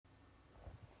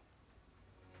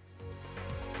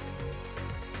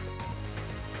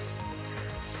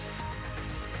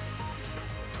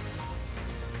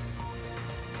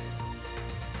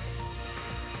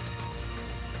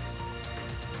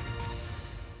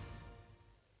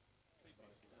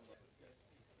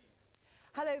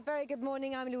Hello, very good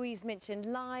morning. I'm Louise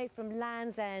Minchin, live from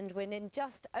Land's End, when in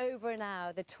just over an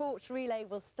hour the torch relay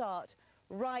will start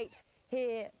right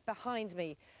here behind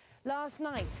me. Last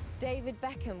night, David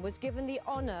Beckham was given the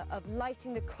honour of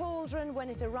lighting the cauldron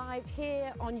when it arrived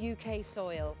here on UK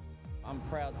soil. I'm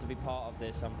proud to be part of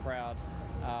this. I'm proud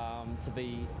to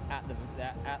be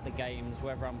at the games,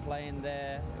 whether I'm playing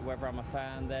there, whether I'm a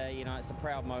fan there. You know, it's a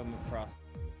proud moment for us.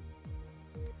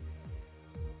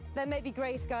 There may be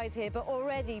grey skies here, but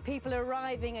already people are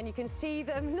arriving and you can see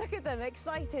them, look at them,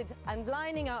 excited and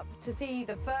lining up to see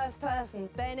the first person,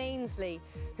 Ben Ainsley,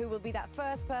 who will be that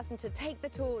first person to take the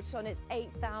torch on its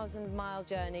 8,000-mile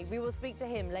journey. We will speak to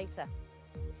him later.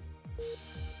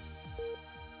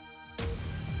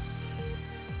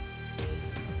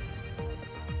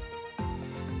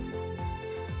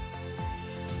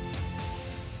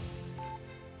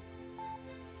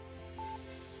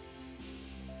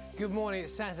 Good morning.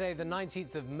 It's Saturday, the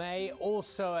 19th of May.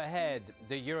 Also ahead,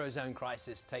 the Eurozone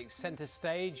crisis takes centre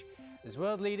stage as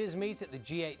world leaders meet at the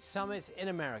G8 summit in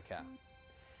America.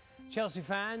 Chelsea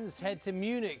fans head to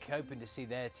Munich, hoping to see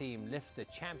their team lift the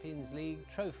Champions League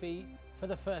trophy for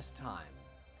the first time.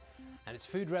 And it's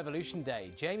Food Revolution Day,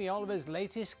 Jamie Oliver's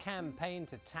latest campaign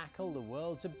to tackle the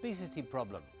world's obesity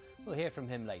problem. We'll hear from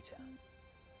him later.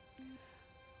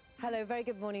 Hello, very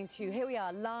good morning to you. Here we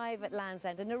are live at Land's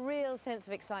End, and a real sense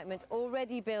of excitement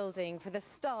already building for the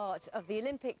start of the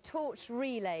Olympic torch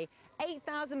relay.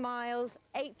 8,000 miles,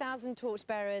 8,000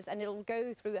 torchbearers, and it'll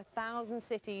go through 1,000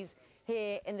 cities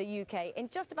here in the UK. In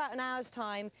just about an hour's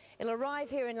time, it'll arrive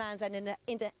here in Land's End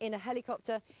in a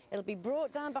helicopter. It'll be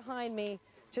brought down behind me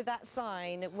to that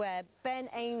sign where Ben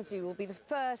Ainsley will be the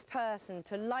first person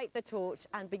to light the torch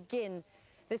and begin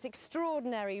this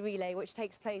extraordinary relay which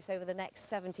takes place over the next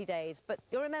 70 days. But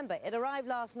you'll remember, it arrived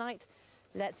last night.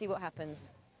 Let's see what happens.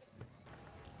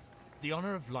 The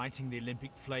honour of lighting the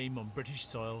Olympic flame on British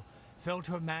soil fell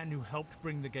to a man who helped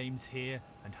bring the Games here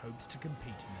and hopes to compete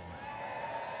in them.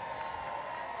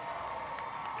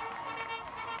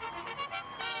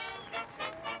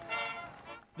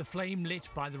 The flame lit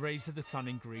by the rays of the sun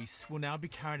in Greece will now be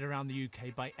carried around the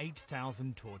UK by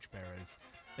 8,000 torchbearers.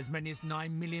 As many as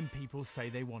 9 million people say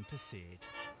they want to see it.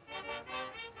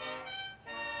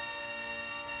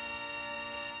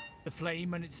 The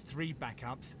flame and its 3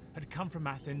 backups had come from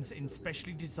Athens in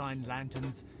specially designed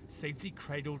lanterns, safely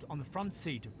cradled on the front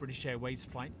seat of British Airways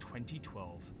Flight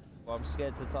 2012. Well, I'm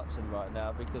scared to touch them right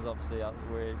now because obviously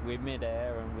we're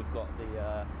mid-air and we've got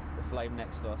the flame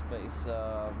next to us. But it's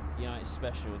you know, it's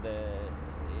special. It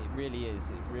really is.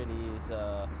 It really is.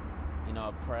 You know,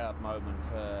 a proud moment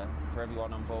for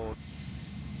everyone on board.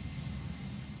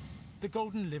 The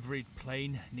golden liveried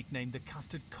plane, nicknamed the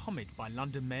Custard Comet by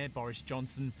London Mayor Boris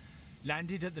Johnson,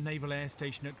 landed at the Naval Air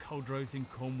Station at Culdrose in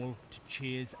Cornwall to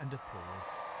cheers and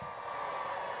applause.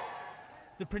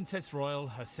 The Princess Royal,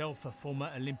 herself a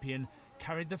former Olympian,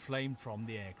 carried the flame from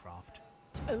the aircraft.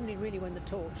 It's only really when the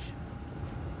torch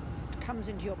comes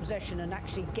into your possession and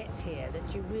actually gets here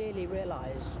that you really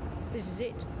realise this is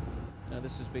it. Now,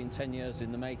 this has been 10 years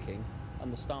in the making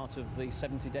and the start of the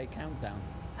 70-day countdown.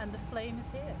 And the flame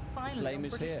is here, finally, on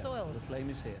British soil. The flame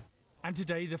is here. And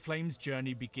today the flame's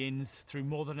journey begins through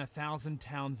more than 1,000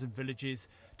 towns and villages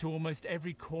to almost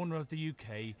every corner of the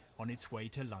UK on its way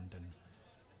to London.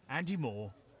 Andy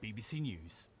Moore, BBC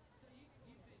News.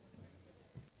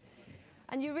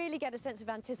 And you really get a sense of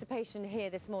anticipation here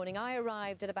this morning. I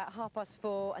arrived at about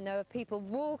 4:30 and there were people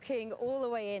walking all the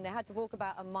way in. They had to walk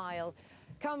about a mile,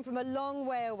 come from a long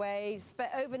way away,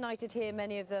 overnighted here,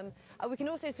 many of them. We can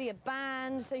also see a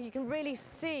band, so you can really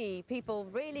see people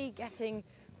really getting,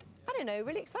 I don't know,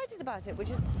 really excited about it, which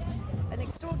is an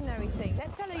extraordinary thing.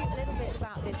 Let's tell you a little bit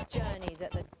about this journey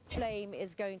that the flame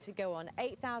is going to go on.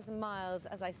 8,000 miles,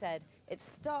 as I said. It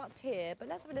starts here, but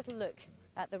let's have a little look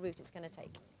at the route it's going to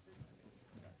take.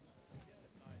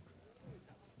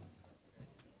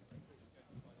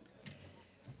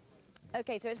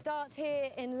 Okay, so it starts here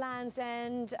in Land's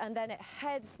End and then it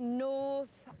heads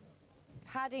north,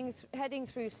 heading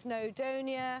through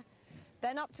Snowdonia,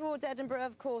 then up towards Edinburgh,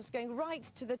 of course, going right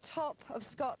to the top of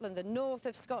Scotland, the north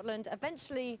of Scotland.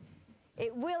 Eventually,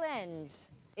 it will end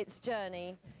its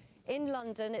journey in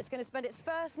London. It's going to spend its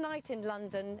first night in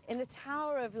London, in the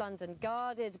Tower of London,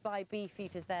 guarded by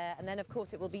beefeaters there. And then, of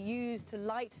course, it will be used to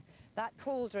light that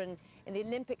cauldron in the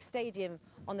Olympic Stadium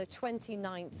on the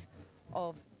 29th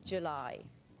of July.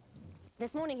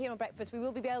 This morning here on Breakfast we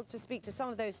will be able to speak to some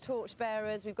of those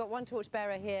torchbearers. We've got one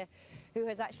torchbearer here who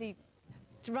has actually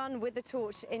run with the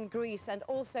torch in Greece, and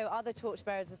also other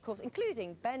torchbearers, of course,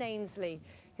 including Ben Ainsley,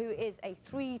 who is a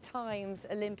 3 times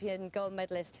Olympian gold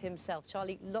medalist himself.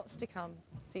 Charlie, lots to come.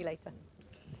 See you later.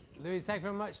 Louise, thank you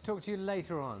very much. Talk to you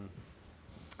later on.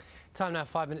 Time now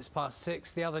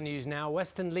 6:05. The other news now.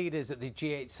 Western leaders at the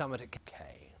G8 summit at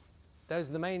UK. Those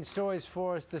are the main stories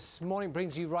for us this morning.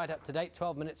 Brings you right up to date.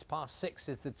 6:12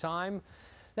 is the time.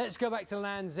 Let's go back to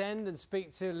Land's End and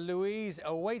speak to Louise,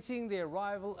 awaiting the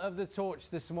arrival of the torch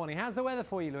this morning. How's the weather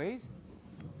for you, Louise?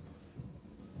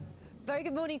 Very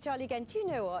good morning, Charlie, again. Do you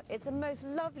know what? It's a most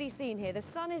lovely scene here. The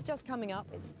sun is just coming up.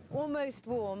 It's almost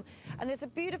warm. And there's a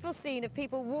beautiful scene of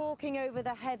people walking over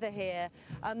the heather here,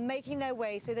 making their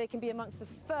way so they can be amongst the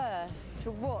first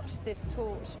to watch this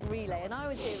torch relay. And I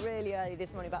was here really early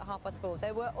this morning, about 4:30.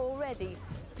 There were already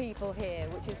people here,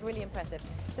 which is really impressive.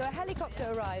 So a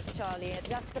helicopter arrives, Charlie, at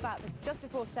just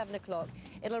before 7 o'clock.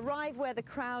 It'll arrive where the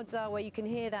crowds are, where you can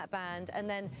hear that band, and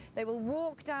then they will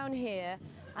walk down here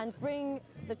and bring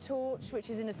the torch, which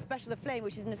is in a special, the flame,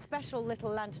 which is in a special little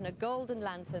lantern, a golden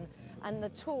lantern, and the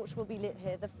torch will be lit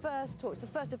here. The first torch, the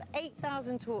first of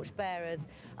 8,000 torch bearers.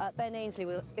 Ben Ainsley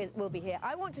will be here.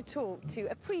 I want to talk to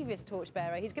a previous torch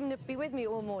bearer. He's going to be with me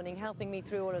all morning, helping me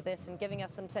through all of this and giving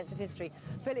us some sense of history.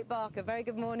 Philip Barker, very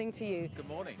good morning to you. Good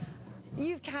morning.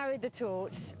 You've carried the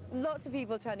torch. Lots of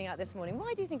people turning out this morning.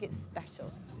 Why do you think it's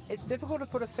special? It's difficult to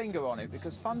put a finger on it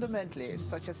because fundamentally it's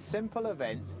such a simple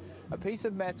event, a piece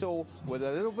of metal with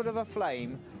a little bit of a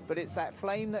flame, but it's that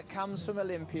flame that comes from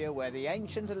Olympia where the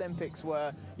ancient Olympics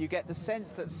were. You get the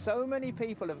sense that so many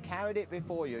people have carried it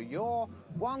before you. You're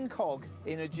one cog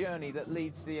in a journey that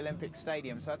leads to the Olympic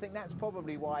Stadium. So I think that's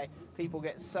probably why people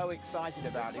get so excited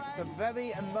about it. It's a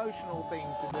very emotional thing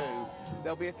to do.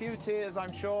 There'll be a few tears,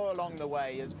 I'm sure, along the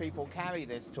way as people carry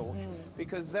this torch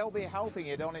because they'll be helping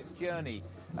it on its journey.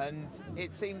 And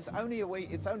it seems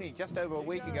it's only just over a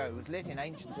week ago it was lit in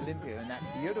ancient Olympia in that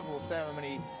beautiful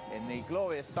ceremony in the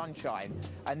glorious sunshine.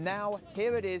 And now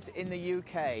here it is in the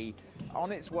UK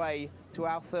on its way to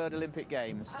our third Olympic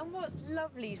Games. And what's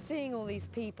lovely seeing all these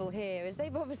people here is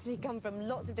they've obviously come from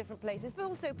lots of different places, but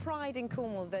also pride in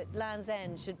Cornwall that Land's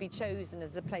End should be chosen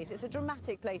as a place. It's a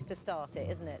dramatic place to start it,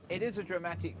 isn't it? It is a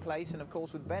dramatic place, and of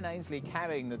course with Ben Ainsley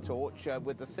carrying the torch,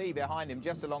 with the sea behind him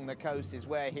just along the coast is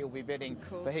where he'll be bidding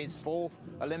for his 4th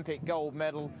Olympic gold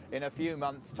medal in a few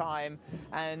months' time.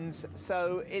 And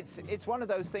so it's one of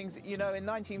those things, you know, in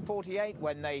 1948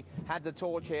 when they had the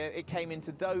torch here, it came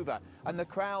into Dover, and the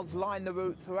crowds lined the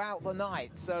route throughout the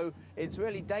night. So it's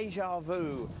really deja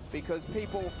vu because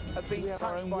people have been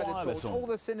touched by the torch. All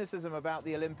the cynicism about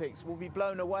the Olympics will be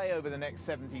blown away over the next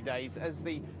 70 days as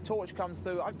the torch comes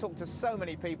through. I've talked to so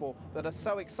many people that are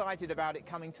so excited about it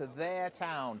coming to their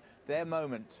town, their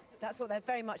moment. That's what they're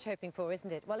very much hoping for,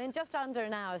 isn't it? Well, in just under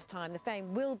an hour's time, the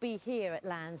flame will be here at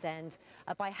Land's End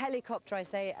by helicopter, I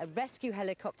say, a rescue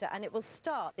helicopter, and it will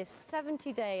start this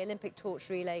 70-day Olympic torch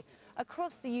relay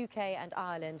across the UK and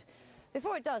Ireland.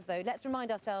 Before it does, though, let's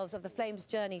remind ourselves of the flame's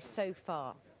journey so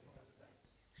far.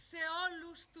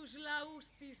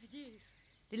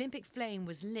 The Olympic flame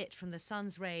was lit from the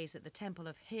sun's rays at the temple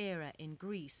of Hera in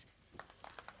Greece.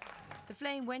 The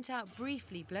flame went out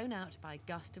briefly, blown out by a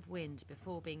gust of wind,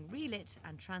 before being relit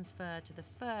and transferred to the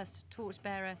first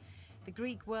torchbearer, the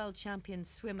Greek world champion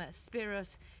swimmer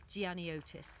Spyros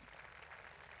Gianniotis.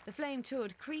 The flame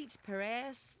toured Crete,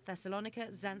 Piraeus, Thessalonica,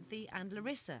 Xanthi and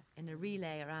Larissa in a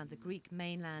relay around the Greek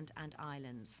mainland and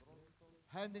islands.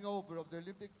 Handing over of the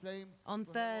Olympic flame. On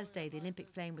Thursday, the Olympic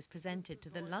flame was presented to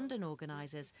the London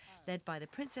organisers, led by the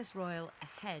Princess Royal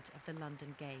ahead of the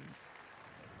London Games.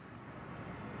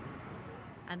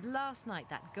 And last night,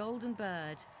 that golden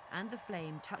bird and the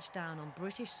flame touched down on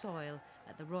British soil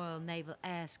at the Royal Naval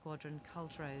Air Squadron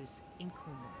Cultros in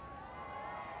Cornwall.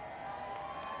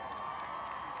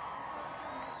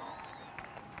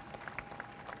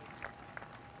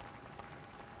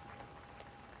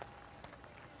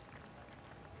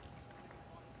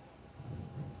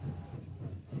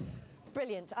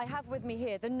 Brilliant. I have with me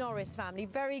here the Norris family.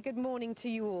 Very good morning to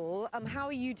you all. How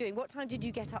are you doing? What time did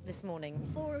you get up this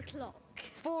morning? 4 o'clock.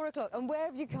 4 o'clock. And where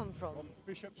have you come from? From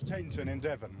Bishop's Tainton in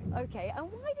Devon. OK.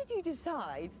 And why did you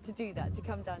decide to do that, to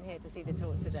come down here to see the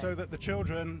torch today? So that the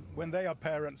children, when they are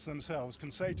parents themselves,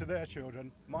 can say to their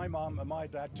children, my mum and my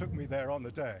dad took me there on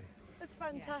the day. That's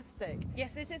fantastic.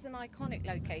 Yes, this is an iconic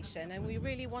location, and we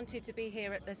really wanted to be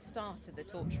here at the start of the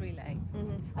torch relay.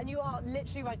 And you are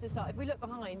literally right at the start. If we look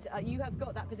behind, you have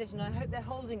got that position. I hope they're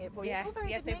holding it for you. Yes,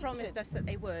 yes, they promised us that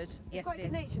they would. It's quite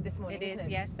good natured this morning, It is,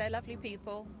 isn't it? yes, they're lovely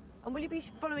people. And will you be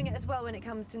following it as well when it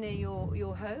comes to near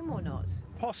your home or not?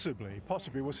 Possibly.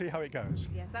 We'll see how it goes.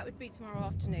 Yes, that would be tomorrow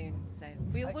afternoon, so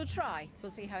we'll try. We'll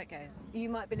see how it goes. You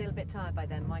might be a little bit tired by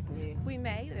then, mightn't you? We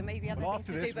may. There may be other things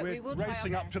to do, but we will try our best. After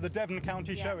this, we're racing up to the Devon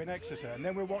County show in Exeter, and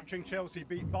then we're watching Chelsea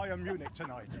beat Bayern Munich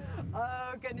tonight.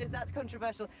 Oh, goodness, that's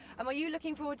controversial. Are you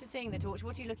looking forward to seeing the torch?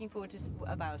 What are you looking forward to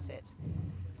about it?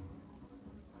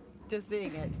 Just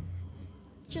seeing it?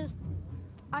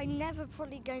 I'm never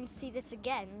probably going to see this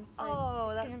again, so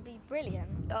it's going to be brilliant.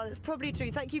 Oh, that's probably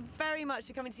true. Thank you very much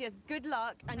for coming to see us. Good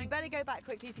luck, and you better go back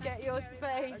quickly to get your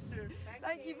space.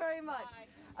 Thank you very much.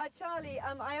 Charlie,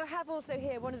 I have also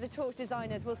here one of the torch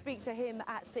designers. We'll speak to him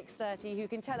at 6:30, who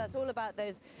can tell us all about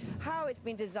how it's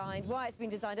been designed, why it's been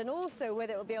designed, and also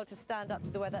whether it will be able to stand up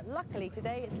to the weather. Luckily,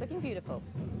 today it's looking beautiful.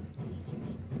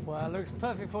 Well, it looks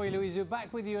perfect for you, Louise. We're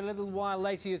back with you a little while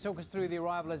later. You'll talk us through the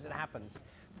arrival as it happens.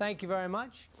 Thank you very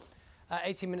much.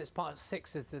 18 minutes past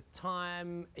 6 is the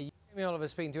time. Jamie Oliver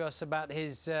speaking to us about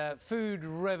his food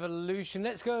revolution.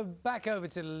 Let's go back over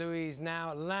to Louise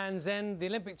now. Land's End, the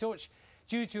Olympic torch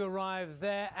due to arrive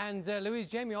there. And Louise,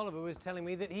 Jamie Oliver was telling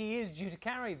me that he is due to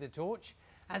carry the torch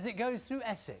as it goes through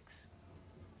Essex.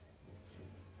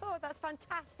 Oh, that's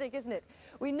fantastic, isn't it?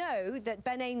 We know that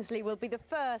Ben Ainsley will be the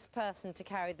first person to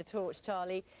carry the torch,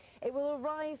 Charlie. It will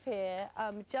arrive here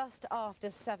just after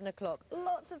 7 o'clock.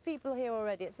 Lots of people here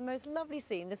already. It's the most lovely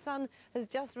scene. The sun has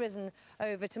just risen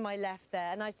over to my left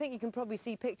there, and I think you can probably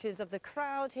see pictures of the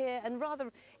crowd here, and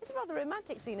it's a rather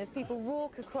romantic scene as people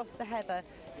walk across the heather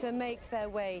to make their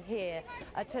way here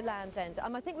to Land's End.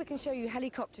 I think we can show you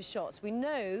helicopter shots. We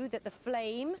know that the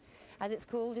flame, as it's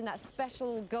called, in that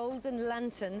special golden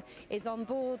lantern, is on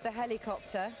board the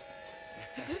helicopter.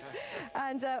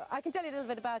 And I can tell you a little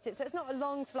bit about it. So it's not a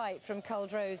long flight from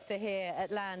Culdrose to here at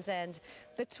Land's End.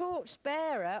 The torch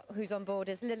bearer who's on board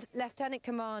is Lieutenant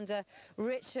Commander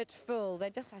Richard Full.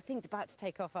 They're just, I think, about to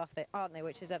take off, aren't they,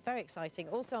 which is very exciting.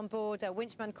 Also on board,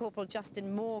 Winchman Corporal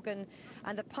Justin Morgan,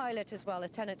 and the pilot as well,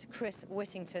 Lieutenant Chris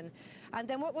Whittington. And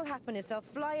then what will happen is they'll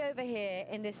fly over here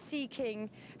in this Sea King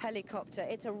helicopter.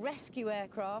 It's a rescue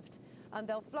aircraft. And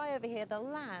they'll fly over here, they'll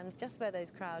land just where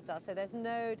those crowds are, so there's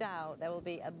no doubt there will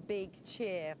be a big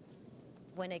cheer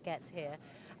when it gets here.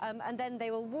 And then they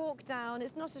will walk down,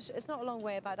 it's not a long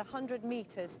way, about 100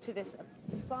 metres to this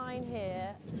sign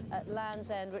here at Land's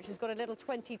End, which has got a little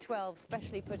 2012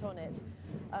 specially put on it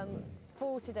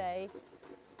for today.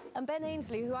 And Ben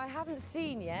Ainsley, who I haven't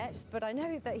seen yet, but I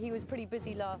know that he was pretty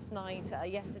busy last night,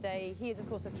 yesterday. He is, of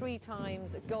course, a 3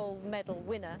 times gold medal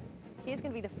winner. He is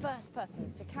going to be the first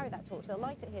person to carry that torch. They'll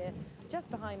light it here just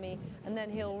behind me, and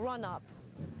then he'll run up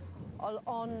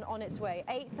on its way.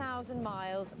 8,000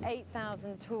 miles,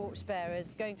 8,000 torch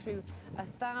bearers going through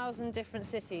 1,000 different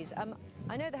cities.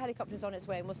 I know the helicopter's on its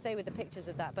way, and we'll stay with the pictures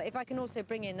of that, but if I can also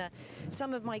bring in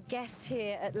some of my guests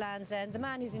here at Land's End. The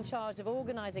man who's in charge of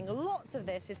organising lots of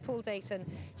this is Paul Dayton,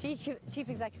 Chief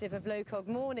Executive of LOCOG.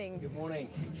 Morning. Good morning.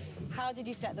 How did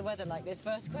you set the weather like this?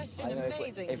 First question,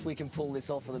 amazing. If we can pull this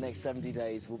off for the next 70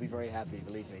 days, we'll be very happy,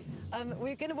 believe me.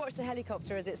 We're going to watch the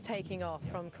helicopter as it's taking off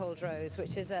from Culdrose,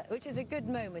 which is a good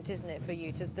moment, isn't it, for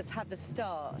you to have the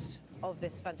start of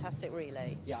this fantastic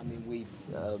relay? Yeah, I mean, we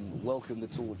welcomed the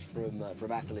torch from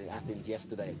Athens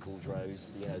yesterday at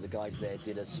Culdrose. You know, the guys there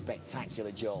did a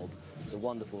spectacular job. It's a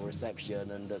wonderful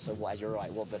reception, and so you're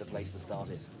right, what better place to start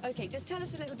it? OK, just tell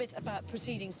us a little bit about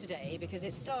proceedings today, because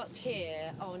it starts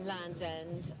here on Land's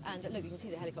End, and look, you can see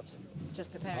the helicopter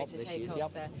just preparing to take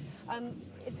off there.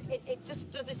 It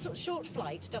just does this sort of short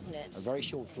flight, doesn't it? A very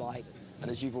short flight. And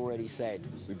as you've already said,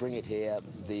 we bring it here.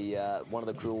 One of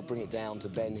the crew will bring it down to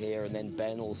Ben here, and then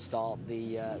Ben will start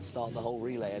the whole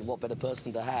relay. And what better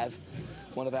person to have?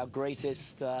 One of our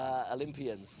greatest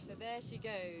Olympians. So there she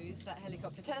goes, that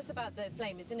helicopter. Tell us about the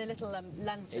flame. It's in a little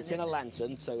lantern. It's in a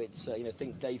lantern, so it's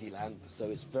think Davy lamp. So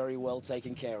it's very well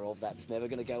taken care of. That's never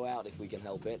going to go out if we can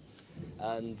help it.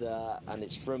 And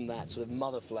it's from that sort of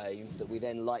mother flame that we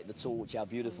then light the torch, our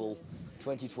beautiful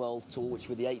 2012 torch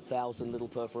with the 8,000 little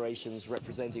perforations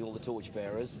representing all the torch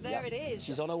bearers. There it is.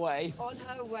 She's on her way. On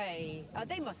her way.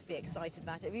 They must be excited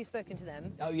about it. Have you spoken to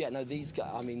them? Oh yeah, no, these guys,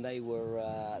 I mean, they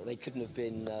couldn't have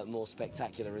been more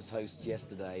spectacular as hosts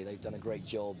yesterday. They've done a great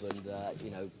job,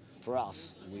 and for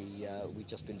us, we've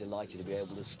just been delighted to be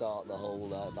able to start the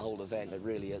whole event at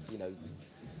really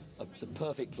the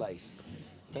perfect place.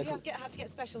 Did you have to get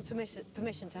special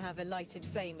permission to have a lighted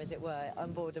flame, as it were,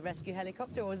 on board a rescue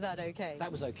helicopter, or was that okay? That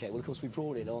was okay. Well, of course, we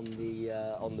brought it on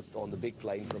the big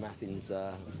plane from Athens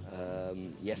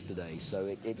yesterday,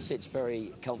 so it sits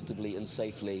very comfortably and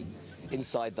safely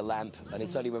inside the lamp, and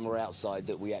it's only when we're outside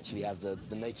that we actually have the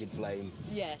naked flame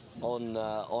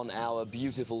on our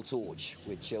beautiful torch,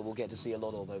 which we'll get to see a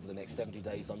lot of over the next 70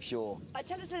 days, I'm sure.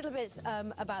 Tell us a little bit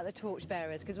about the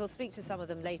torchbearers, because we'll speak to some of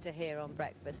them later here on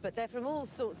breakfast, but they're from all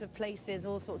sorts of places,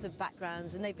 all sorts of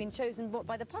backgrounds, and they've been chosen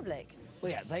by the public.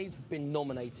 Well, yeah, they've been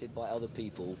nominated by other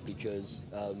people because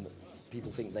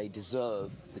people think they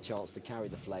deserve the chance to carry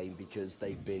the flame because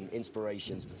they've been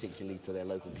inspirations, particularly to their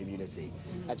local community.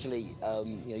 Actually,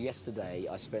 yesterday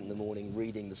I spent the morning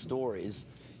reading the stories,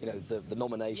 the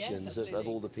nominations of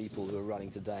all the people who are running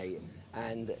today,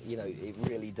 and it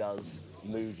really does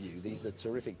move you. These are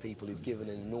terrific people who've given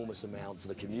an enormous amount to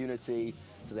the community,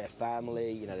 to their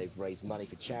family. They've raised money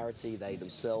for charity. They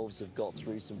themselves have got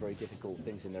through some very difficult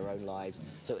things in their own lives.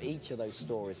 So each of those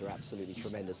stories are absolutely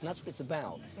tremendous, and that's what it's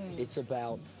about. It's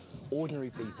about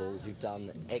ordinary people who've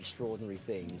done extraordinary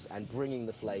things and bringing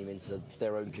the flame into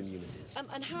their own communities.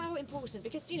 And how important,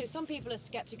 because some people are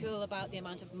sceptical about the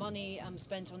amount of money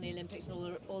spent on the Olympics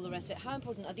and all the rest of it. How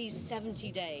important are these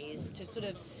 70 days to sort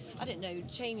of, I don't know,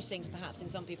 change things perhaps in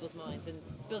some people's minds and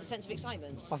build a sense of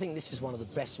excitement? I think this is one of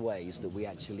the best ways that we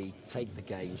actually take the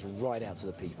games right out to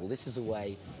the people. This is a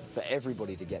way for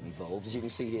everybody to get involved. As you can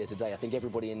see here today, I think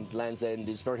everybody in Land's End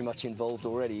is very much involved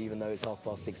already, even though it's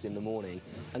 6:30 in the morning.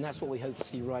 And that's what we hope to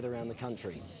see right around the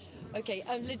country. Okay,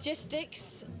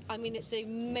 logistics, I mean, it's a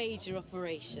major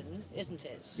operation, isn't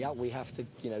it? Yeah, we have to,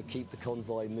 keep the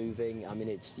convoy moving. I mean,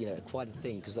 it's, quite a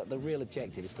thing, because the real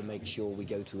objective is to make sure we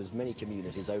go to as many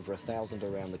communities, over 1,000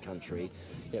 around the country,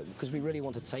 because we really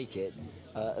want to take it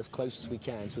as close as we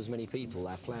can to as many people.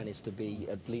 Our plan is to be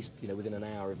at least, within an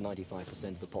hour of 95%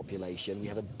 of the population. We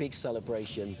have a big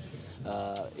celebration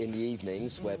in the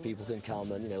evenings where people can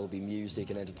come and, there'll be music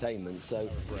and entertainment. So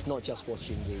it's not just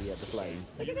watching the flame.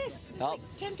 Look at this. It's like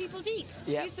 10 people deep.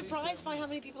 Yeah. Are you surprised by how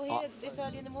many people here this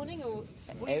early in the morning, or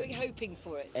were you hoping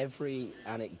for it? Every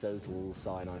anecdotal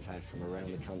sign I've had from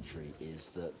around the country is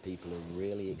that people are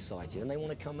really excited and they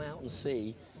want to come out and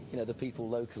see, the people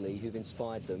locally who've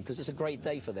inspired them, because it's a great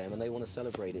day for them and they want to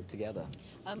celebrate it together.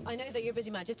 I know that you're a busy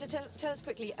man. Just to tell us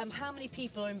quickly, how many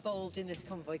people are involved in this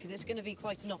convoy? Because it's going to be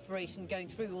quite an operation going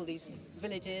through all these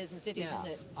villages and cities, isn't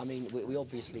it? I mean, we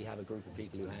obviously have a group of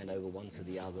people who hand over one to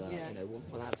the other. Yeah.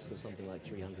 We'll have sort of something like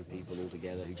 300 people all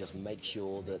together who just make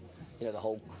sure that, the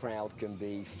whole crowd can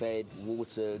be fed,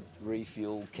 watered,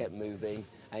 refueled, kept moving,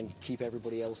 and keep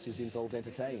everybody else who's involved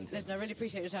entertained. Listen, I really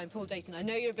appreciate your time, Paul Dayton. I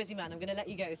know you're a busy man. I'm going to let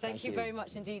you go. Thank you very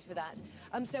much indeed for that.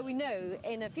 So we know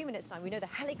in a few minutes' time, we know the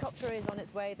helicopter is on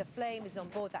its way. The flame is on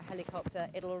board that helicopter.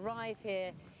 It'll arrive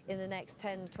here in the next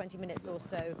 10, 20 minutes or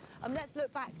so. Let's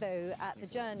look back, though, at the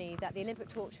journey that the Olympic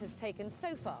torch has taken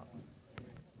so far.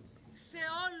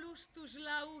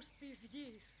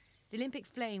 The Olympic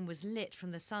flame was lit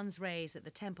from the sun's rays at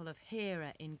the temple of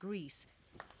Hera in Greece.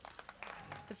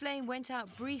 The flame went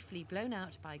out briefly, blown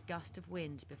out by a gust of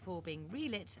wind, before being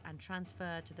relit and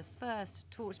transferred to the first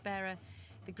torchbearer,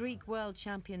 the Greek world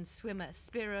champion swimmer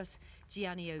Spyros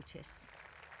Gianniotis.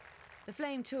 The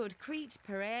flame toured Crete,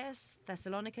 Piraeus,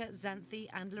 Thessalonica, Xanthi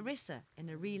and Larissa in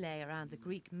a relay around the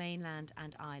Greek mainland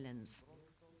and islands.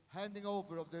 Handing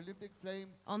over of the Olympic flame.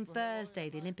 On Thursday,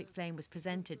 the Olympic flame was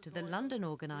presented to the London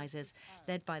organisers,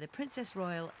 led by the Princess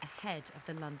Royal, ahead of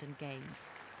the London Games.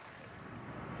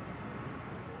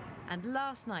 And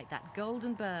last night, that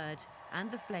golden bird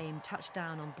and the flame touched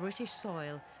down on British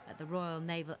soil at the Royal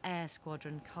Naval Air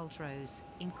Squadron Cultrose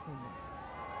in Cornwall.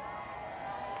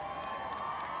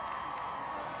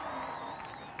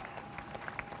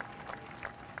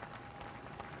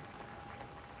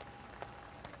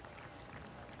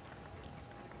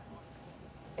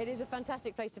 It is a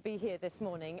fantastic place to be here this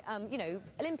morning.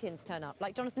 Olympians turn up,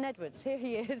 like Jonathan Edwards. Here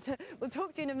he is. We'll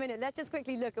talk to you in a minute. Let's just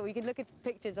quickly we can look at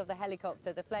pictures of the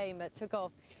helicopter. The flame took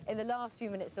off in the last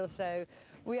few minutes or so.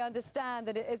 We understand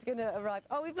that it's going to arrive.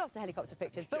 Oh, we've lost the helicopter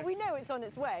pictures, but we know it's on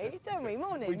its way, don't we?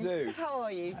 Morning. We do. How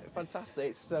are you? Fantastic.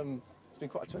 It's been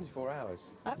quite 24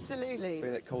 hours. Absolutely.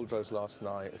 Been at Cultrose last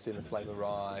night, seen the flame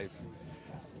arrive.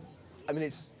 I mean,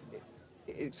 this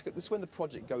is when the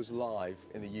project goes live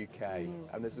in the UK,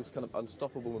 and there's this kind of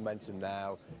unstoppable momentum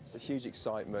now. It's a huge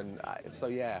excitement. So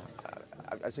yeah,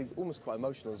 I seem almost quite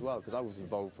emotional as well, because I was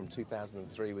involved from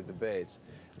 2003 with the bid.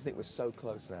 I think we're so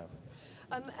close now.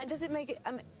 And does it make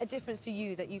a difference to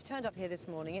you that you've turned up here this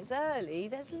morning? It's early.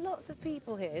 There's lots of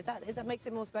people here. Is that makes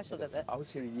it more special, does it? I was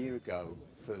here a year ago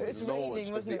for the launch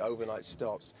of the overnight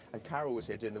stops, and Carol was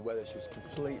here doing the weather. She was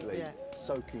completely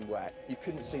soaking wet. You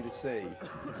couldn't see the sea.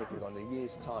 I'm thinking, on a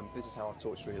year's time, if this is how our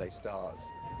torch relay starts,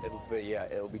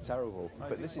 it'll be terrible.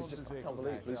 But this is just, I can't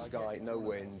believe, blue sky, no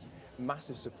wind,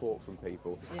 massive support from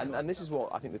people. And this is what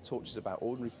I think the torch is about,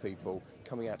 ordinary people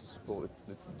coming out to support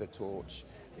the torch.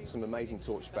 Some amazing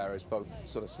torch bearers, both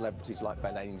sort of celebrities like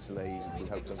Ben Ainsley, who we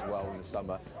hope does well in the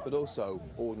summer, but also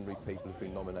ordinary people who've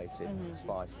been nominated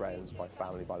by friends, by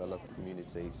family, by the local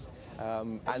communities.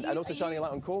 And also shining a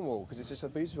light on Cornwall, because it's just so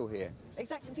beautiful here.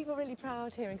 Exactly, people are really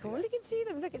proud here in Cornwall. You can see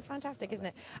them, look, it's fantastic, isn't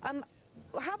it?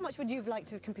 How much would you have liked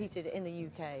to have competed in the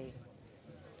UK?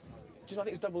 Do you know, I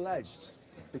think it's double-edged,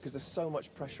 because there's so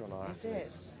much pressure on our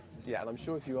athletes. Yeah, and I'm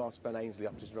sure if you ask Ben Ainsley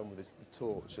after his run with the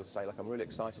torch, he'll say, like, I'm really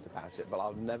excited about it, but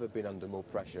I've never been under more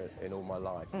pressure in all my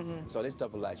life. So it is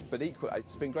double-edged. But equally,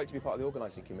 it's been great to be part of the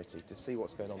organising committee, to see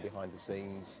what's going on behind the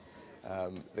scenes,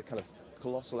 the kind of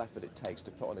colossal effort it takes to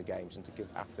put on the games and to give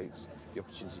athletes the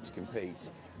opportunity to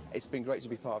compete. It's been great to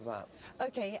be part of that.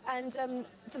 OK, and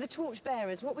for the torch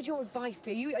bearers, what would your advice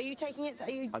be? Are you taking it?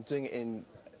 I'm doing it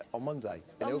on Monday,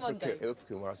 in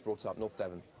Ilfracombe, where I was brought up, North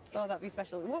Devon. Oh, that'd be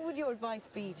special. What would your advice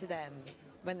be to them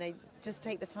when they just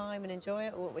take the time and enjoy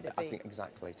it, or what would it be? I think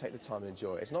exactly. Take the time and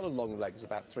enjoy it. It's not a long leg, it's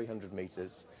about 300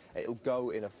 metres. It'll go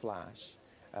in a flash.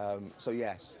 So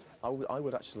yes, I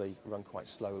would actually run quite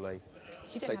slowly.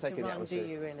 You don't have to run, do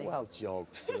you, really? Well, jog,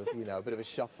 sort of, you know, a bit of a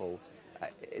shuffle.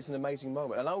 It's an amazing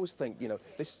moment. And I always think, you know,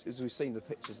 this, as we've seen the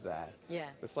pictures there,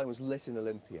 the flame was lit in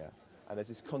Olympia, and there's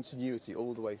this continuity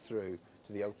all the way through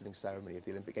to the opening ceremony of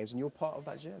the Olympic Games, and you're part of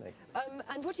that journey.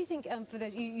 And what do you think for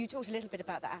those? You talked a little bit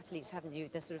about the athletes, haven't you?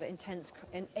 The sort of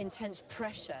intense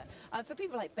pressure. For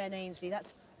people like Ben Ainsley,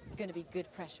 that's going to be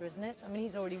good pressure, isn't it? I mean,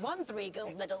 he's already won 3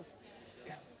 gold medals.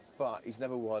 But he's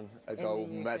never won a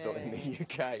gold medal in the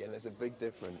UK, and there's a big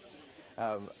difference.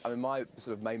 I mean, my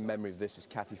sort of main memory of this is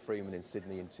Cathy Freeman in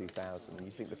Sydney in 2000, and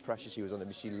you think the pressure she was under. I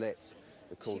mean, she lit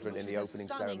the cauldron in the opening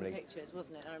ceremony. Pictures,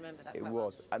 wasn't it? I remember that. It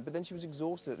was, but then she was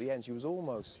exhausted at the end. She was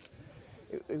almost,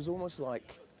 it was almost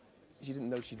like she didn't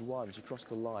know she'd won. She crossed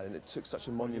the line, and it took such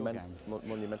a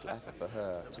monumental effort for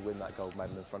her to win that gold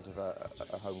medal in front of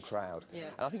a home crowd. And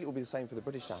I think it will be the same for the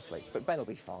British athletes. But Ben will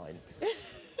be fine.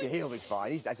 Yeah, he'll be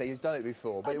fine. I say he's done it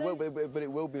before, but it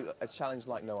will be a challenge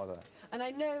like no other. And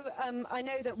I know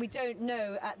that we don't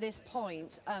know at this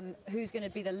point who's going to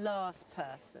be the last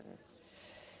person.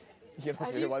 You can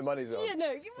ask me who my money's on. Yeah, no.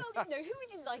 Well, you know, who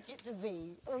would you like it to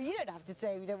be? Or you don't have to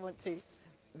say if you don't want to.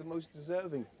 The most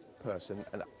deserving person,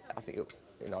 and I think,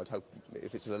 you know, I'd hope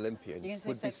if it's an Olympian,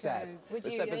 would be Seb. But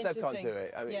Seb can't do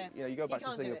it. I mean, you know, you go back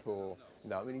to Singapore.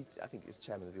 No, I mean, I think he's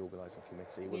chairman of the organising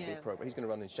committee. It wouldn't be appropriate. He's going to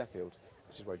run in Sheffield,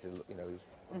 which is where he did, you know, he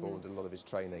was born, did a lot of his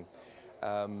training.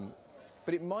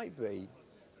 But it might be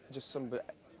just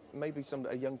maybe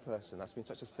a young person. That's been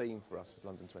such a theme for us with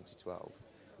London 2012.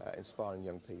 Inspiring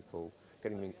young people,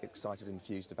 getting them excited and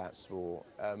enthused about sport.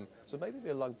 So maybe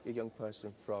a young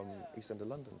person from East End of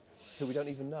London who we don't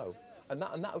even know. And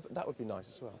that would be nice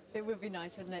as well. It would be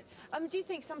nice, wouldn't it? Do you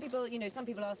think some people, you know, some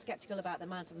people are sceptical about the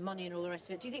amount of money and all the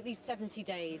rest of it. Do you think these 70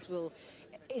 days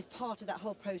is part of that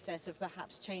whole process of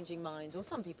perhaps changing minds, or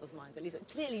some people's minds at least?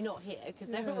 Clearly not here, because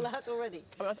they're all out already.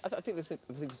 I mean, I think the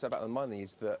thing to say about the money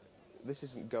is that this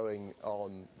isn't going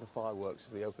on the fireworks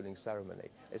for the opening ceremony.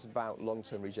 It's about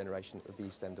long-term regeneration of the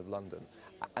East End of London,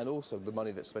 and also the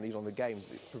money that's spent even on the games.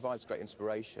 It provides great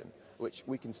inspiration, which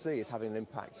we can see is having an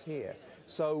impact here.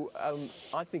 So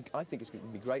I think it's going to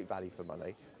be great value for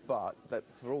money. But that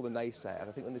for all the naysayers,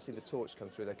 I think when they see the torch come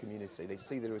through their community, they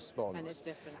see the response. And it's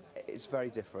different. It's very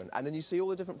different. And then you see all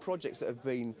the different projects that have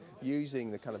been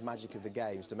using the kind of magic of the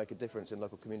games to make a difference in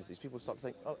local communities. People start to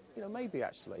think, oh, you know, maybe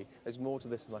actually there's more to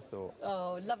this than I thought.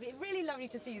 Oh, lovely. Really lovely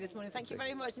to see you this morning. Thank you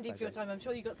very much indeed for your time. I'm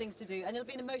sure you've got things to do. And it'll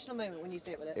be an emotional moment when you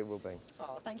see it, will it? It will be.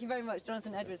 Oh, thank you very much,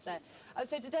 Jonathan Edwards there.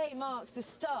 So today marks the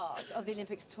start of the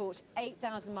Olympics torch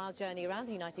 8,000-mile journey around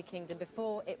the United Kingdom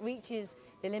before it reaches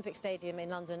the Olympic Stadium in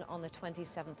London on the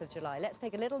 27th of July. Let's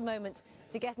take a little moment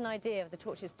to get an idea of the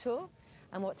torch's tour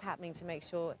and what's happening to make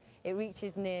sure it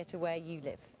reaches near to where you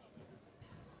live.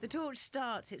 The torch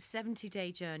starts its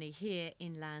 70-day journey here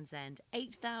in Land's End.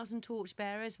 8,000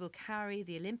 torchbearers will carry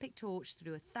the Olympic torch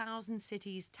through 1,000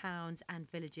 cities, towns and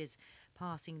villages,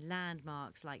 passing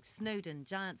landmarks like Snowdon,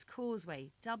 Giant's Causeway,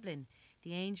 Dublin,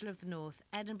 the Angel of the North,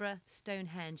 Edinburgh,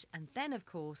 Stonehenge, and then, of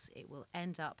course, it will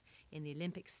end up in the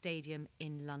Olympic Stadium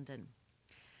in London.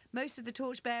 Most of the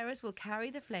torchbearers will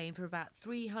carry the flame for about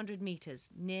 300 metres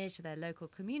near to their local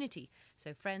community,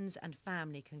 so friends and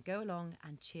family can go along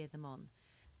and cheer them on.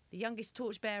 The youngest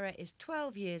torchbearer is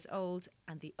 12 years old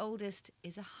and the oldest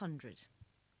is 100.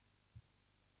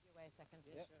 Wait a second.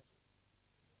 Yep.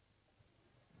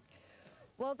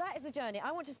 Well, that is the journey.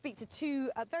 I want to speak to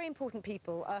two very important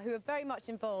people who are very much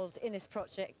involved in this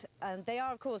project. And they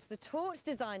are, of course, the torch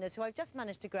designers who I've just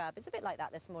managed to grab. It's a bit like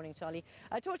that this morning, Charlie.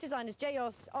 Torch designers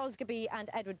J.O.S. Osgerby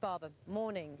and Edward Barber.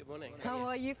 Morning. Good morning. How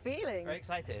are you feeling? Very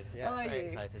excited. Yeah, very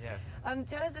excited, yeah.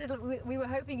 Tell us a little, we were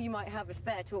hoping you might have a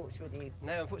spare torch with you.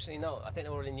 No, unfortunately not. I think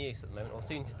they're all in use at the moment, or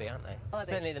soon to be, aren't they? Are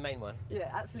they? Certainly the main one.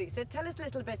 Yeah, absolutely. So tell us a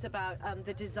little bit about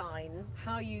the design,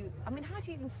 how do you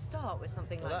even start with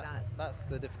something like that? That's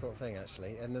the difficult thing,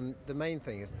 actually. And the main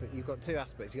thing is that you've got two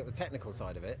aspects. You've got the technical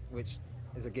side of it, which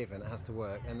is a given, it has to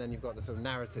work, and then you've got the sort of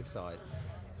narrative side.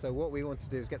 So what we want to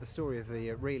do is get the story of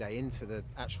the relay into the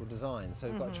actual design. So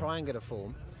we've got a triangular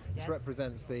form, which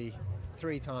represents the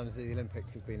 3 times the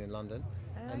Olympics has been in London.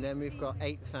 And then we've got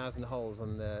 8,000 holes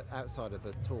on the outside of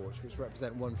the torch, which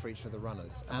represent 1 for each of the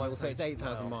runners. And also it's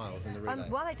 8,000 miles in the relay.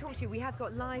 While I talk to you, we have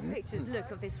got live pictures,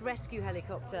 look, of this rescue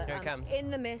helicopter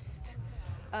in the mist,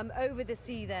 over the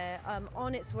sea there,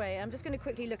 on its way. I'm just going to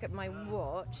quickly look at my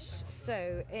watch.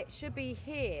 So it should be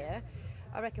here,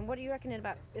 I reckon. What do you reckon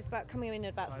it's about coming in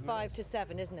about 5 to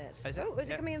 7, isn't it? Is it? Oh, is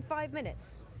it coming in 5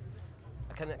 minutes?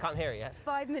 I can't hear it yet.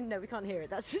 5 minutes? No, we can't hear it,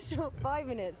 that's for sure. 5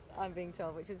 minutes, I'm being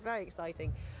told, which is very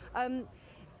exciting.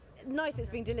 Nice it's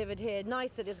being delivered here.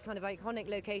 Nice that it's a kind of iconic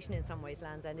location in some ways,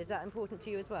 Land's End. Is that important to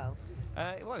you as well?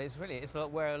 Well, it's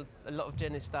where a lot of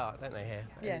journeys start, don't they, here?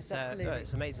 Yes, absolutely.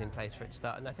 It's an amazing place for it to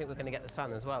start, and I think we're going to get the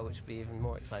sun as well, which will be even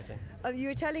more exciting. You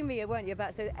were telling me, weren't you,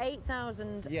 about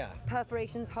 8,000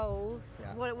 perforations, holes.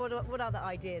 Yeah. What other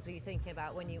ideas were you thinking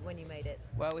about when you made it?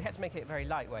 Well, we had to make it very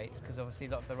lightweight because obviously a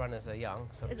lot of the runners are young.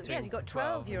 So you've got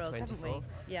 12-year-olds, haven't we?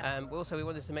 Yeah. Also, we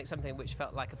wanted to make something which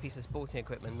felt like a piece of sporting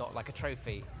equipment, not like a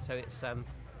trophy. So it's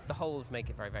the holes make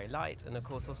it very, very light, and of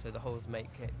course also the holes make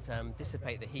it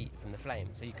dissipate the heat from the flame,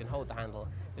 so you can hold the handle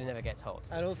but it never gets hot.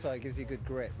 And also it gives you good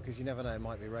grip, because you never know, it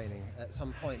might be raining at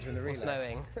some point during the relay. Or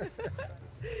snowing.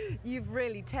 You've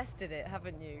really tested it,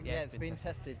 haven't you? Yeah, it's been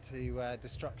tested to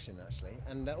destruction, actually,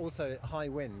 and also high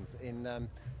winds in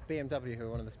BMW, who are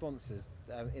one of the sponsors,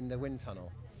 in the wind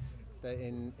tunnel.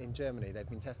 In Germany, they've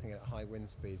been testing it at high wind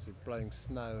speeds with blowing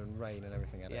snow and rain and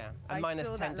everything at it. Yeah, and minus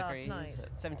 10 degrees,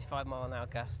 at 75-mile-an-hour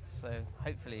gusts, so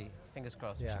hopefully, fingers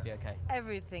crossed, we should be okay.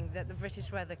 Everything that the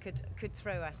British weather could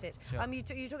throw at it. Sure.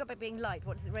 You talk about being light.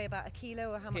 What does it weigh, about a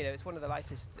kilo or how much? It's one of the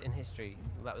lightest in history.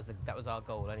 That was our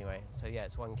goal anyway, so yeah,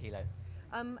 it's 1 kilo.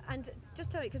 And just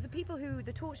tell me, because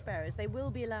the torchbearers, they will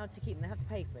be allowed to keep them. They have to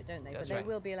pay for it, don't they? That's but right. they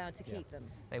will be allowed to keep them.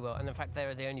 They will, and in fact,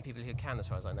 they're the only people who can, as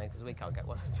far as I know, because we can't get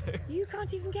one. You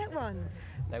can't even get one?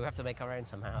 No, we have to make our own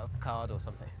somehow, a card or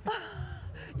something.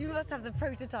 You must have the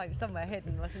prototype somewhere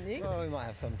hidden, mustn't you? Well, we might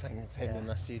have some things hidden in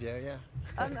the studio, yeah.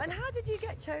 And how did you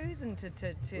get chosen to...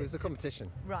 It was a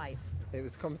competition. Right. It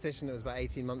was a competition that was about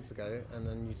 18 months ago, and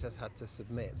then you just had to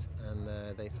submit,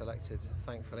 and they selected,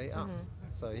 thankfully, us.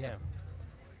 So, yeah.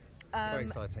 Very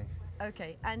exciting.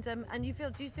 Okay, and do you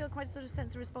feel quite a sort of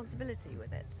sense of responsibility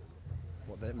with it?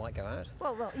 What, that it might go out?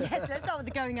 Well, yes, let's start with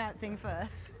the going out thing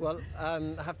first. Well, I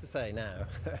have to say now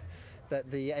that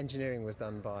the engineering was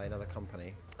done by another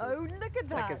company. Oh, look at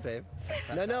that.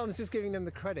 No, I'm just giving them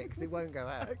the credit because it won't go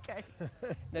out. Okay.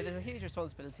 No, there's a huge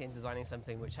responsibility in designing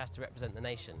something which has to represent the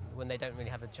nation when they don't really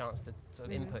have a chance to sort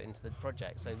of input into the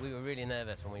project. So we were really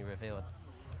nervous when we revealed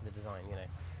the design,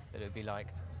 that it would be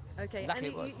liked. Okay, and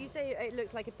you say it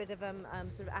looks like a bit of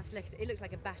sort of athletic. It looks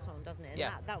like a baton, doesn't it? And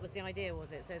yeah. That was the idea,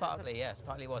 was it? So partly, yes.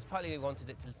 Partly it was. Partly we wanted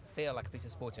it to feel like a piece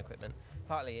of sporting equipment.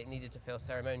 Partly it needed to feel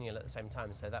ceremonial at the same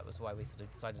time. So that was why we sort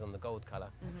of decided on the gold colour.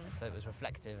 So it was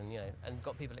reflective and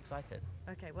got people excited.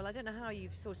 Okay. Well, I don't know how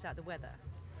you've sorted out the weather,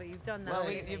 but you've done that.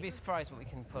 Well, you'd be surprised what we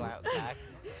can pull out of the bag.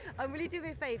 Will you do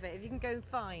me a favour? If you can go and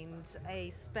find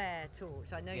a spare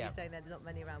torch, I know you're saying there's not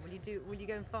many around. Will you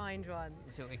go and find one?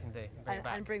 We'll see what we can do.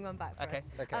 And bring one back for us.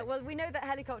 Okay. Well, we know that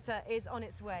helicopter is on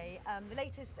its way. The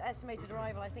latest estimated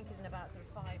arrival, I think, is in about sort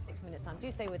of 5-6 minutes' time. Do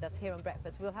stay with us here on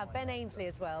Breakfast. We'll have Ben Ainsley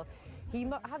as well.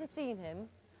 I haven't seen him.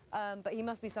 But he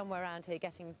must be somewhere around here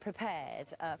getting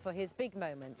prepared for his big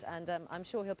moment, and I'm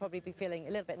sure he'll probably be feeling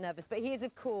a little bit nervous. But he is,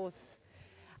 of course,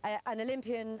 an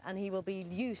Olympian, and he will be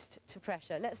used to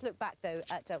pressure. Let's look back, though,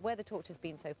 at where the torch has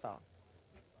been so far.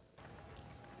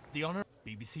 The Honour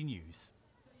BBC News.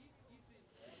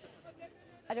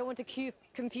 I don't want to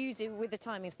confuse you with the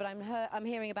timings, but I'm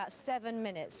hearing about 7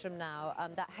 minutes from now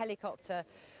that helicopter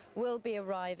will be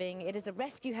arriving. It is a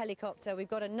rescue helicopter. We've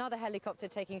got another helicopter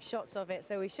taking shots of it,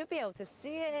 so we should be able to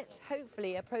see it,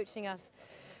 hopefully, approaching us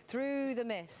through the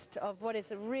mist of what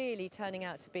is really turning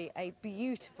out to be a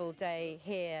beautiful day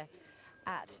here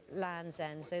at Land's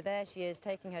End. So there she is,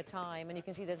 taking her time, and you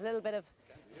can see there's a little bit of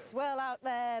swell out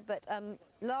there, but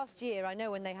last year, I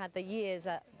know when they had the years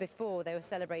before they were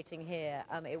celebrating here,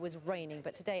 it was raining,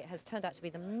 but today it has turned out to be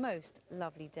the most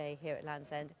lovely day here at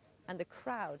Land's End. And the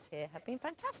crowds here have been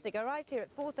fantastic. I arrived here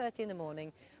at 4:30 in the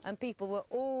morning and people were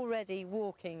already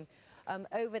walking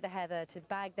over the heather to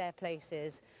bag their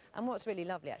places. And what's really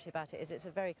lovely actually about it is it's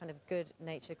a very kind of good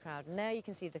nature crowd. And there you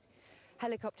can see the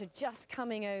helicopter just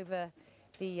coming over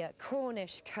the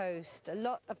Cornish coast. A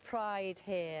lot of pride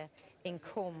here in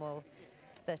Cornwall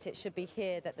that it should be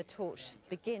here that the torch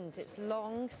begins its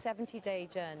long 70-day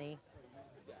journey.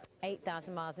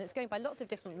 8,000 miles, and it's going by lots of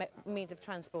different means of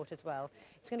transport as well.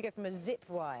 It's going to go from a zip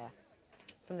wire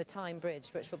from the Tyne Bridge,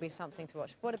 which will be something to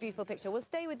watch. What a beautiful picture. We'll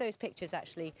stay with those pictures,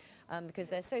 actually, because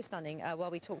they're so stunning,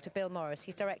 while we talk to Bill Morris.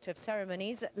 He's Director of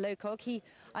Ceremonies at LOCOG.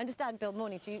 I understand, Bill,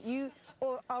 morning to you. You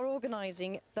are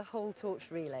organising the whole torch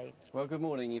relay. Well, good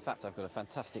morning. In fact, I've got a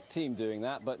fantastic team doing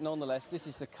that, but nonetheless, this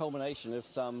is the culmination of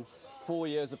some 4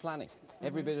 years of planning.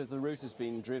 Every bit of the route has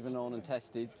been driven on and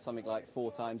tested, something like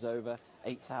 4 times over,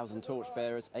 8,000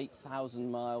 torchbearers, 8,000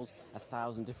 miles,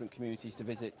 1,000 different communities to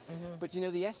visit. But you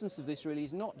know, the essence of this really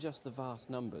is not just the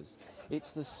vast numbers.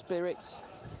 It's the spirit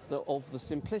of the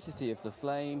simplicity of the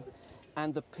flame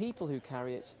and the people who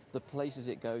carry it, the places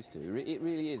it goes to. It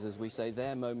really is, as we say,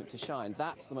 their moment to shine.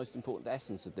 That's the most important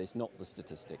essence of this, not the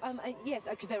statistics. Yes,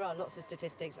 because there are lots of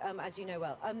statistics, as you know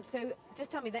well. So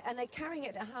just tell me, and they're carrying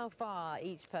it how far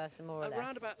each person, more or less?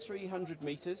 Around about 300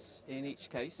 metres in each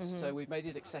case. So we've made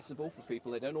it accessible for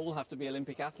people. They don't all have to be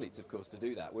Olympic athletes, of course, to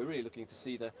do that. We're really looking to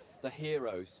see the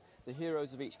heroes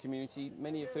of each community,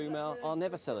 many of whom are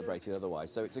never celebrated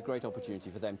otherwise. So it's a great opportunity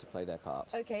for them to play their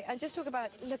part. OK, and just talk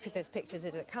about, look at those pictures.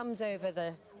 It comes over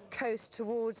the coast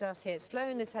towards us here. It's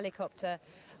flown this helicopter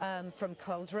from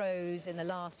Culdrose in the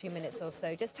last few minutes or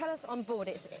so. Just tell us on board,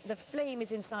 the flame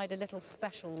is inside a little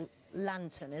special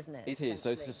lantern, isn't it? It is.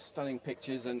 Those are stunning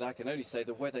pictures, and I can only say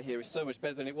the weather here is so much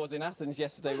better than it was in Athens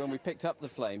yesterday when we picked up the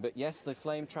flame. But yes, the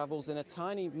flame travels in a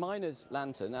tiny miner's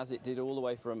lantern, as it did all the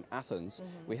way from Athens.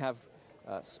 We have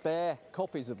spare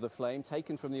copies of the flame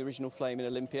taken from the original flame in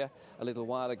Olympia a little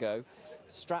while ago,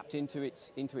 strapped into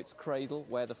its cradle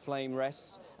where the flame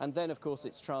rests, and then of course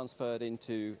it's transferred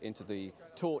into the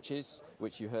torches,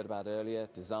 which you heard about earlier,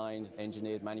 designed,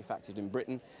 engineered, manufactured in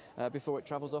Britain, before it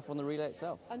travels off on the relay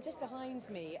itself. Just behind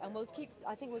me, and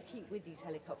I think we'll keep with these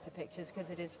helicopter pictures because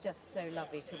it is just so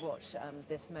lovely to watch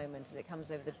this moment as it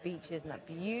comes over the beaches and that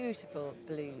beautiful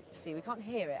blue sea. We can't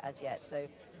hear it as yet, so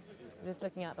I'm just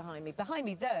looking out behind me. Behind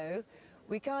me, though,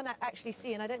 we can't actually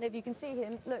see, and I don't know if you can see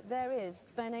him. Look, there is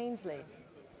Ben Ainsley.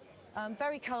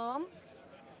 Very calm.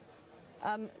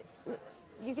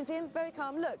 You can see him, very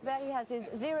calm. Look, there he has his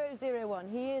 001.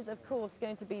 He is, of course,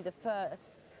 going to be the first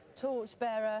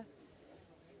torchbearer.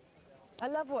 I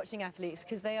love watching athletes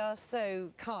because they are so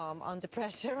calm under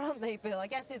pressure, aren't they, Bill? I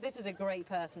guess this is a great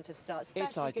person to start,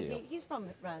 especially because he's from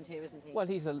around here, isn't he? Well,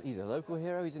 he's a local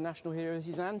hero, he's a national hero,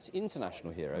 he's an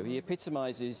international hero. He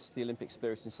epitomises the Olympic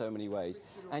spirit in so many ways.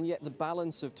 And yet the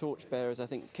balance of torchbearers, I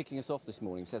think, kicking us off this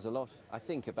morning says a lot, I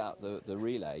think, about the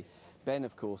relay. Ben,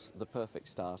 of course, the perfect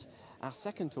start. Our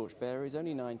second torchbearer is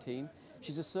only 19.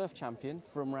 She's a surf champion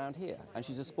from around here, and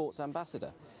she's a sports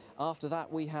ambassador. After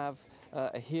that, we have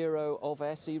a hero of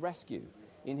air sea rescue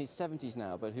in his 70s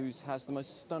now, but who has the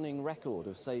most stunning record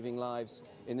of saving lives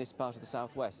in this part of the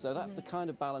southwest. So that's the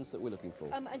kind of balance that we're looking for.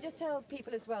 And just tell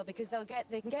people as well, because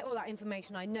they can get all that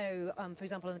information, I know, for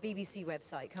example, on the BBC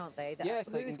website, can't they? Yes,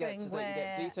 they can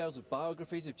get details of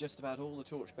biographies of just about all the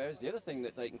torchbearers. The other thing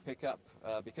that they can pick up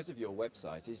because of your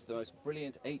website is the most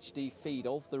brilliant HD feed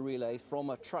of the relay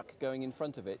from a truck going in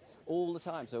front of it all the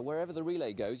time. So wherever the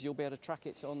relay goes, you'll be able to track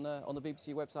it on the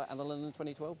BBC website and the London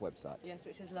 2012 website. Yes,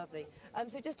 which is lovely.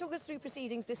 So just talk us through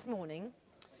proceedings this morning.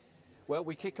 Well,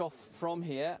 we kick off from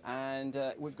here, and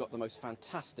we've got the most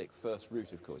fantastic first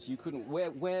route, of course. You couldn't,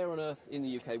 where on earth in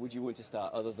the UK would you want to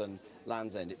start other than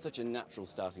Land's End? It's such a natural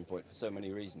starting point for so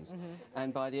many reasons.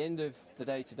 And by the end of the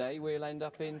day today, we'll end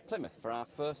up in Plymouth for our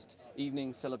first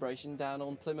evening celebration down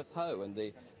on Plymouth Hoe, and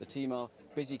the team are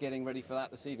busy getting ready for that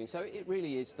this evening. So it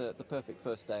really is the perfect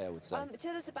first day, I would say.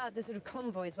 Tell us about the sort of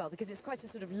convoy as well, because it's quite a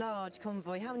sort of large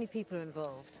convoy. How many people are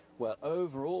involved? Well,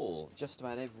 overall, just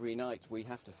about every night we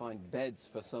have to find beds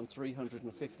for some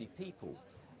 350 people.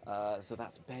 So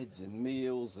that's beds and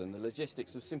meals, and the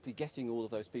logistics of simply getting all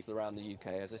of those people around the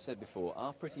UK, as I said before,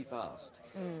 are pretty vast.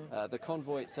 The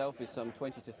convoy itself is some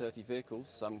 20 to 30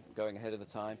 vehicles, some going ahead of the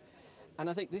time. And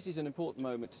I think this is an important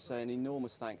moment to say an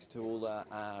enormous thanks to all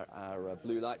our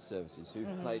blue light services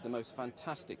who've played the most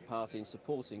fantastic part in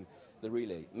supporting the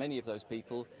relay. Many of those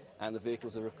people and the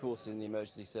vehicles are, of course, in the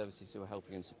emergency services who are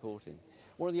helping and supporting.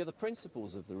 One of the other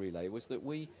principles of the relay was that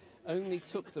we only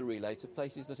took the relay to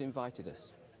places that invited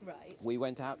us. Right. We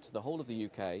went out to the whole of the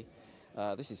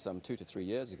UK, this is some 2 to 3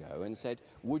 years ago, and said,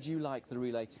 would you like the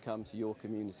relay to come to your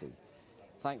community?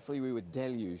 Thankfully, we were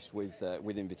deluged with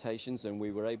invitations, and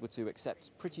we were able to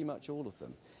accept pretty much all of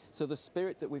them. So the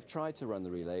spirit that we've tried to run the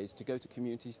relay is to go to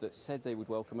communities that said they would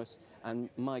welcome us, and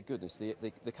my goodness,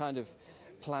 the kind of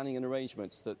planning and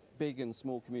arrangements that big and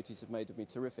small communities have made of me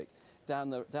terrific.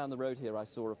 Down the road here, I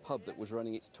saw a pub that was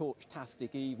running its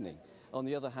Torch-tastic evening. On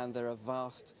the other hand, there are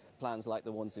vast plans like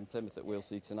the ones in Plymouth that we'll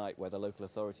see tonight, where the local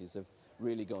authorities have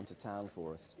really gone to town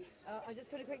for us. I just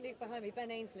got a quick look behind me,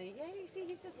 Ben Ainsley. Yeah, you see,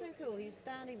 he's just so cool. He's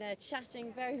standing there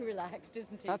chatting, very relaxed,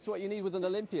 isn't he? That's what you need with an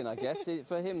Olympian, I guess.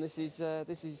 For him, this is I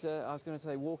was going to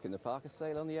say walk in the park, a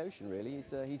sail on the ocean, really.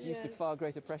 He's used to far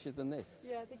greater pressures than this.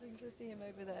 Yeah, I think you can just see him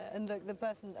over there. And look, the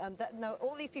person, now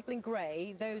all these people in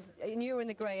grey, and you're in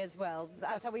the grey as well.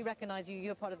 That's how we recognise you.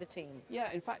 You're part of the team.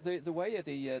 Yeah, in fact, the way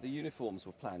the uniforms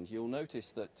were planned, you'll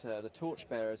notice that the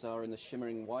torchbearers are in the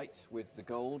shimmering white with the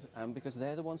gold, because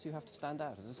they're the ones who have to stand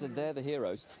out. As I said, they're the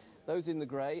heroes. Those in the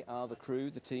grey are the crew,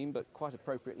 the team, but quite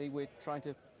appropriately, we're trying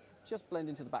to just blend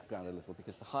into the background a little,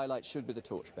 because the highlight should be the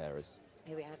torchbearers.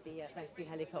 Here we have the rescue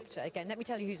helicopter. Again, let me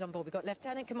tell you who's on board. We've got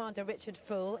Lieutenant Commander Richard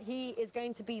Full. He is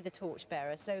going to be the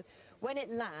torchbearer. So when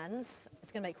it lands,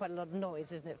 it's going to make quite a lot of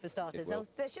noise, isn't it, for starters? So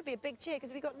there should be a big cheer,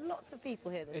 because we've got lots of people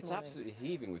here this morning. It's absolutely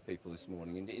heaving with people this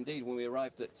morning. Indeed, when we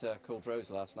arrived at Culdrose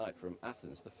last night from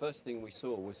Athens, the first thing we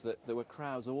saw was that there were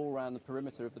crowds all around the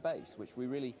perimeter of the base, which we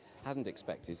really hadn't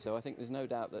expected. So I think there's no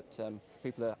doubt that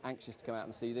people are anxious to come out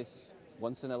and see this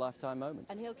once-in-a-lifetime moment.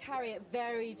 And he'll carry it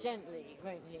very gently,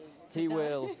 won't he? He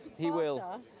will. He will.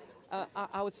 Us.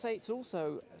 I would say it's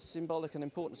also symbolic and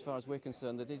important, as far as we're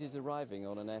concerned, that it is arriving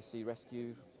on an air-sea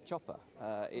rescue chopper.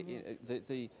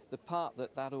 The part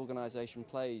that organisation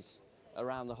plays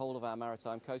around the whole of our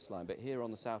maritime coastline, but here on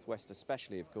the southwest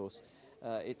especially, of course,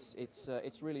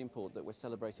 it's really important that we're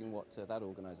celebrating what that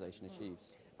organisation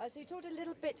achieves. So you talked a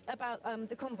little bit about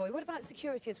the convoy. What about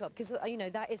security as well? Because, you know,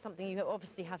 that is something you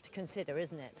obviously have to consider,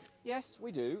 isn't it? Yes,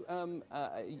 we do.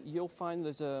 You'll find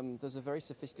there's a very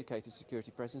sophisticated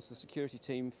security presence. The security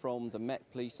team from the Met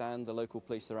Police and the local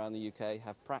police around the UK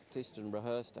have practised and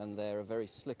rehearsed, and they're a very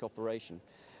slick operation.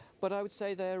 But I would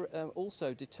say they're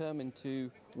also determined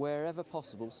to, wherever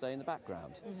possible, stay in the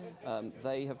background.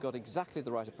 They have got exactly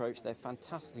the right approach. They're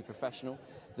fantastically professional.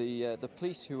 The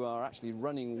police who are actually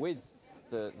running with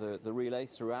the relay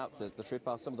throughout the trip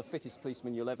are some of the fittest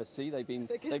policemen you'll ever see. They've been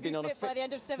on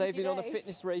a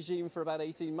fitness regime for about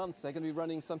 18 months. They're going to be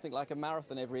running something like a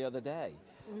marathon every other day.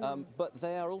 But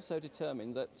they are also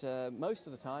determined that most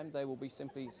of the time they will be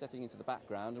simply setting into the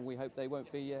background, and we hope they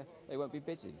won't be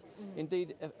busy.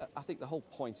 Indeed, I think the whole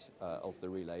point of the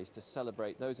relay is to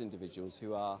celebrate those individuals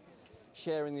who are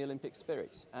sharing the Olympic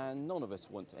spirit, and none of us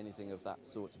want anything of that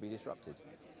sort to be disrupted.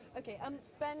 Okay,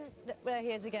 Ben, there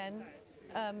he is again.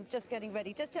 Just getting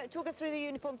ready. Just talk us through the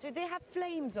uniform. Do they have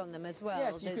flames on them as well?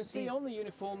 Yes, you can see on the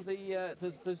uniform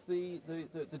there's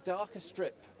the darker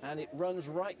strip, and it runs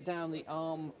right down the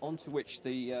arm onto which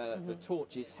the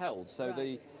torch is held. So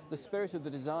the spirit of the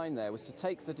design there was to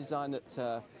take the design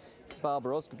that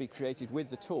Barbara Osgood created with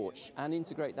the torch and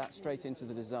integrate that straight into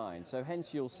the design. So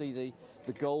hence you'll see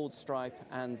the gold stripe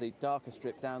and the darker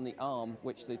strip down the arm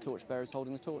which the torchbearer is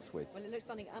holding the torch with. Well, it looks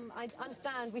stunning. I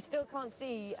understand we still can't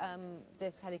see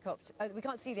this helicopter. We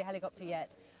can't see the helicopter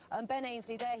yet. Ben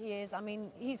Ainsley, there he is. I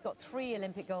mean, he's got 3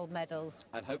 Olympic gold medals.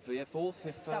 And hopefully a 4th,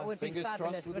 if that would fingers be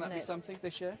fabulous, crossed. Wouldn't that be something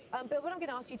this year? But what I'm going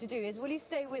to ask you to do is, will you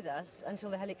stay with us until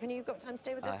the helicopter? Can you got time to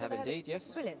stay with us? I have indeed,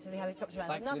 yes. Brilliant, till the helicopter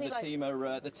lands. Thankfully,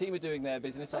 the team are doing their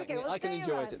business. Okay, I can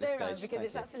enjoy it at this stage. Because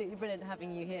it's absolutely brilliant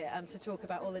having you here to talk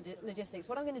about all the logistics.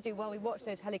 What I'm going to do while we watch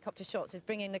those helicopter shots is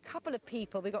bring in a couple of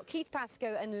people. We've got Keith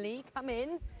Pascoe and Lee. Come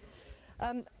in.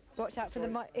 Watch out for the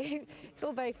mic. It's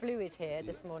all very fluid here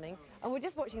this morning. And we're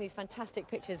just watching these fantastic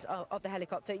pictures of the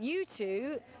helicopter. You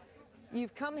two,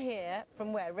 you've come here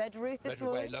from where? Redruth this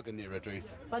morning? Luggan near Redruth.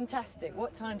 Fantastic.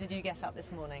 What time did you get up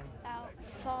this morning? About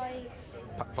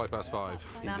 5:05.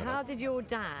 Now, how did your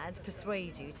dad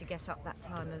persuade you to get up that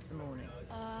time of the morning?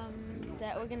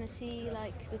 That we're going to see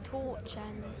like the torch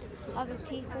and other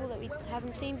people that we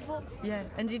haven't seen before. Yeah.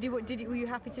 And were you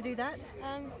happy to do that?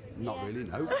 Not yeah. really,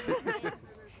 no.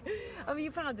 Are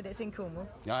you proud that it's in Cornwall?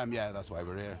 Yeah, that's why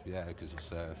we're here. Yeah, because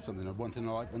it's something once in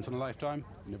a lifetime.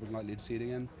 Never likely to see it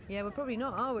again. Yeah, we're probably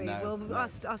not, are we? No, well, no.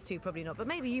 Us two probably not, but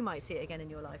maybe you might see it again in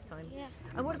your lifetime. Yeah.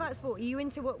 And what about sport? Are you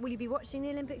into what? Will you be watching the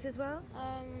Olympics as well?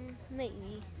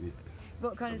 Maybe. Yeah.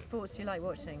 What kind of sports do you like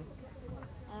watching?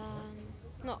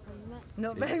 Not very much.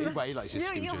 Not very much. He likes his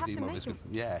skim jersey.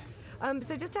 Yeah.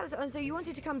 So just tell us, so you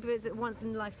wanted to come to visit once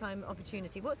in a lifetime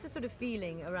opportunity. What's the sort of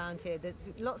feeling around here? There's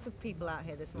lots of people out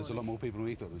here this morning. There's a lot more people than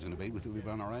we thought there was going to be. We thought we'd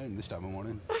be on our own this time of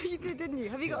morning. You did, didn't you?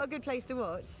 Have you got a good place to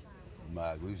watch?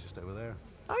 We was just over there.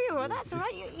 Oh, you're all right. That's all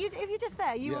right. If you're just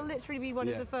there, you will literally be one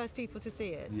of Yeah. the first people to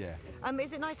see it. Yeah.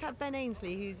 Is it nice to have Ben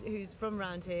Ainsley, who's from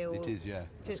round here? Or It is, yeah.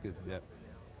 That's good, yeah.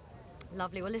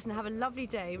 Lovely. Well, listen, have a lovely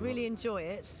day. Really enjoy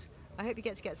it. I hope you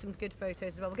get to get some good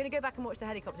photos as well. We're going to go back and watch the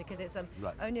helicopter because it's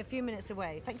only a few minutes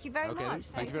away. Thank you very much.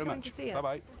 Thank you very much.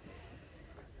 Bye-bye.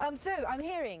 So I'm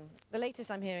hearing, the latest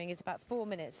I'm hearing is about 4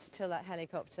 minutes till that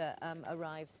helicopter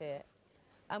arrives here.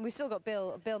 And we've still got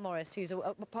Bill Morris, who's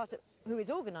who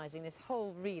is organising this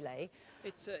whole relay.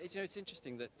 It's it's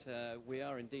interesting that we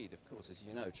are indeed, of course, as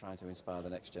you know, trying to inspire the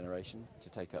next generation to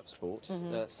take up sport.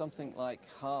 Something like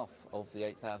half of the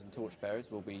 8,000 torchbearers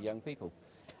will be young people.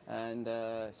 And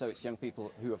so it's young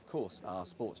people who, of course, are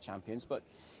sports champions, but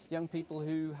young people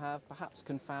who have perhaps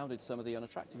confounded some of the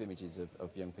unattractive images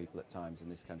of young people at times in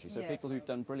this country. So people who've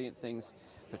done brilliant things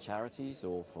for charities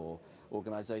or for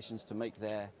organisations to make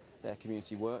their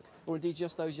community work, or indeed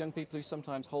just those young people who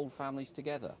sometimes hold families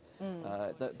together.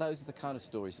 Those are the kind of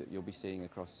stories that you'll be seeing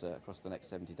across the next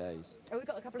 70 days. Oh, we've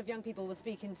got a couple of young people we'll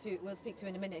speak to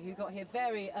in a minute who got here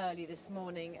very early this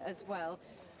morning as well.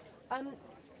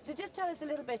 So just tell us a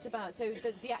little bit about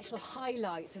the actual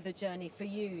highlights of the journey for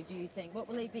you, do you think? What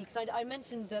will they be? Because I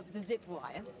mentioned the zip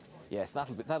wire. Yes,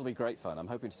 that'll be great fun. I'm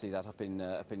hoping to see that up in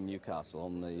Newcastle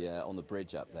on the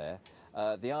bridge up there.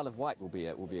 The Isle of Wight will be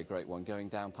a great one, going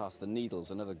down past the Needles,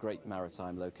 another great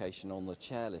maritime location on the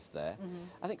chairlift there.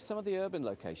 I think some of the urban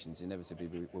locations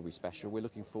inevitably will be special. We're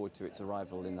looking forward to its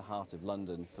arrival in the heart of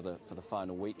London for the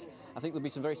final week. I think there'll be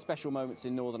some very special moments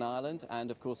in Northern Ireland, and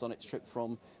of course on its trip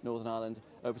from Northern Ireland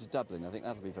over to Dublin. I think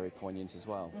that'll be very poignant as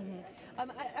well.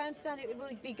 I understand it will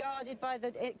be guarded by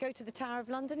go to the Tower of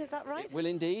London. Is that right? It will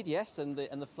indeed, yes, and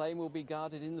the flame will be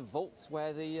guarded in the vaults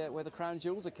where the crown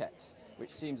jewels are kept,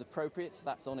 which seems appropriate.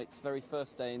 That's on its very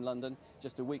first day in London,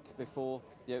 just a week before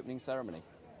the opening ceremony.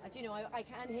 Do you know, I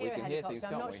can hear a helicopter.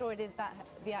 I'm not sure it is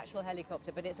the actual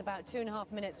helicopter, but it's about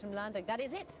 2.5 minutes from landing. That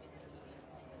is it.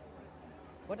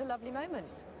 What a lovely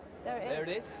moment. There it is. There it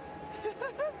is.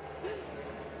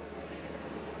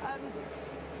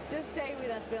 Just stay with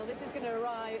us, Bill. This is going to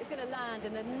arrive. It's going to land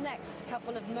in the next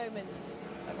couple of moments.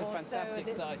 That's a fantastic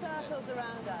sight, isn't it? Circles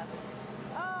around us.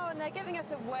 Oh, and they're giving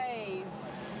us a wave.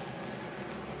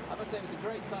 I must say it was a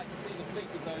great sight to see the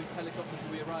fleet of those helicopters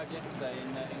we arrived yesterday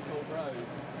in Court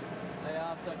Rose. They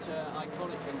are such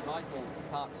iconic and vital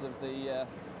parts of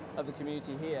the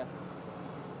community here.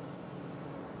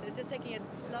 So it's just taking a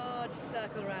large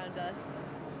circle around us.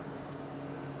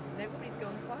 And everybody's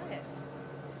gone quiet.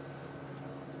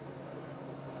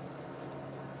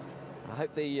 I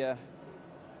hope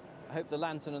the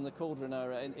lantern and the cauldron are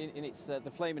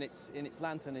the flame in its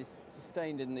lantern is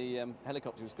sustained in the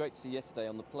helicopter. It was great to see yesterday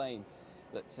on the plane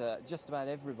that just about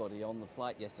everybody on the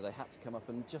flight yesterday had to come up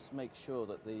and just make sure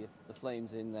that the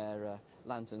flames in their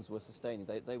lanterns were sustaining.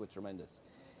 They were tremendous.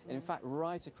 And in fact,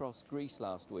 right across Greece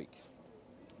last week,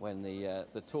 when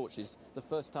the torches, the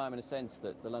first time in a sense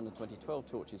that the London 2012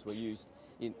 torches were used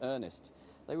in earnest,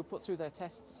 they were put through their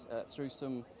tests through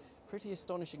some pretty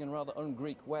astonishing and rather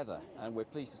un-Greek weather, and we're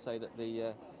pleased to say that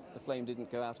the flame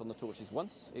didn't go out on the torches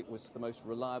once. It was the most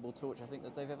reliable torch I think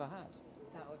that they've ever had.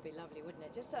 That would be lovely, wouldn't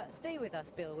it? Just stay with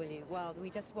us, Bill, will you, while we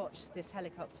just watch this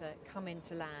helicopter come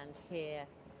into land here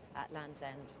at Land's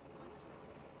End.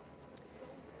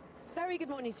 Very good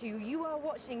morning to you. You are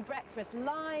watching Breakfast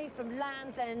live from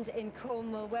Land's End in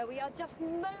Cornwall, where we are just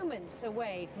moments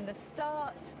away from the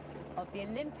start of the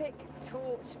Olympic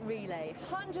torch relay.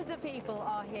 Hundreds of people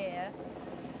are here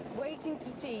waiting to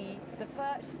see the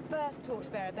first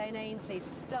torchbearer, Ben Ainsley,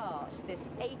 start this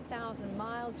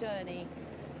 8,000-mile journey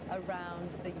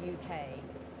around the UK.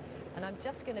 And I'm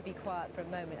just going to be quiet for a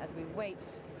moment as we wait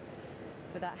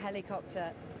for that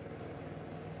helicopter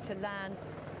to land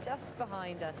just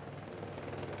behind us.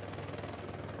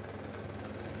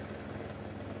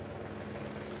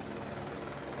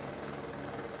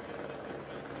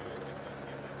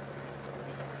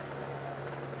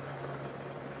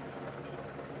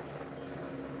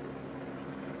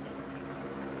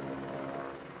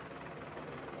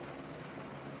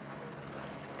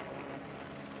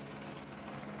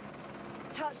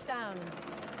 touchdown.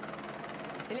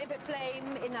 The Olympic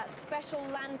flame in that special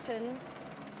lantern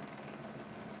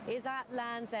is at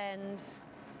Land's End.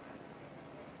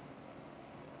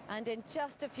 And in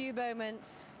just a few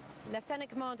moments, Lieutenant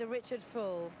Commander Richard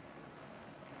Full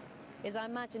is, I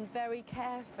imagine, very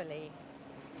carefully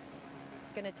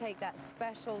going to take that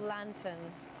special lantern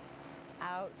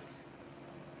out,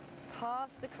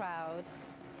 past the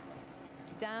crowds,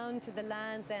 down to the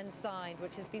Land's End sign,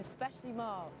 which has been specially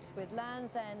marked with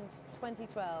Land's End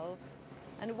 2012,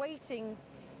 and waiting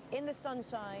in the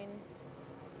sunshine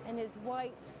in his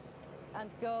white and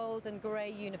gold and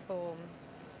grey uniform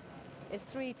is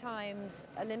 3 times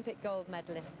Olympic gold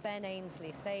medalist Ben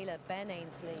Ainslie, sailor Ben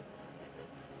Ainslie,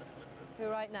 who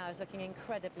right now is looking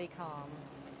incredibly calm.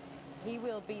 He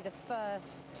will be the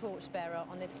first torchbearer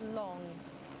on this long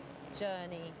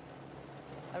journey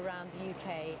around the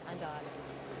UK and Ireland.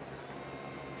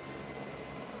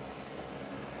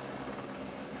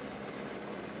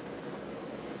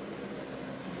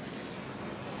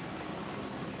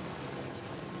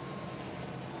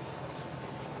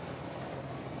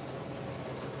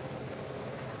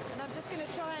 And I'm just going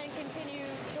to try and continue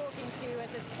talking to you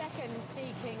as a second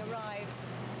Sea King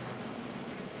arrives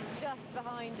just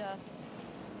behind us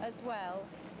as well.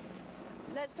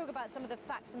 Let's talk about some of the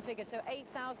facts and figures. So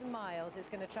 8,000 miles it's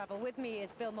going to travel. With me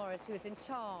is Bill Morris, who is in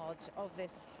charge of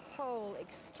this whole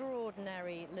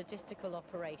extraordinary logistical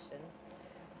operation.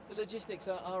 The logistics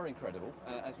are incredible,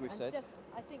 as we've said.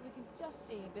 I think we can just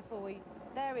see before we...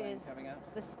 There is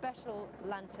the special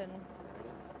lantern.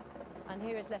 And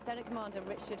here is Lieutenant Commander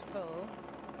Richard Full.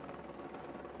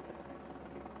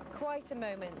 Quite a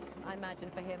moment, I imagine,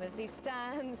 for him as he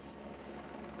stands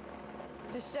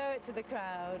to show it to the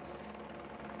crowds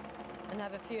and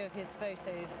have a few of his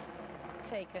photos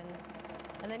taken.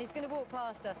 And then he's going to walk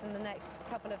past us in the next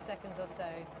couple of seconds or so.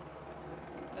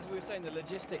 As we were saying, the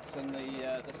logistics and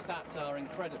the stats are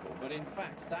incredible, but in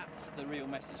fact that's the real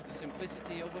message, the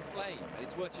simplicity of a flame. And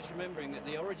it's worth just remembering that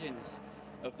the origins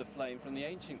of the flame from the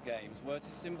ancient games were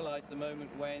to symbolise the moment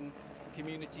when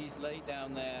communities laid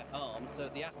down their arms so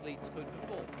that the athletes could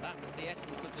perform. That's the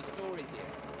essence of the story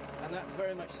here. And that's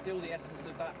very much still the essence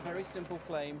of that very simple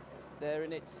flame there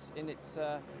in its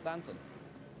lantern.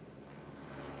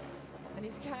 And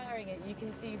he's carrying it, you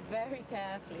can see, very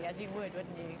carefully, as you would,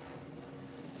 wouldn't you?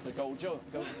 It's the gold jewel,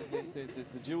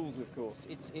 the jewels, of course.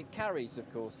 It carries,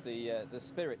 of course, the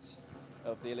spirit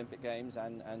of the Olympic Games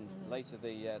and later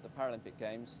the Paralympic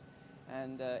Games.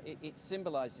 And it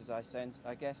symbolises,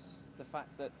 I guess, the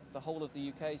fact that the whole of the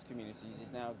UK's communities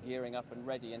is now gearing up and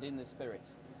ready and in the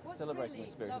spirit. What's celebrating really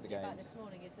the spirit of the Games. About this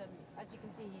morning is, as you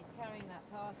can see, he's carrying that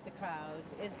past the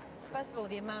crowds, is, first of all,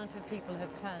 the amount of people who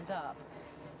have turned up.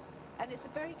 And it's a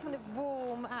very kind of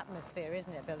warm atmosphere,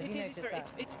 isn't it, Bill? Have you noticed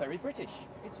that? It's very British.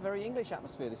 It's a very English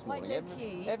atmosphere this morning. Quite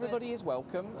low-key, everybody is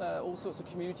welcome. All sorts of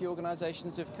community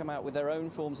organisations have come out with their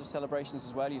own forms of celebrations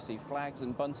as well. You see flags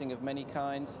and bunting of many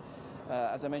kinds.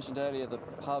 As I mentioned earlier, the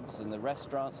pubs and the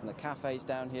restaurants and the cafes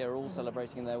down here are all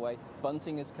celebrating in their way.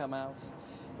 Bunting has come out.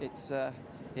 It's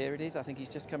here it is. I think he's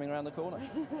just coming around the corner.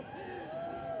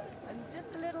 And just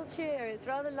a little cheer. It's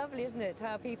rather lovely, isn't it,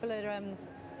 how people are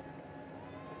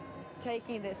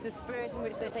taking this, the spirit in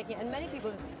which they're taking it. And many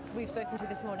people we've spoken to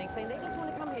this morning saying they just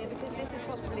want to come here because this is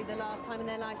possibly the last time in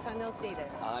their lifetime they'll see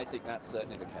this. I think that's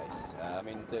certainly the case. I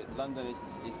mean, London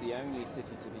is the only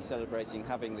city to be celebrating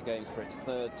having the Games for its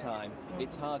 3rd time.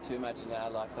 It's hard to imagine in our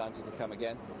lifetimes it'll come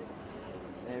again.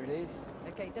 There it is.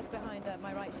 Okay, just behind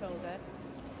my right shoulder.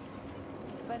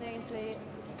 Ben Ainslie,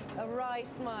 a wry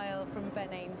smile from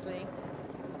Ben Ainslie.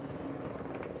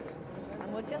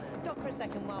 And we'll just stop for a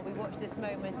second while we watch this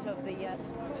moment of the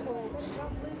torch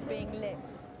being lit.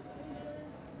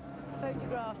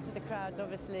 Photographs with the crowds,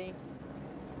 obviously.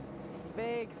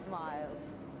 Big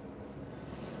smiles.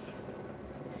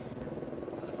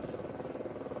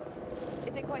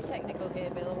 Is it quite technical here,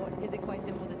 Bill, or is it quite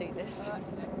simple to do this?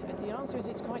 The answer is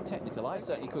it's quite technical. I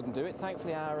certainly couldn't do it.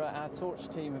 Thankfully, our torch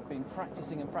team have been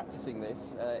practicing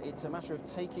this. It's a matter of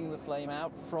taking the flame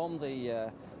out from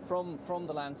the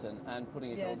lantern and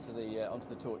putting it onto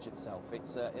the torch itself.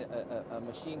 It's a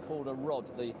machine called a rod,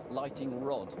 the lighting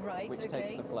rod, which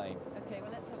takes the flame. Okay,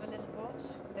 well, let's have a little watch.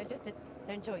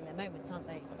 They're enjoying their moments, aren't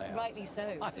they? Rightly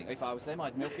so. I think if I was them,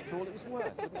 I'd milk it for all it was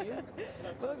worth, wouldn't you?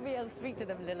 We'll be able to speak to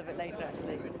them a little bit later,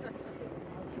 actually,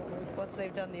 once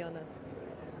they've done the honours.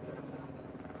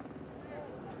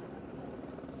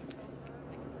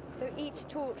 So each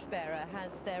torchbearer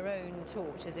has their own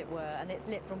torch, as it were, and it's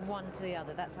lit from one to the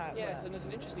other. That's how it works. Yes, and there's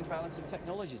an interesting balance of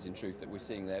technologies, in truth, that we're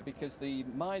seeing there, because the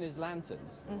miner's lantern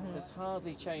has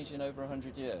hardly changed in over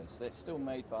 100 years. It's still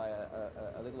made by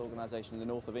a little organisation in the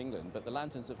north of England, but the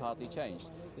lanterns have hardly changed.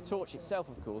 The torch itself,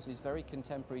 of course, is very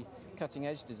contemporary,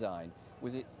 cutting-edge design,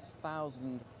 with its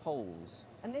 1,000 holes,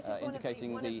 and this is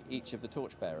indicating each of the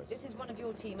torchbearers. This is one of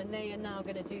your team, and they are now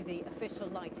going to do the official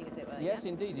lighting, as it were. Yes,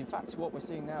 yeah? indeed. In fact, what we're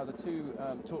seeing now, the two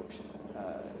torch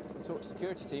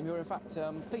security team, who are in fact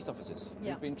police officers,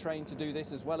 who've been trained to do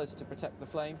this as well as to protect the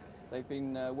flame. They've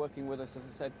been working with us, as I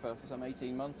said, for some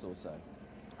 18 months or so.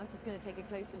 I'm just going to take a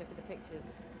closer look at the pictures.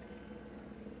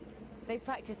 They've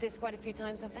practiced this quite a few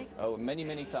times, have they? Oh, many,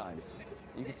 many times.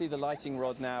 You can see the lighting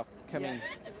rod now coming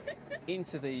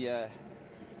into the,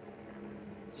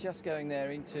 just going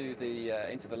there into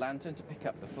the lantern to pick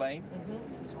up the flame.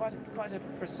 It's quite a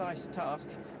precise task,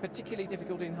 particularly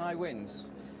difficult in high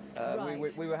winds.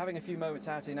 We were having a few moments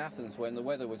out in Athens when the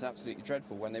weather was absolutely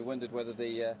dreadful, when they wondered whether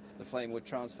the flame would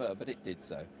transfer, but it did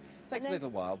so. It takes a little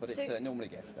while, but it normally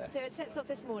gets there. So it sets off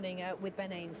this morning with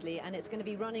Ben Ainsley, and it's going to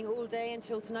be running all day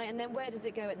until tonight, and then where does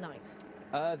it go at night?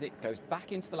 It goes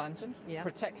back into the lantern,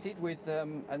 protected with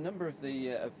a number of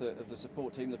the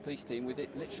support team, the police team, with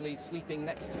it literally sleeping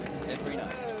next to it every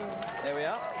night. There we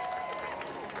are.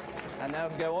 And now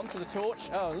we go on to the torch.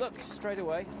 Oh, look, straight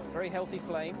away, very healthy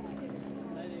flame.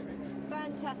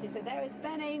 Fantastic. So there is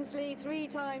Ben Ainsley, 3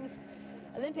 times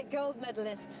Olympic gold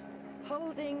medalist,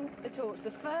 holding the torch,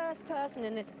 the first person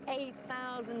in this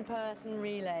 8,000 person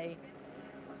relay.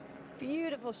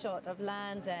 Beautiful shot of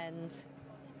Land's End.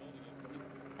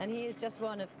 And he is just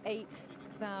one of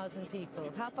 8,000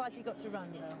 people. How far has he got to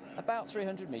run, though? About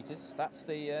 300 metres. That's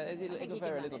the. It'll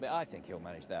vary a little bit. I think he'll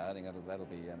manage that. I think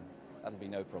that'll be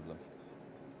no problem.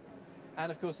 And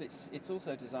of course, it's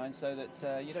also designed so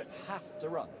that you don't have to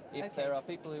run. If there are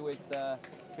people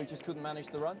who just couldn't manage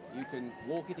the run, you can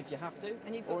walk it if you have to,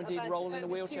 or indeed roll in a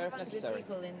wheelchair if necessary.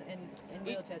 People in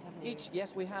wheelchairs, haven't you?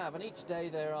 Yes, we have, and each day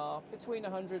there are between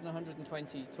 100 and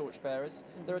 120 torchbearers.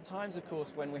 There are times, of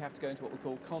course, when we have to go into what we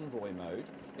call convoy mode.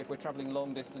 If we're travelling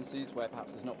long distances where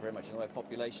perhaps there's not very much in the way of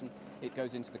population, it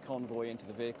goes into the convoy, into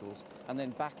the vehicles, and then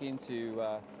back into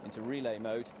relay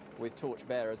mode with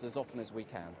torchbearers as often as we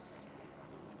can.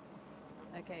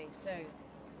 Okay, so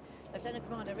Lieutenant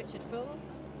Commander Richard Full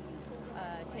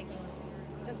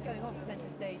just going off centre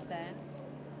stage there.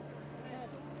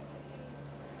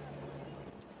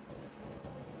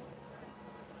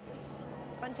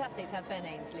 It's fantastic to have Ben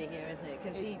Ainsley here, isn't it?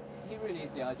 Because he really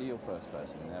is the ideal first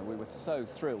person. We were so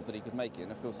thrilled that he could make it,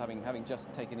 and of course having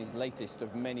just taken his latest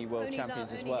of many world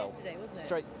champions as well,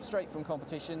 straight from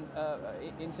competition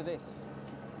into this.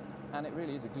 And it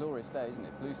really is a glorious day, isn't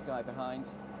it? Blue sky behind.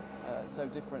 So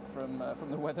different from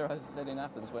the weather, as I said, in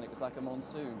Athens when it was like a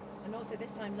monsoon. And also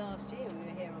this time last year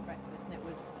we were here on breakfast and it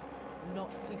was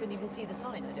not, you couldn't even see the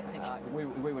sign, I don't think.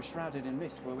 We were shrouded in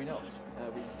mist, were we not?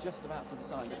 We just about saw the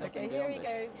sign, but nothing beyond it. Okay,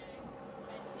 here he goes.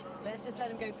 Let's just let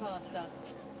him go past us.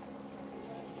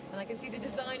 And I can see the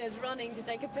designers running to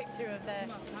take a picture of their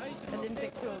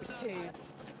Olympic torch too.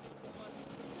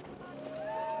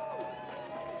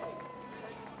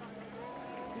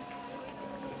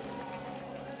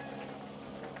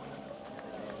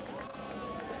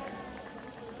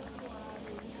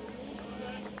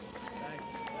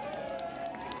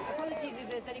 If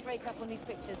there's any break-up on these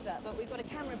pictures, but we've got a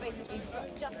camera basically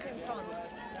just in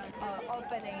front of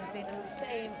Ben Ainsley, and it'll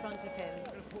stay in front of him.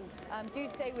 Do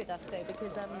stay with us though,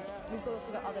 because we've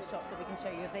also got other shots that we can show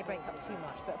you if they break up too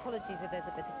much, but apologies if there's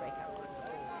a bit of break-up.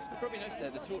 You probably noticed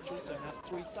there the torch also has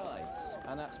 3 sides,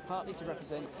 and that's partly to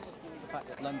represent the fact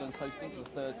that London's hosting for the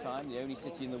 3rd time, the only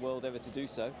city in the world ever to do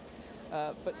so.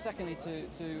 But secondly,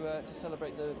 to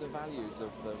celebrate the values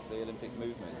of the Olympic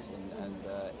movement, and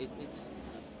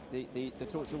the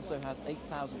torch also has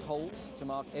 8,000 holes to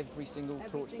mark every single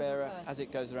torchbearer as it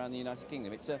goes around the United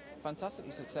Kingdom. It's a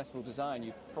fantastically successful design.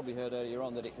 You probably heard earlier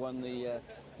on that it won the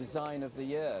Design of the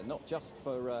Year, not just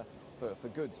for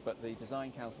goods, but the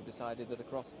Design Council decided that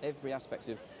across every aspect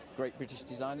of Great British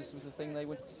design, this was the thing they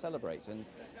wanted to celebrate, and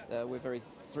we're very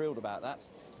thrilled about that.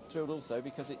 Thrilled also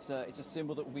because it's a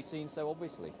symbol that will be seen so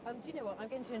obviously. Do you know what? I'm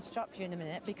going to interrupt you in a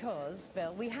minute because,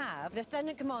 Bill, we have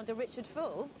Lieutenant Commander Richard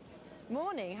Full.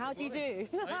 Morning, how do you do?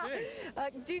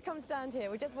 Do come stand here.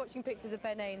 We're just watching pictures of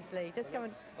Ben Ainsley. Just come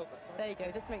and... there you go,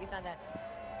 just make you stand there.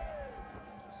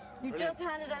 You just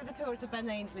handed over the torch to Ben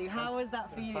Ainsley. How was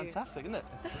that for you? Fantastic, isn't it?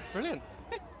 It's brilliant.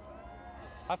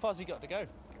 How far's he got to go?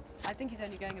 I think he's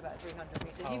only going about 300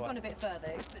 metres. You've gone a bit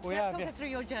further. Talk us through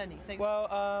your journey. So...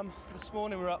 Well, this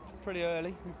morning we were up pretty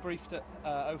early. We briefed at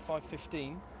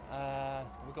 05:15.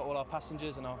 we got all our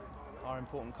passengers and our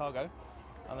important cargo,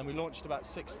 and then we launched about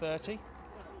 6:30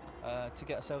 to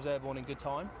get ourselves airborne in good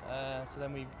time. So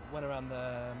then we went around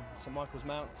the St Michael's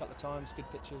Mount a couple of times, good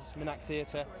pictures, Minack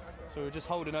Theatre. So we were just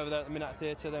holding over there at the Minack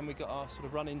Theatre, then we got our sort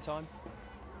of run-in time,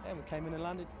 and we came in and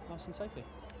landed nice and safely.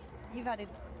 You've had a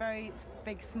very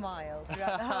big smile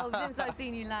throughout the whole, since I've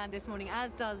seen you land this morning,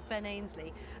 as does Ben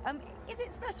Ainsley. Is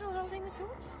it special holding the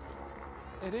torch?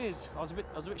 It is. I was a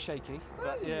bit shaky,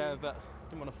 but yeah, but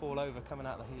didn't want to fall over coming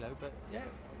out of the helo. But yeah,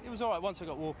 it was all right. Once I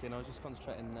got walking, I was just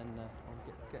concentrating then on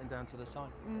getting down to the side.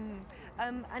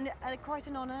 And quite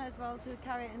an honour as well to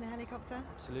carry it in the helicopter.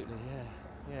 Absolutely,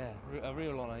 yeah, a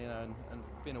real honour, you know, and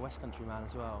being a West Country man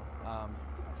as well,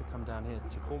 to come down here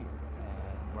to Cornwall,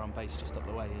 where I'm based just up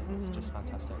the way, it's just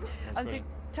fantastic. So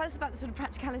tell us about the sort of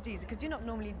practicalities, because you're not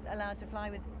normally allowed to fly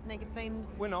with naked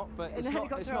flames. We're not, but it's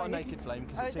not a naked flame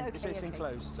because it's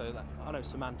enclosed. So that, I know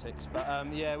semantics, but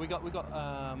yeah, we got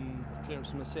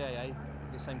clearance from the CAA,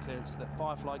 the same clearance that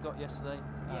Firefly got yesterday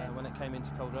when it came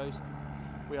into Cold Rose.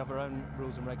 We have our own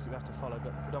rules and regs that we have to follow,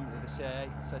 but predominantly the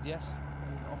CAA said yes,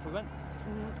 and off we went.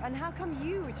 And how come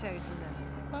you were chosen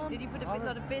then? Did you put a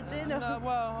lot of bids in? No,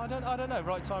 well, I don't know.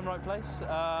 Right time, right place.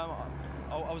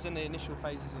 I was in the initial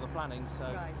phases of the planning, so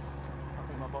I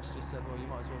think my boss just said, well, you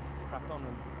might as well crack on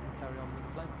and carry on with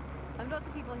the flame. Lots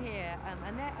of people here,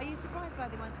 and are you surprised by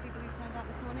the amount of people who've turned out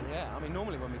this morning? Yeah, I mean,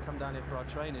 normally when we come down here for our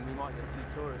training, we might get a few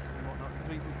tourists and whatnot,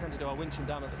 because we tend to do our winching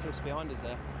down at the cliffs behind us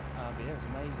there. But yeah, it was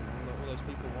amazing, all those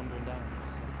people wandering down.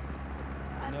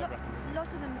 A lot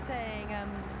of them saying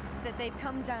that they've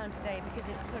come down today because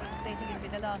it's sort of, they think it'll be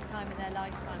the last time in their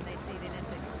lifetime they see the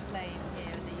Olympic flame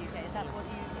here in the UK. Is that what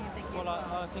you think? Well,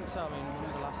 I think so. I mean, when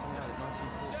was the last time we had it?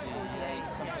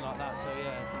 1948, something like that. So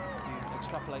yeah, if you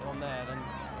extrapolate on there, then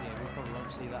yeah, we probably won't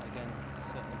see that again.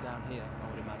 Certainly down here, I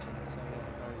would imagine. So yeah,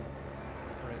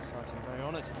 very exciting, very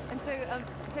honoured. And so,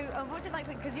 what's it like?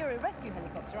 Because you're a rescue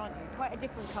helicopter, aren't you? Quite a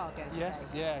different cargo today. Yes,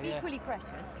 yeah. Equally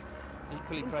precious.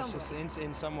 Equally precious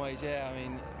in some ways, yeah. I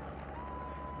mean,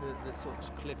 the sort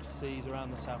of cliff seas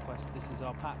around the southwest, this is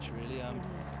our patch really.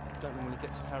 Don't normally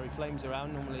get to carry flames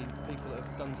around. Normally people that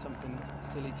have done something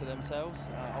silly to themselves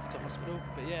off to hospital,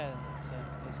 but yeah,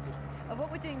 it's good.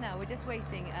 What we're doing now, we're just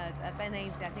waiting as Ben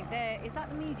Ainsley, I think is that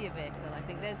the media vehicle? I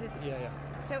think there's this. Yeah.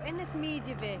 So in this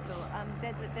media vehicle,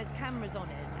 there's cameras on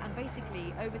it, and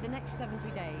basically over the next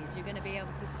 70 days, you're going to be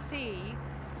able to see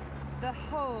the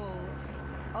whole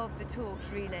of the torch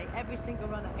relay, every single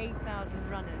runner, 8,000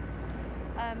 runners.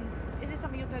 Is this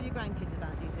something you'll tell your grandkids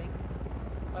about, do you think?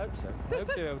 I hope so. I hope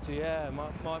to be able to, yeah.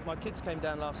 My kids came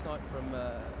down last night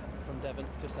from Devon,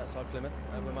 just outside Plymouth,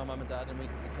 with my mum and dad, and we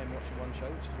came watching one show,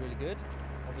 which is really good.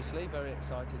 Obviously, very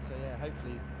excited. So yeah,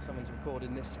 hopefully someone's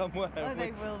recording this somewhere. Oh,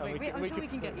 they will be. I'm sure we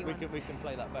can get you one. We can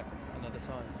play that back another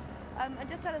time. And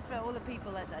just tell us about all the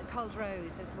people at Cold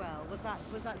Rose as well. Was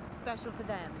that special for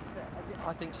them?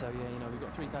 I think so. Yeah. You know, we've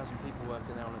got 3,000 people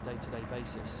working there on a day-to-day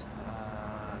basis.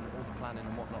 All the planning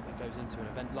and whatnot that goes into an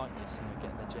event like this, you know,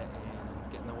 getting the jet in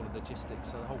and getting all of the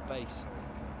logistics. So the whole base,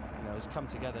 you know, has come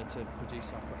together to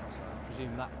produce, I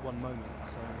presume, that one moment.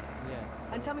 So yeah.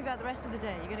 And tell me about the rest of the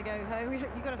day. You're going to go home.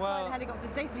 You've got to fly the helicopter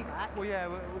safely back. Well, yeah,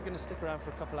 we're going to stick around for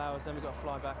a couple of hours. Then we've got to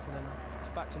fly back, and then it's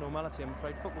back to normality. I'm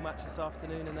afraid. Football match this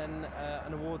afternoon, and then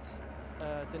an awards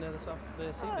dinner this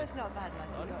evening. Oh, it's not bad,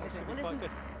 is it? Well, listen,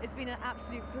 it's been an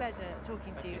absolute pleasure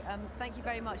talking to you. Thank you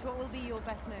very much. What will be your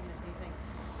best moment, do you think?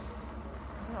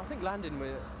 I think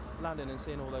landing and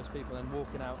seeing all those people, then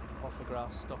walking out off the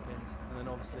grass, stopping, and then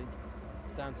obviously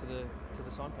down to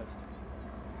the signpost.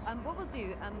 What we'll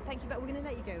do, thank you, but we're going to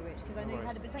let you go, Rich, because I know you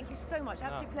had it, but thank you so much.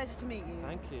 Absolute pleasure to meet you.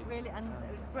 Thank you. Really, and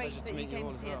it was great that you came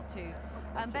to see us too.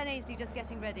 Ben Ainsley just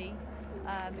getting ready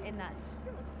in that,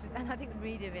 and I think the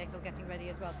media vehicle getting ready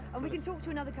as well. And we can talk to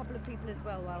another couple of people as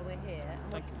well while we're here.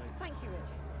 Thank you. Thank you,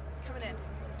 Rich. Coming in.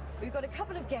 We've got a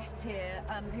couple of guests here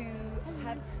who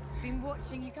have been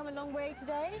watching. You come a long way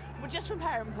today? We're just from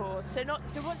Perranporth, so not.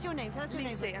 So what's your name? Tell us your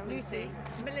name. I'm Lucy.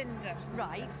 It's Melinda.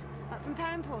 Right. From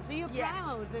Perranporth. So you're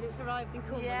proud that it's arrived in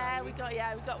Cornwall? Yeah, we got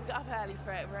up early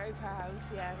for it. Very proud.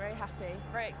 Yeah, very happy.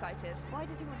 Very excited. Why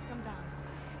did you want to come down?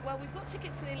 Well, we've got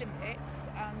tickets for the Olympics,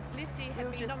 and Lucy had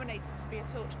been nominated to be a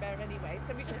torchbearer anyway,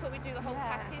 so we just thought we'd do the whole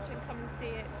package and come and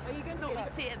see it. Are you going to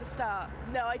see it at the start?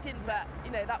 No, I didn't, but you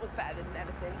know that was better than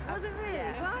anything. Was it really?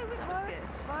 Yeah, why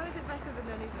was it better than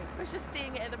anything? It was just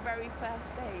seeing it at the very first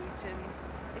stage, and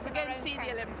we're going to see the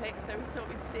Olympics, so we thought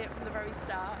we'd see it from the very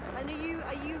start. And are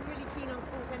you really keen on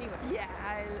sport anyway? Yeah,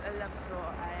 I love sport.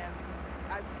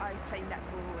 I play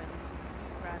netball and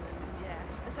run, and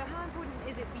yeah. And so how important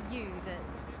is it for you that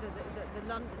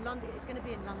London, it's going to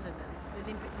be in London, the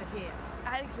Olympics are here?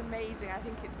 I think it's amazing. I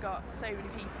think it's got so many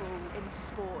people into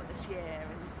sport this year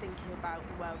and thinking about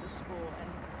the world of sport, and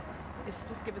it's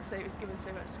just given so much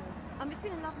to us. It's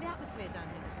been a lovely atmosphere down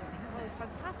here this morning, hasn't it? It's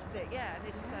fantastic, yeah. And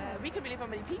it's we couldn't believe how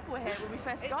many people were here when we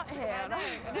first got here. I know,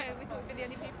 we thought we'd be the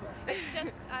only people. It's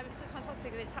just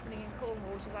fantastic that it's happening in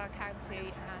Cornwall, which is our county,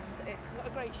 and it's what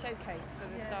a great showcase for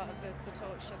the start of the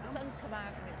torch. And the sun's come out,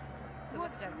 and it's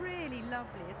what's really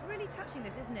lovely, it's really touching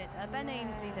this, isn't it? Ben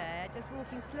Ainsley there, just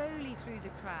walking slowly through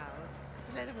the crowds.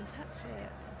 Just let everyone touch it.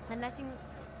 And letting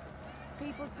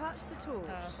people touch the torch.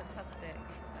 Oh, fantastic.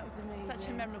 Such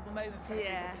a memorable moment for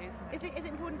everybody, isn't it? Is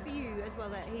it important for you as well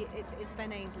that it's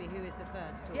Ben Ainsley who is the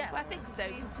first? Yeah, well, I think so,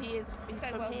 because he's so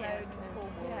from well here, known in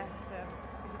Cornwall. Yeah,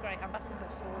 he's a great ambassador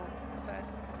for the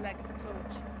first leg of the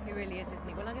torch. He really is, isn't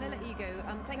he? Well, I'm going to let you go.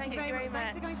 Thank you very much.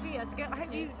 Thanks for coming to see us. I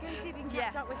hope you go and see if you can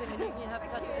catch up with him and you can have a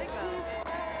touch as well.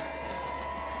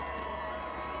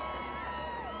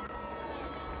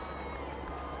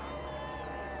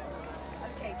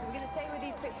 Okay, so we're going to stay with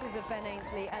these pictures of Ben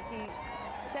Ainsley as he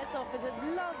sets off at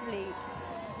a lovely,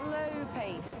 slow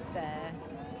pace there.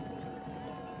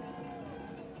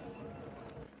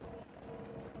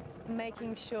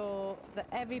 Making sure that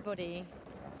everybody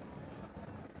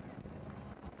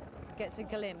gets a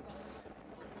glimpse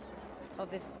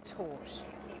of this torch.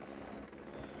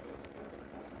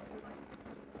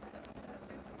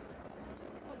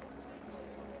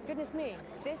 Goodness me,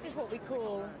 this is what we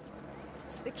call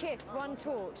the kiss, one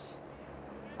torch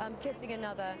kissing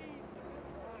another.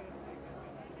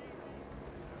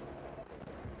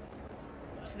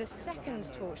 To the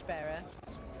second torchbearer.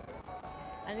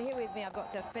 And here with me I've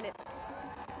got Philip,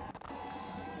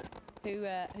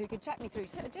 who can chat me through.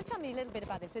 Just tell me a little bit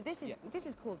about this. So this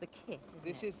is called the kiss, isn't it?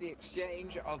 This is the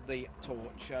exchange of the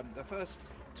torch. The first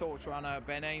torch runner,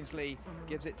 Ben Ainsley,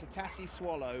 gives it to Tassie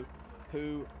Swallow,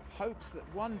 who hopes that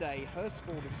one day her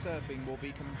sport of surfing will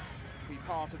be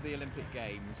part of the Olympic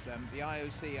Games. The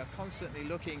IOC are constantly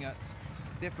looking at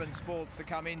different sports to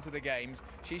come into the Games.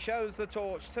 She shows the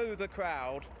torch to the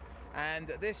crowd,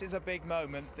 and this is a big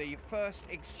moment. The first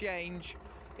exchange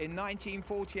in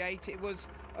 1948, it was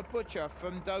a butcher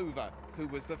from Dover who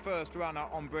was the first runner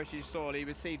on British soil. He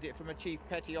received it from a chief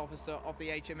petty officer of the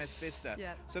HMS Vista.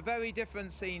 Yeah. So very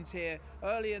different scenes here.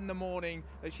 Early in the morning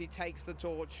as she takes the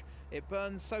torch, it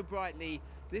burns so brightly.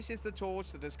 This is the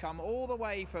torch that has come all the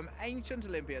way from ancient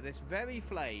Olympia, this very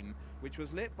flame, which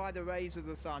was lit by the rays of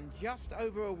the sun just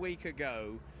over a week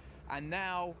ago. And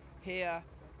now here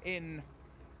in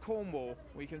Cornwall,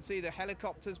 we can see the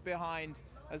helicopters behind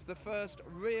as the first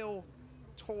real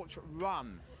torch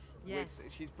run. Yes.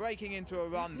 She's breaking into a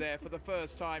run there for the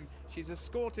first time. She's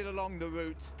escorted along the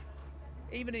route.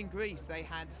 Even in Greece, they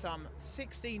had some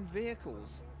 16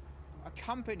 vehicles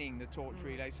accompanying the torch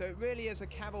relay. So it really is a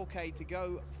cavalcade to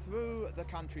go through the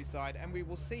countryside, and we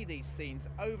will see these scenes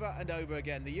over and over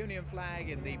again. The Union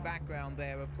flag in the background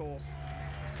there, of course,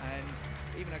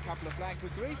 and even a couple of flags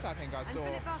of Greece, I think I saw. And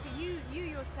Philip Barker, you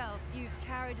yourself, you've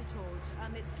carried a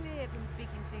torch. It's clear from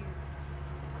speaking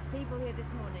to people here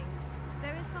this morning,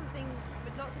 there is something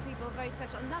for lots of people very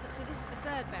special. So this is the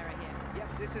third bearer here.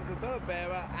 Yep, this is the third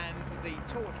bearer, and the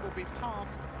torch will be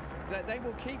passed. They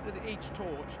will keep each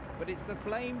torch, but it's the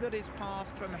flame that is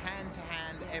passed from hand to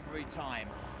hand every time.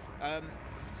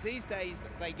 These days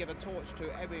they give a torch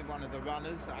to every one of the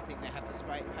runners. I think they have to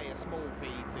pay a small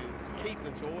fee to keep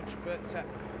the torch, but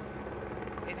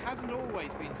it hasn't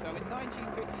always been so. In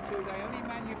 1952 they only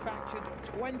manufactured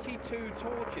 22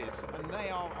 torches, and they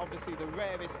are obviously the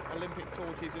rarest Olympic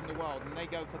torches in the world, and they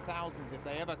go for thousands if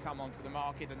they ever come onto the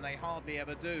market, and they hardly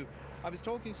ever do. I was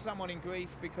talking to someone in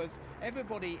Greece because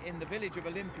everybody in the village of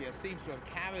Olympia seems to have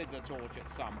carried the torch at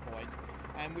some point,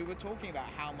 and we were talking about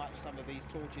how much some of these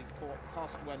torches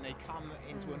cost when they come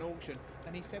into an auction,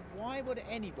 and he said, why would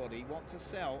anybody want to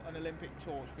sell an Olympic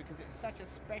torch? Because it's such a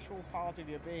special part of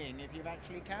your being if you've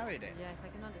actually carried it. Yes, I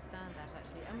can understand that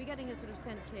actually. And we're getting a sort of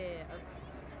sense here of,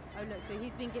 oh look, so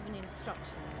he's been given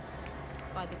instructions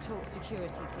by the torch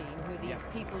security team, who are these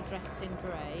people dressed in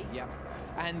grey. Yeah.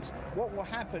 And what will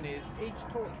happen is each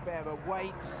torchbearer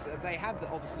waits. They have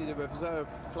obviously the reserve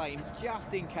flames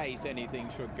just in case anything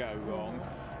should go wrong.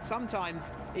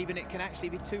 Sometimes even it can actually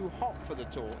be too hot for the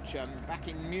torch. Back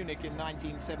in Munich in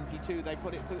 1972 they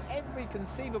put it through every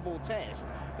conceivable test,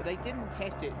 but they didn't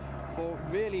test it for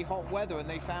really hot weather, and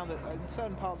they found that in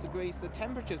certain parts of Greece the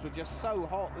temperatures were just so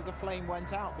hot that the flame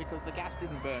went out because the gas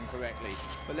didn't burn correctly.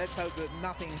 But let's hope that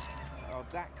nothing of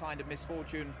that kind of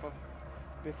misfortune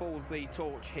befalls the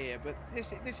torch here, but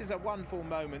this is a wonderful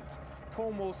moment.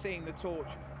 Cornwall seeing the torch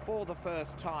for the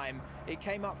first time. It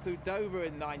came up through Dover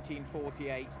in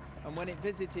 1948, and when it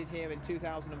visited here in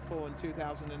 2004 and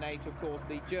 2008, of course,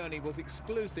 the journey was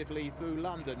exclusively through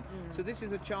London. So this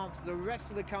is a chance for the rest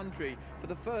of the country for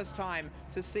the first time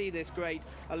to see this great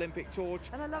Olympic torch.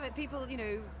 And I love it, people, you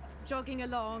know, jogging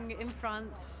along in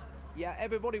front. Yeah,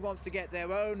 everybody wants to get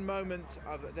their own moment,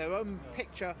 of their own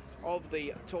picture of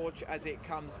the torch as it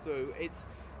comes through.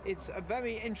 It's a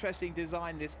very interesting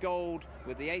design, this gold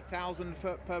with the 8,000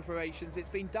 perforations. It's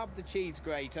been dubbed the cheese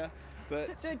grater,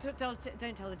 but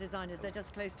don't tell the designers, they're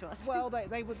just close to us. Well,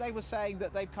 they were saying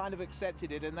that they've kind of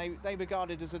accepted it, and they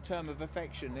regard it as a term of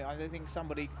affection. I think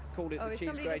somebody called it the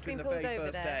cheese grater in the very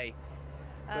first day.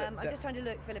 I'm just trying to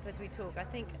look, Philip, as we talk. I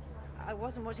think I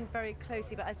wasn't watching very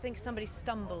closely, but I think somebody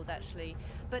stumbled actually.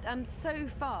 But so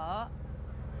far,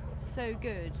 so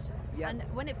good. Yep. And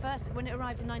when it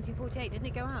arrived in 1948, didn't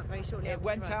it go out very shortly? It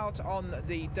went out on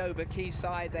the Dover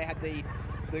quayside. They had the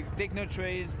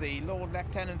dignitaries, the Lord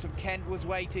Lieutenant of Kent was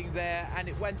waiting there, and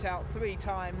it went out 3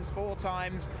 times, 4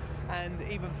 times, and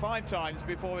even 5 times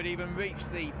before it even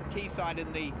reached the quayside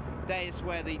in the dais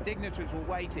where the dignitaries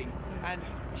were waiting. And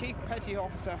Chief Petty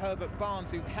Officer Herbert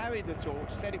Barnes, who carried the torch,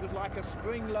 said it was like a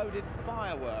spring-loaded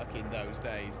firework in those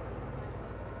days.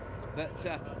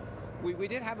 But we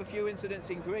did have a few incidents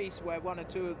in Greece where 1 or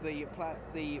 2 of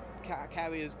the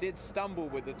carriers did stumble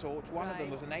with the torch. One of them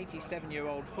was an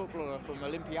 87-year-old footballer from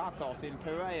Olympiakos in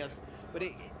Piraeus, but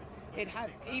it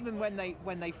had, even when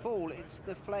they fall,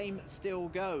 the flame still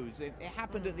goes. It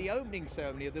happened at the opening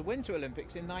ceremony of the Winter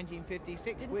Olympics in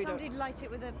 1956. Didn't somebody light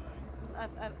it with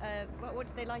what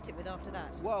did they light it with after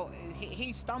that? Well,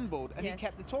 he stumbled and he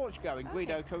kept the torch going,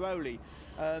 Guido Caroli.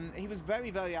 He was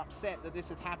very, very upset that this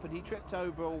had happened. He tripped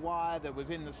over a wire that was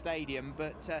in the stadium,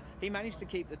 but he managed to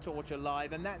keep the torch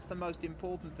alive, and that's the most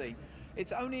important thing.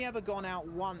 It's only ever gone out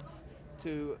once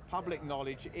to public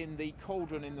knowledge in the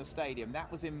cauldron in the stadium.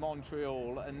 That was in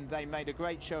Montreal, and they made a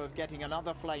great show of getting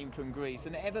another flame from Greece,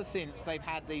 and ever since they've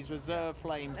had these reserve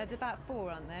flames. There's about 4,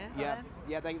 aren't there?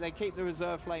 Yeah, they keep the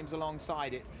reserve flames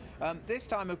alongside it. This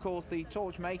time, of course, the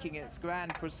torch making its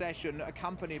grand procession,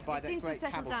 accompanied by that great cavalcade. It seems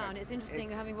to settle down. It's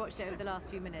interesting, having watched it over the last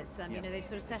few minutes. You know, they've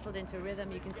sort of settled into a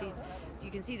rhythm. You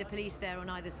can see the police there on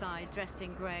either side, dressed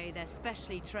in grey. They're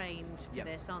specially trained for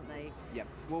this, aren't they? Yep.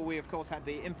 Well, we of course had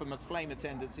the infamous flame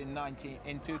attendants in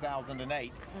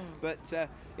 2008, but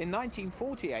in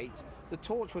 1948. The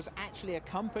torch was actually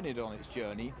accompanied on its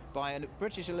journey by a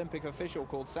British Olympic official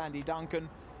called Sandy Duncan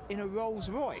in a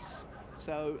Rolls-Royce.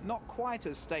 So not quite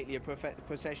as stately a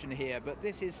procession here, but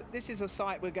this is a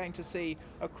sight we're going to see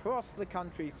across the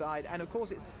countryside, and of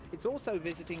course it's also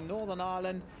visiting Northern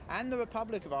Ireland and the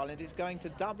Republic of Ireland. It's going to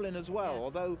Dublin as well,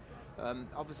 although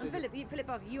obviously. And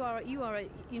Philip, you are an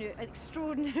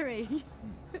extraordinary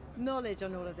knowledge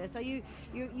on all of this. So you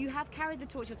have carried the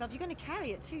torch yourself. You're going to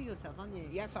carry it too yourself, aren't you?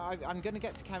 Yes, I'm going to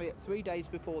get to carry it 3 days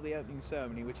before the opening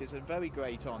ceremony, which is a very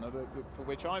great honour, for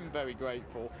which I'm very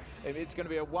grateful. It's going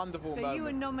to be a wonderful moment. So you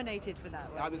were nominated for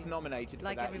that, weren't I was nominated for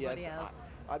that, like everybody yes. else.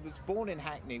 I was born in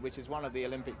Hackney, which is one of the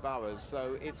Olympic boroughs,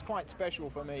 so it's quite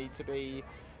special for me to be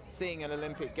seeing an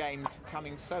Olympic Games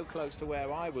coming so close to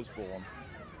where I was born.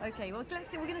 Okay, well,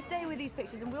 let's see. We're going to stay with these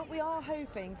pictures, and we are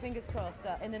hoping, fingers crossed,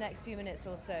 in the next few minutes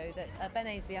or so, that Ben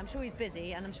Ainslie, I'm sure he's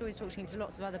busy, and I'm sure he's talking to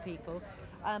lots of other people,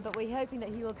 but we're hoping that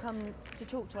he will come to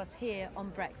talk to us here on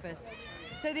Breakfast.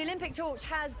 So the Olympic torch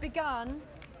has begun.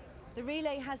 The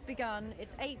relay has begun.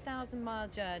 It's 8,000-mile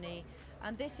journey,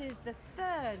 and this is the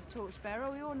 3rd torchbearer.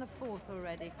 Are we on the 4th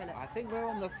already, Philip? I think we're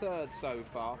on the 3rd so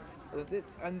far.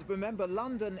 And remember,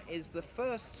 London is the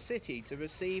first city to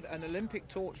receive an Olympic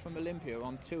torch from Olympia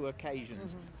on 2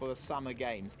 occasions for the Summer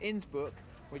Games. Innsbruck,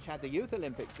 which had the Youth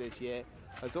Olympics this year,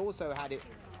 has also had it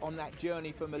on that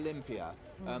journey from Olympia.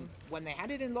 When they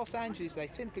had it in Los Angeles, they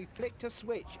simply flicked a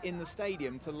switch in the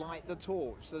stadium to light the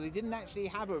torch, so they didn't actually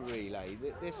have a relay.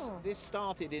 This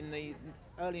started in the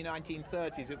early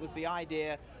 1930s. It was the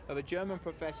idea of a German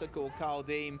professor called Karl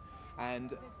Diem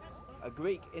and a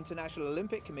Greek International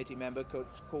Olympic Committee member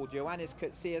called Ioannis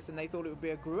Koutsias, and they thought it would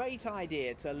be a great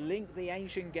idea to link the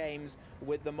ancient games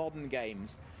with the modern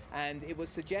games. And it was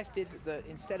suggested that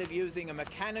instead of using a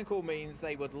mechanical means,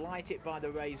 they would light it by the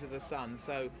rays of the sun.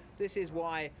 So this is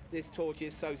why this torch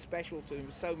is so special to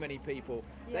so many people.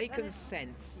 They can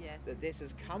sense that this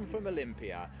has come from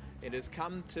Olympia. It has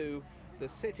come to the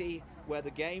city where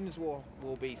the games will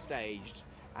be staged.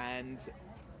 And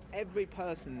every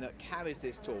person that carries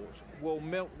this torch will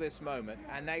milk this moment,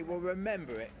 and they will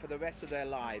remember it for the rest of their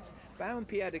lives. Baron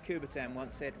Pierre de Coubertin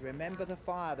once said, "Remember the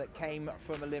fire that came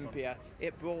from Olympia.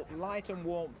 It brought light and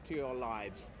warmth to your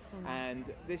lives."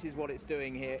 And this is what it's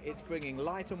doing here. It's bringing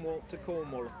light and warmth to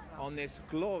Cornwall on this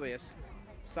glorious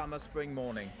summer spring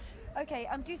morning. Okay,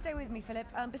 do stay with me, Philip.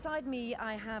 Beside me,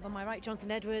 I have on my right Jonathan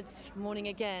Edwards. Morning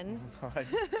again. Hi.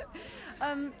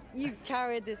 You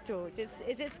carried this torch.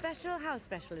 Is it special? How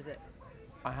special is it?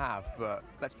 I have, but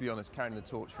let's be honest, carrying the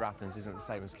torch for Athens isn't the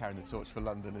same as carrying the torch for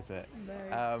London, is it?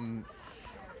 No.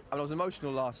 I was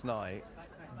emotional last night,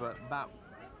 but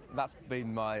that's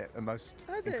been my most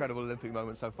incredible Olympic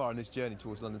moment so far in this journey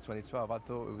towards London 2012. I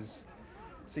thought it was,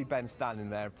 see Ben standing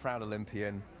there, proud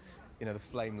Olympian, you know, the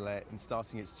flame lit and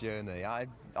starting its journey. I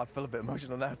feel a bit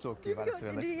emotional now talking about it, to be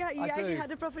honest. You actually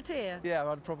had a proper tear? Yeah, I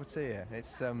had a proper tear.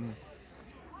 It's,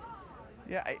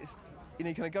 yeah, it's, you know,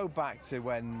 you kind of go back to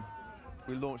when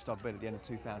we launched our bid at the end of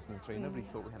 2003. Nobody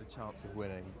thought we had a chance of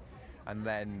winning. And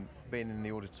then being in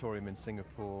the auditorium in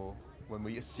Singapore, when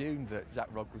we assumed that Jack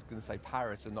Rock was going to say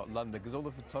Paris and not London, because all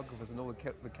the photographers and all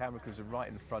the camera crews are right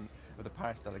in front of the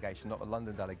Paris delegation, not the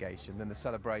London delegation, then the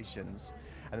celebrations,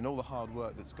 and then all the hard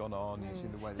work that's gone on. You've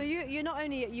seen the way. So you're not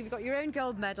only, you've got your own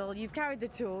gold medal, you've carried the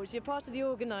torch, you're part of the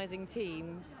organising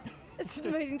team. It's an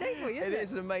amazing day for you, isn't it? It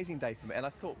is an amazing day for me, and I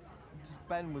thought just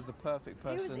Ben was the perfect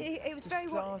person it was to very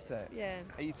start it. Yeah.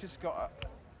 He's just got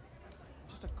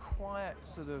just a quiet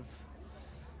sort of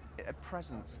a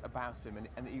presence about him,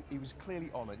 and he was clearly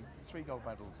honoured. 3 gold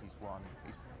medals he's won.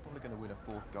 He's probably going to win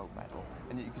a 4th gold medal,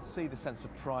 and you could see the sense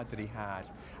of pride that he had.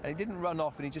 And he didn't run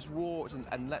off, and he just walked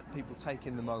and let people take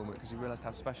in the moment because he realised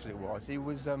how special it was. He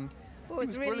was. What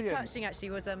was really brilliant. touching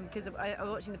actually was because I was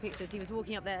watching the pictures. He was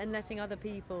walking up there and letting other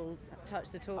people touch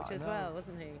the torch as well,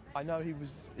 wasn't he? I know, he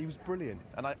was brilliant,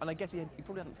 and I guess he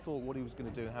probably hadn't thought what he was going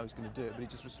to do and how he was going to do it, but he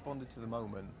just responded to the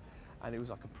moment, and it was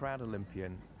like a proud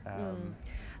Olympian.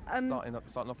 Starting off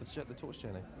the torch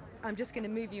journey. I'm just going to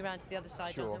move you around to the other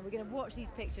side, Sure. Jonathan. We're going to watch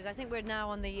these pictures. I think we're now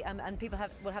on the, and people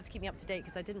will have to keep me up to date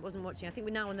because I wasn't watching. I think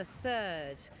we're now on the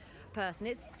 3rd person.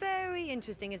 It's very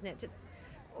interesting, isn't it? Just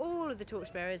all of the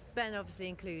torchbearers, Ben obviously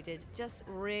included, just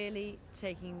really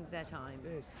taking their time.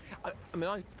 It is. I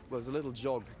mean, there's a little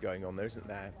jog going on there, isn't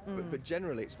there? But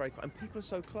generally it's very quiet, and people are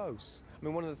so close. I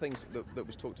mean, one of the things that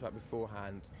was talked about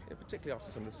beforehand, particularly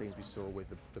after some of the scenes we saw with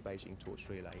the Beijing torch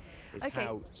relay, is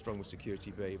how strong will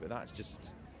security be, but that's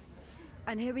just...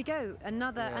 And here we go,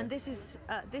 another, and this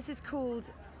is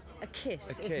called a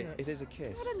kiss, isn't it? It is a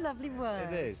kiss. What a lovely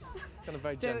word. It is. It's kind of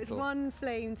very gentle. So it's one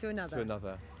flame to another. To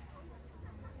another.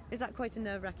 Is that quite a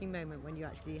nerve-wracking moment when you're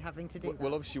actually having to do that?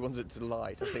 Well, obviously you want it to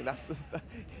light. I think that's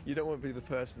you don't want to be the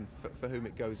person for whom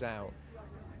it goes out.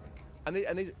 And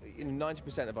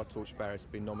 90% of our torchbearers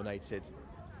have been nominated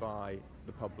by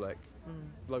the public,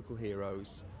 local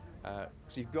heroes.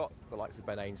 So you've got the likes of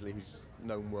Ben Ainsley, who's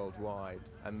known worldwide,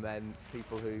 and then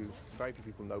people who very few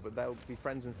people know, but they'll be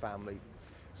friends and family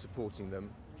supporting them,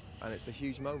 and it's a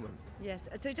huge moment. Yes.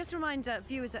 So just to remind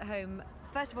viewers at home,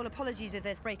 first of all, apologies if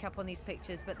there's breakup on these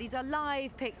pictures, but these are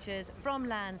live pictures from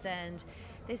Land's End.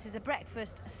 This is a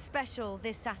breakfast special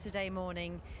this Saturday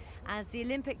morning as the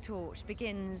Olympic torch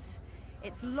begins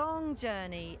its long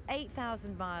journey,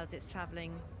 8,000 miles it's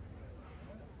travelling,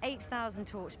 8,000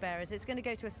 torchbearers. It's going to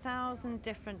go to 1,000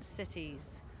 different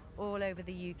cities all over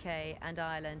the UK and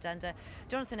Ireland. And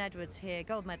Jonathan Edwards here,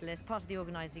 gold medalist, part of the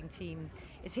organising team,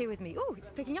 is here with me. Oh,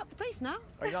 it's picking up the pace now.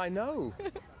 I know.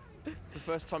 It's the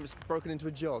first time it's broken into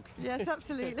a jog. Yes,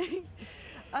 absolutely.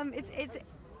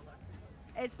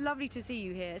 It's lovely to see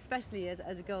you here, especially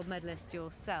as a gold medalist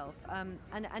yourself. And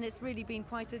it's really been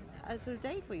quite a sort of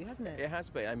day for you, hasn't it? It has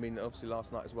been. I mean, obviously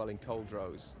last night as well in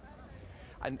Coldrose.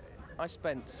 And I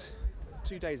spent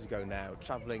 2 days ago now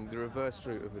travelling the reverse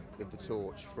route of the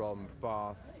torch from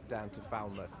Bath down to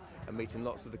Falmouth and meeting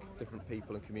lots of the different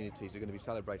people and communities who are going to be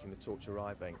celebrating the torch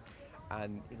arriving.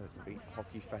 And you know, there's going to be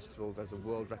hockey festivals. There's a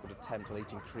world record attempt on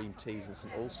eating cream teas in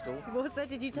St Ulster. Was there?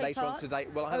 Did you take later part? on today?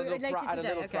 Well, I had a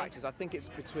little okay. practice. I think it's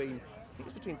between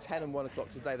 10 and 1 o'clock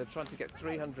today. They're trying to get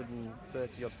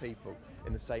 330 odd people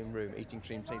in the same room eating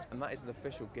cream teas, and that is an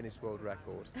official Guinness World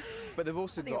Record. But they've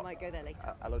also got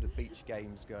a load of beach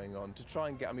games going on to try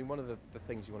and get. I mean, one of the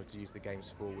things you wanted to use the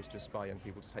games for was to inspire young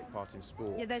people to take part in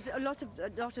sport. Yeah, there's a lot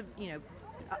of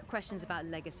questions about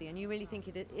legacy, and you really think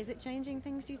is it changing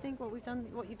things? Do you think what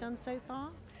you've done so far?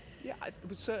 Yeah,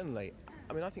 but certainly.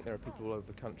 I mean, I think there are people all over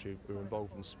the country who are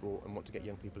involved in sport and want to get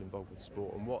young people involved with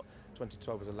sport. And what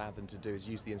 2012 has allowed them to do is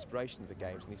use the inspiration of the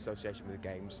games and the association with the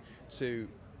games to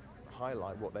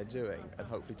highlight what they're doing and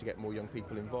hopefully to get more young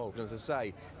people involved. And as I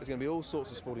say, there's going to be all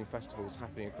sorts of sporting festivals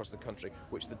happening across the country,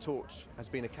 which the Torch has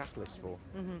been a catalyst for.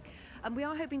 And we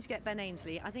are hoping to get Ben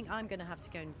Ainsley. I think I'm going to have to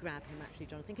go and grab him, actually,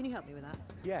 Jonathan. Can you help me with that?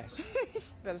 Yes. Yeah,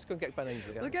 let's go and get Ben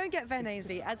Ainsley. We'll go and get Ben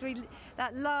Ainsley as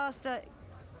that last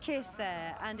kiss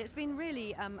there, and it's been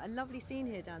really a lovely scene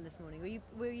here down this morning.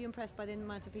 Were you impressed by the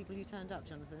amount of people who turned up,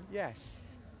 Jonathan? Yes.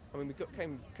 I mean, we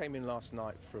came in last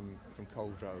night from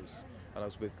Coldrose, and I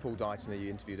was with Paul Dighton, who you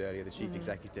interviewed earlier, the chief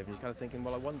executive, and you're kind of thinking,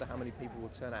 well, I wonder how many people will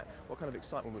turn out, what kind of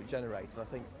excitement will it generate? And I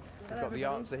think we've got the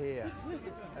answer here.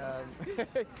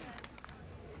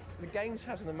 The Games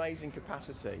has an amazing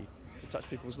capacity to touch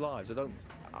people's lives.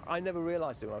 I never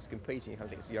realised it when I was competing. You kind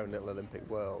of think it's your own little Olympic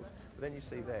world, but then you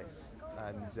see this,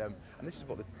 and this is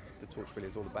what the Torch really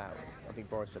is all about. I think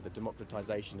Boris said the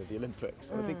democratisation of the Olympics,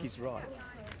 and I think he's right.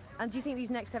 And do you think these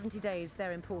next 70 days,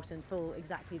 they're important for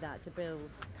exactly that, to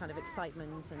build kind of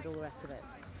excitement and all the rest of it?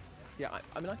 Yeah,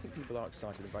 I mean, I think people are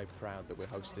excited and very proud that we're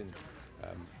hosting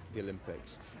the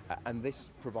Olympics, and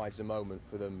this provides a moment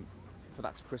for them, for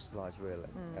that to crystallise really,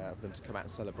 for them to come out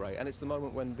and celebrate. And it's the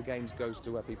moment when the Games goes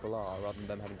to where people are, rather than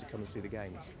them having to come and see the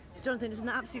Games. Jonathan, it's an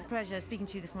absolute pleasure speaking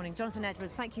to you this morning. Jonathan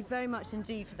Edwards, thank you very much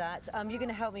indeed for that. You're going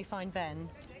to help me find Ben.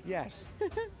 Yes.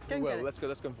 Well, let's go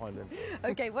and find him.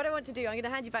 Okay, what I want to do, I'm going to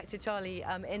hand you back to Charlie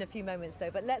in a few moments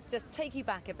though, but let's just take you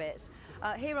back a bit.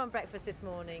 Here on Breakfast this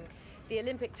morning, the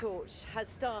Olympic Torch has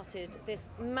started this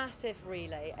massive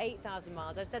relay, 8,000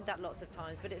 miles. I've said that lots of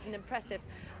times, but it's an impressive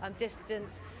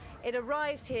distance. It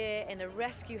arrived here in a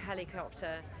rescue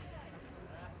helicopter,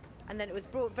 and then it was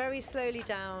brought very slowly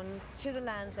down to the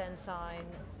Land's End sign,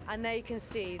 and there you can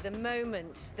see the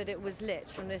moment that it was lit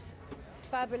from this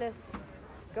fabulous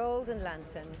golden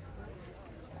lantern.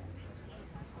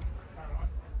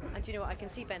 And do you know what, I can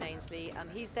see Ben Ainsley.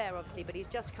 He's there obviously, but he's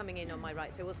just coming in on my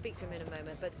right, so we'll speak to him in a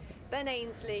moment. But Ben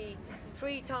Ainsley,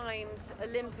 3 times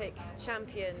Olympic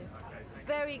champion,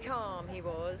 very calm he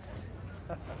was.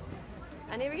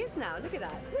 And here he is now, look at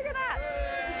that, look at that!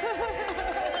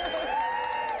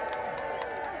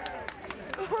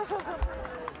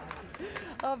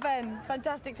 Oh, Ben,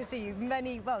 fantastic to see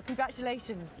you. Well,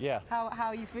 congratulations. Yeah. How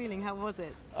are you feeling? How was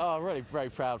it? Oh, really very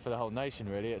proud for the whole nation,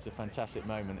 really. It's a fantastic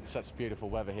moment. It's such beautiful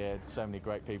weather here. So many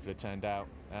great people have turned out.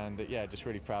 And yeah, just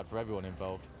really proud for everyone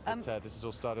involved. But, this has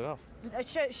all started off.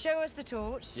 Show us the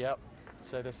torch. Yep.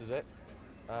 So this is it.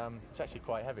 It's actually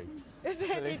quite heavy. Is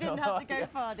it? You didn't have to go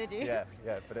far, did you? Yeah,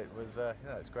 but it was,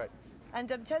 it's great. And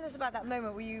tell us about that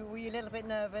moment. Were you a little bit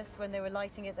nervous when they were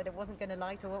lighting it that it wasn't going to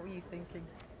light, or what were you thinking?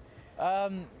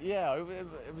 Yeah,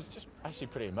 it was just actually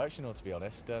pretty emotional, to be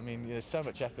honest. I mean, there's so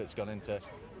much effort's gone into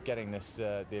getting this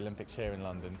the Olympics here in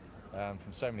London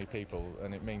from so many people,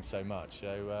 and it means so much.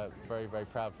 So very, very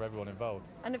proud for everyone involved.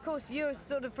 And of course, you're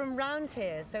sort of from round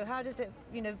here, so how does it,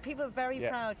 people are very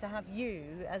proud to have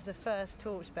you as the first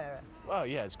torchbearer. Well,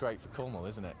 yeah, it's great for Cornwall,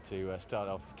 isn't it, to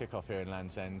kick off here in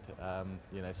Land's End.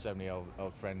 So many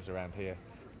old friends around here.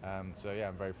 So yeah,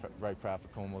 I'm very proud for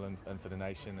Cornwall and for the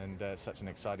nation, and such an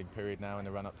exciting period now in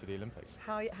the run-up to the Olympics.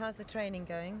 How's the training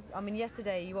going? I mean,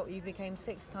 yesterday you became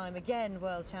 6-time again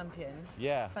world champion.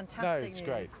 Yeah, fantastic. No, it's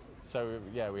great. So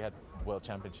yeah, we had World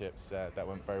Championships that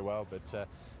went very well, but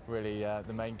really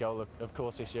the main goal of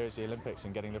course this year is the Olympics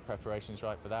and getting the preparations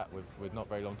right for that with not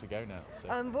very long to go now. So.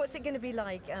 What's it going to be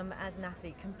like as an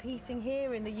athlete competing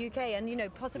here in the UK,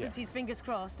 and possibilities, fingers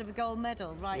crossed, of a gold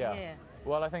medal here?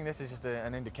 Well, I think this is just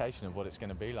an indication of what it's going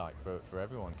to be like for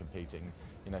everyone competing.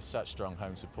 Such strong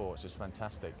home support, it's just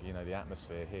fantastic. The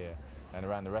atmosphere here and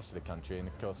around the rest of the country, and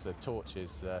of course the Torch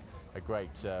is a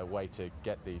great way to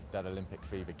get that Olympic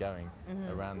fever going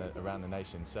around the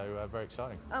nation. So very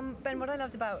exciting. Ben, what I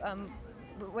loved about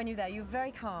when you were there, you were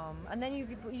very calm, and then you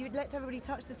let everybody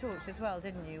touch the torch as well,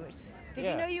 didn't you? Did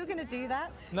you know you were going to do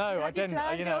that? No, I didn't.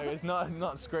 It's not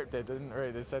scripted. I didn't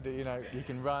really. They said you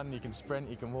can run, you can sprint,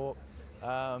 you can walk.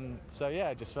 So yeah,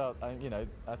 I just felt, I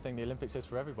think the Olympics is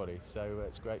for everybody, so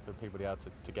it's great for people to be able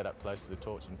to get up close to the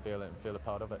torch and feel it and feel a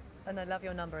part of it. And I love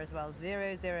your number as well,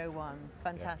 001,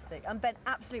 fantastic. Yeah. Ben,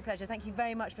 absolute pleasure. Thank you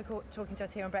very much for talking to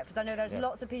us here on Breakfast. I know there's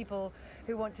lots of people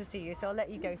who want to see you, so I'll let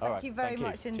you go. Thank you very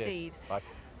much indeed. Bye.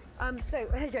 So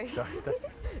there you go. Sorry.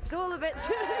 It's all a bit.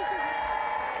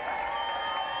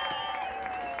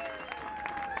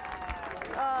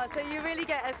 So you really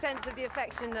get a sense of the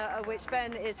affection of which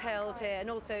Ben is held here, and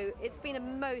also it's been a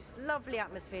most lovely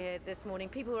atmosphere here this morning.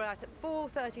 People were out at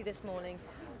 4:30 this morning,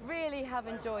 really have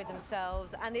enjoyed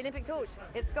themselves, and the Olympic torch,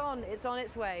 it's gone, it's on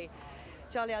its way.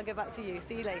 Charlie, I'll go back to you.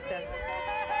 See you later.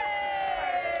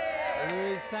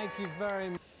 Louise, thank you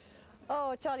very much.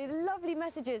 Oh, Charlie, lovely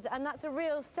messages, and that's a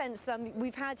real sense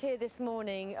we've had here this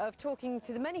morning of talking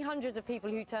to the many hundreds of people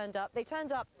who turned up. They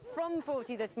turned up from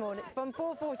 4:40 this morning.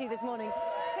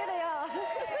 Here they are.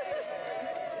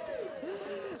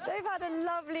 They've had a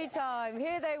lovely time.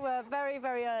 Here they were very,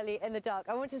 very early in the dark.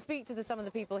 I want to speak to some of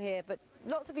the people here, but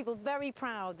lots of people very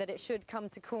proud that it should come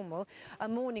to Cornwall.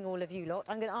 Morning, all of you lot.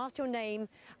 I'm going to ask your name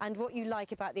and what you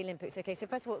like about the Olympics. Okay, so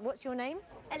first of all, what's your name?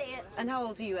 Elliot. And how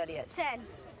old are you, Elliot? 10.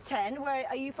 10. Where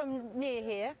are you from? Near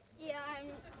here? Yeah,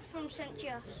 I'm from St.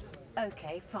 Just.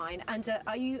 Okay, fine. And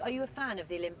are you a fan of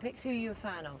the Olympics? Who are you a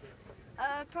fan of?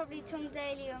 Probably Tom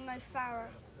Daley or Mo Farah.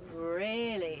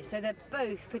 Really? So they're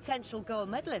both potential gold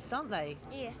medalists, aren't they?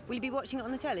 Yeah. Will you be watching it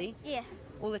on the telly? Yeah.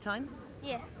 All the time?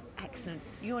 Yeah. Excellent.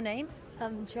 Your name?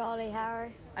 I'm Charlie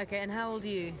Harry. Okay, and how old are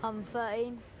you? I'm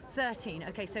 13. 13.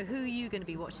 Okay, so who are you going to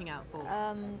be watching out for?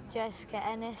 Jessica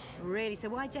Ennis. Really? So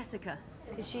why Jessica?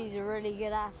 Because she's a really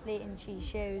good athlete and she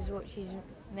shows what she's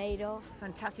made of.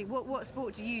 Fantastic. What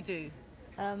sport do you do?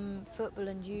 Football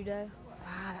and judo.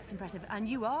 Wow, that's impressive. And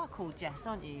you are called Jess,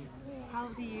 aren't you? Yeah. How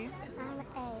old are you? I'm 8.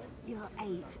 You're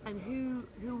 8. And who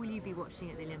will you be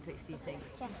watching at the Olympics, do you think?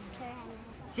 Jessica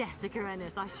Ennis. Jessica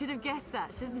Ennis. I should have guessed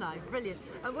that, shouldn't I? Brilliant.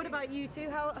 And what about you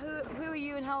two? Who are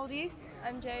you and how old are you?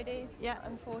 I'm Jodie. Yeah.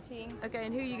 I'm 14. Okay,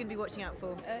 and who are you going to be watching out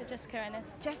for? Jessica Ennis.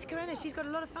 Jessica Ennis. She's got a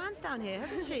lot of fans down here,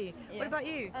 hasn't she? Yeah. What about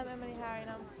you? I'm Emily Harry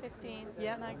and I'm 15.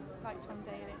 Yeah. And I like Tom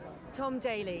Daley. Tom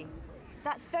Daley.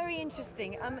 That's very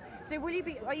interesting. So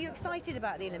are you excited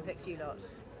about the Olympics, you lot?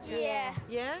 Yeah. Yeah?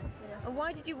 Yeah. And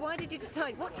why did you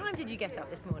decide, what time did you get up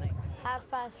this morning?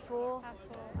 4:30.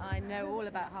 I know all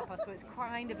about 4:30. It's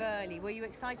kind of early. Were you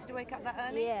excited to wake up that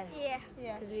early? Yeah.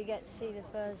 Yeah. Because we get to see the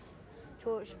first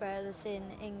torchbearer that's in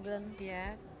England.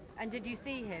 Yeah. And did you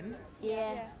see him?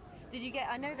 Yeah. Did you get?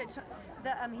 I know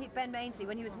that Ben Mainsley,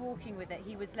 when he was walking with it,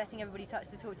 he was letting everybody touch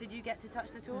the torch. Did you get to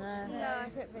touch the torch? No, I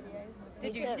took videos.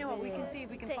 Did you? You know what? We can see if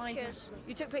we can find you.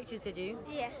 You took pictures, did you?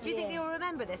 Yeah. Do you think you'll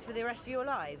remember this for the rest of your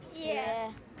lives?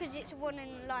 Yeah. Because it's one in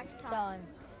a lifetime.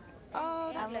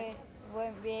 Oh, that's and we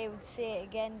won't be able to see it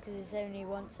again because it's only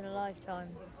once in a lifetime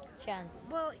chance.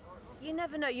 Well, you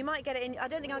never know. You might get it in. I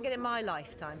don't think I'll get it in my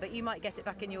lifetime, but you might get it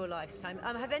back in your lifetime.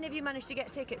 Have any of you managed to get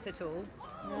tickets at all?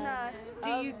 No. Do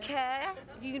you care?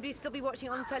 You can still be watching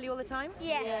it on the telly all the time?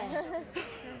 Yes.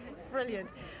 Brilliant.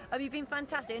 You've been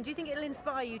fantastic. And do you think it'll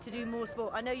inspire you to do more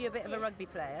sport? I know you're a bit of a rugby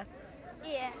player.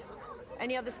 Yeah.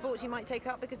 Any other sports you might take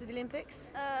up because of the Olympics?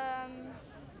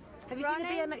 Have you running.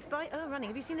 seen the BMX bike? Oh, running.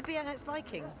 Have you seen the BMX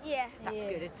biking? Yeah. That's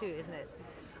good too, isn't it?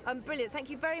 Brilliant. Thank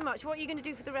you very much. What are you going to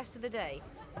do for the rest of the day?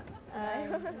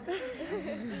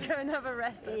 Go and have a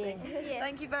rest, I think. Yeah.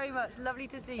 Thank you very much. Lovely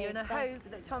to see you. And I Thank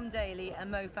hope that Tom Daley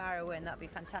and Mo Farah win. That'd be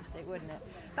fantastic, wouldn't it?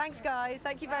 Thanks, guys.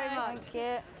 Thank you very much. Thank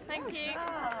you. Thank you.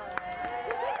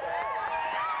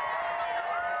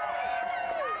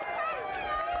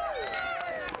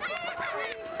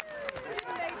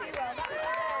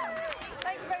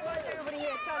 Thank you very much, everybody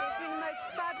here. Charlie, it's been the most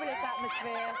fabulous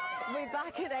atmosphere. We'll be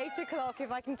back at 8 o'clock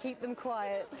if I can keep them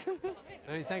quiet. Thank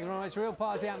you very much. Real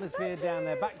party atmosphere down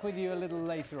there. Back with you a little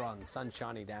later on. Sun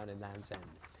shining down in Land's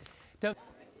End.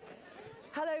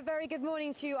 Hello, very good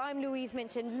morning to you. I'm Louise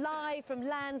Minchin, live from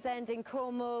Land's End in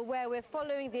Cornwall, where we're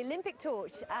following the Olympic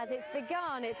torch as it's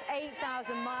begun its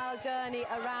 8,000-mile journey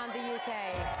around the UK.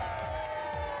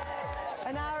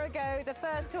 An hour ago, the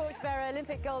first torchbearer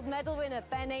Olympic gold medal winner,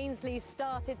 Ben Ainsley,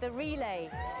 started the relay.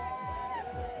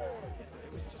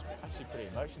 It was just actually pretty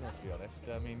emotional, to be honest.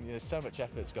 I mean, there's so much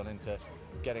effort's gone into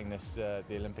getting this the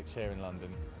Olympics here in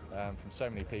London from so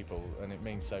many people, and it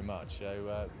means so much.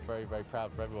 So very, very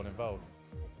proud for everyone involved.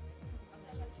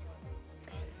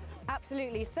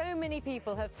 Absolutely. So many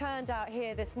people have turned out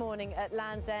here this morning at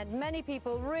Land's End. Many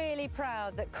people really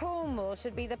proud that Cornwall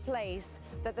should be the place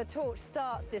that the torch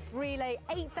starts this relay.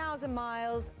 8,000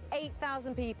 miles,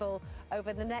 8,000 people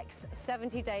over the next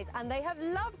 70 days. And they have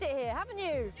loved it here, haven't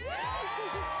you?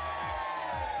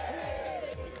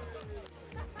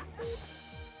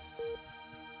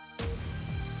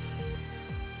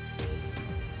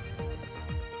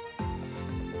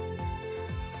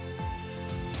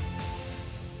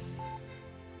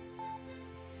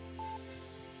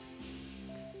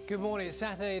 Good morning. It's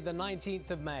Saturday, the 19th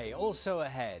of May. Also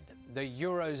ahead, the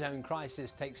Eurozone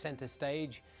crisis takes centre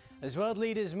stage as world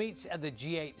leaders meet at the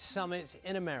G8 summit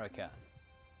in America.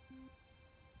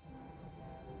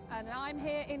 And I'm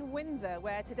here in Windsor,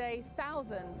 where today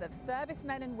thousands of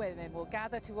servicemen and women will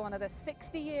gather to honour the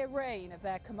 60-year reign of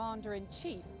their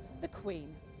Commander-in-Chief, the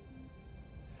Queen.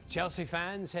 Chelsea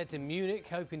fans head to Munich,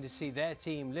 hoping to see their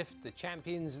team lift the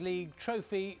Champions League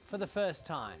trophy for the first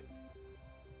time.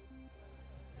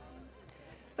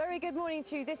 Very good morning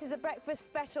to you. This is a breakfast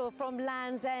special from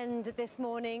Land's End this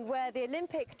morning, where the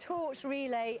Olympic torch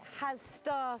relay has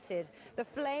started. The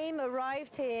flame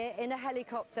arrived here in a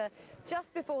helicopter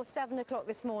just before 7 o'clock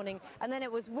this morning, and then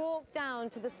it was walked down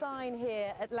to the sign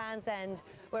here at Land's End,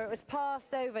 where it was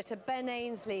passed over to Ben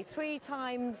Ainsley, 3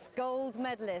 times gold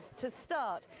medalist, to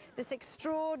start this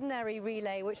extraordinary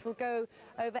relay, which will go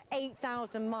over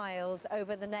 8,000 miles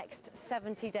over the next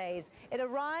 70 days. It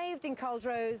arrived in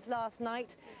Culdrose last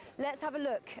night. Let's have a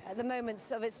look at the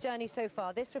moments of its journey so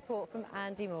far. This report from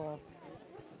Andy Moore.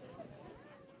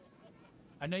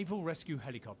 A naval rescue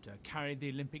helicopter carried the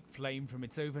Olympic flame from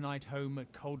its overnight home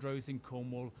at Culdrose in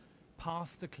Cornwall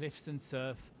past the cliffs and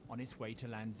surf on its way to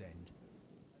Land's End.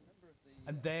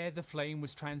 And there the flame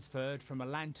was transferred from a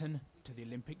lantern to the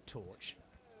Olympic torch.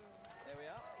 There we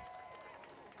are.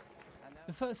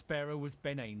 The first bearer was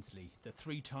Ben Ainsley, the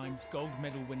 3 times gold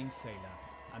medal winning sailor,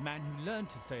 a man who learned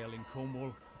to sail in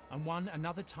Cornwall and won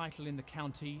another title in the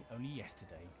county only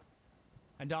yesterday.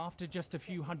 And after just a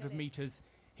few hundred metres,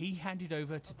 he handed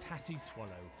over to Tassie Swallow,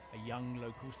 a young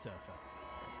local surfer.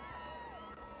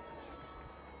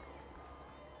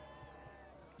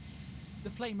 The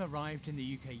flame arrived in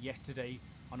the UK yesterday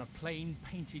on a plane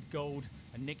painted gold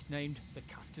and nicknamed the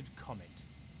Custard Comet.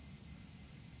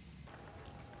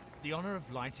 The honour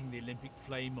of lighting the Olympic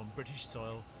flame on British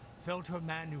soil fell to a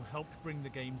man who helped bring the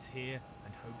Games here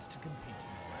and hopes to compete in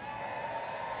them.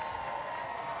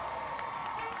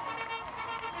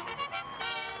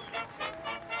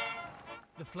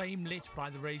 The flame lit by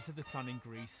the rays of the sun in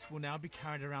Greece will now be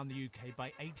carried around the UK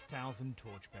by 8,000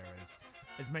 torchbearers.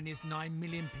 As many as 9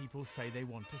 million people say they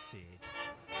want to see it.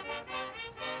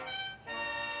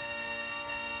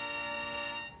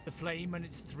 The flame and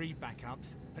its 3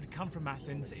 backups had come from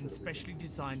Athens in specially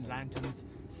designed lanterns,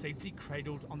 safely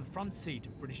cradled on the front seat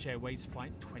of British Airways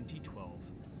Flight 2012.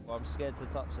 Well, I'm scared to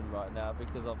touch them right now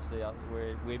because obviously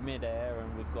we're mid-air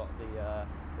and we've got the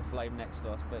flame next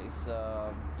to us, but it's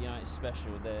you know, it's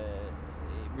special.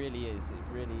 It really is. It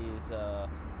really is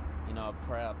you know, a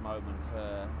proud moment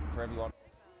for everyone.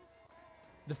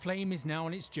 The flame is now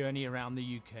on its journey around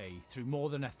the UK, through more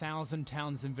than 1,000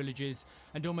 towns and villages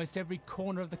and almost every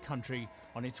corner of the country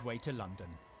on its way to London.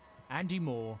 Andy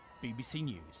Moore, BBC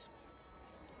News.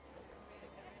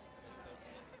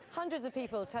 Hundreds of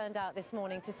people turned out this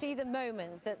morning to see the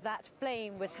moment that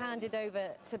flame was handed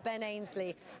over to Ben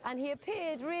Ainsley, and he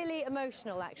appeared really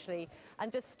emotional actually,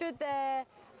 and just stood there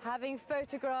having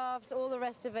photographs, all the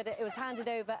rest of it. It was handed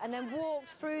over and then walked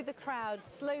through the crowd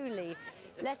slowly,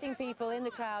 letting people in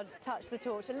the crowds touch the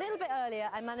torch. A little bit earlier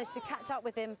I managed to catch up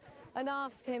with him and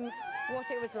ask him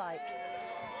what it was like.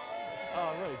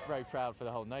 Oh, I'm really very proud for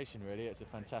the whole nation, really. It's a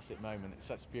fantastic moment. It's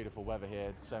such beautiful weather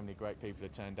here. So many great people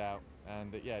have turned out.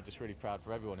 And yeah, just really proud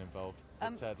for everyone involved.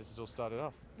 This has all started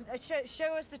off.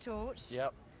 Show us the torch.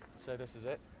 Yep. So this is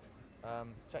it.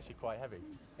 It's actually quite heavy.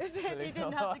 Is it? You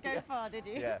didn't have to go far, did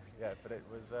you? Yeah, but it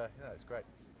was, it's great.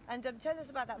 And tell us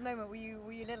about that moment. Were you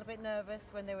a little bit nervous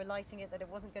when they were lighting it that it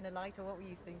wasn't going to light, or what were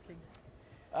you thinking?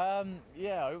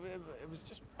 Yeah, it was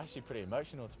just actually pretty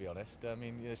emotional, to be honest. I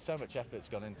mean, there's so much effort's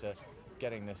gone into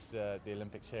getting this the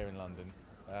Olympics here in London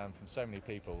from so many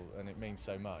people, and it means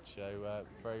so much. So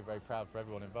very, very proud for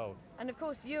everyone involved. And of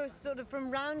course, you're sort of from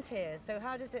round here, so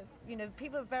how does it, you know,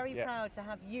 people are very proud to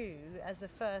have you as the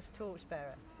first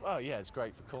torchbearer. Well, yeah, it's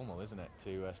great for Cornwall, isn't it,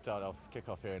 to kick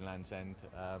off here in Land's End.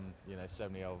 You know, so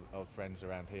many old friends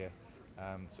around here.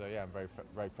 So yeah, I'm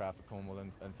very proud for Cornwall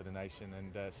and for the nation,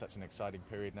 and such an exciting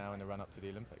period now in the run-up to the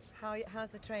Olympics.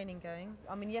 How's the training going?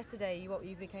 I mean, yesterday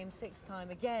you became 6-time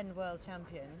again world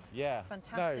champion. Yeah,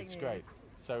 fantastic. No, it's news. great.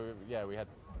 So yeah, we had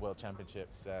World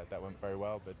Championships that went very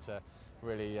well, but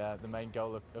really the main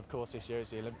goal of course this year is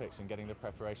the Olympics and getting the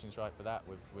preparations right for that.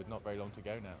 With not very long to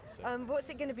go now. So. What's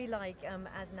it going to be like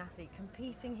as an athlete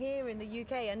competing here in the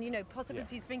UK, and you know,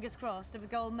 possibilities, fingers crossed, of a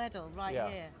gold medal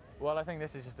here? Well, I think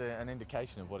this is just an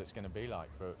indication of what it's going to be like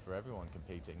for everyone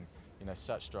competing. You know,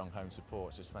 such strong home support,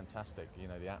 it's just fantastic. You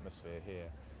know, the atmosphere here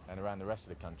and around the rest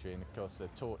of the country, and of course the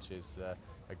torch is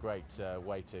a great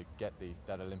way to get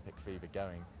that Olympic fever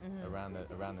going around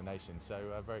the nation. So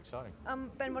very exciting.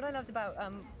 Ben, what I loved about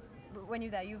when you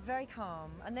were there, you were very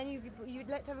calm, and then you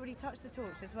let everybody touch the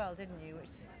torch as well, didn't you?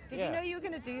 Did you know you were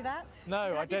going to do that?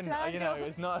 No, I didn't. You know, it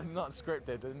was not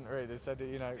scripted. Didn't really. They said,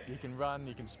 you know, you can run,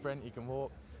 you can sprint, you can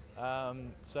walk.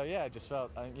 So yeah, I just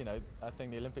felt, you know, I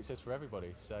think the Olympics is for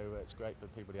everybody. So it's great for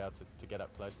people to be able to get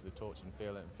up close to the torch and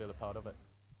feel it and feel a part of it.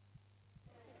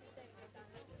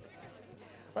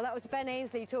 Well, that was Ben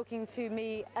Ainsley talking to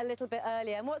me a little bit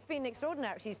earlier. And what's been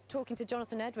extraordinary, actually, is talking to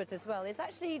Jonathan Edwards as well, is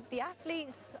actually the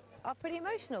athletes are pretty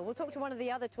emotional. We'll talk to one of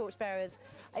the other torchbearers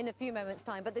in a few moments'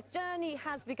 time, but the journey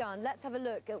has begun. Let's have a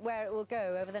look at where it will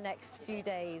go over the next few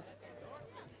days.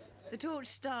 The torch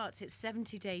starts its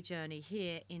 70-day journey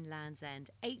here in Land's End.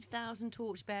 8,000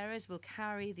 torchbearers will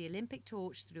carry the Olympic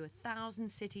torch through 1,000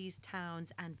 cities,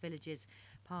 towns and villages,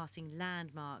 passing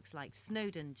landmarks like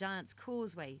Snowdon, Giant's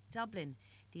Causeway, Dublin,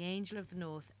 the Angel of the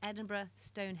North, Edinburgh,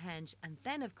 Stonehenge, and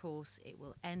then, of course, it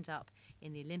will end up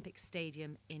in the Olympic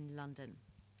Stadium in London.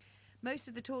 Most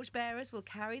of the torchbearers will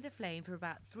carry the flame for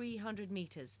about 300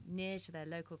 metres near to their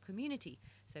local community,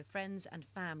 so friends and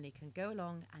family can go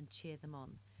along and cheer them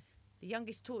on. The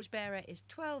youngest torchbearer is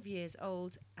 12 years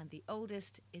old and the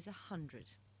oldest is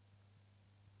 100.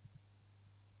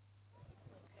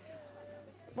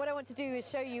 What I want to do is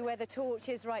show you where the torch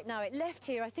is right now. It left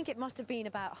here, I think it must have been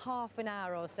about half an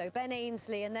hour or so. Ben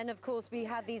Ainsley, and then of course we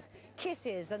have these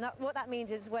kisses, and what that means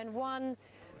is when one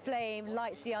flame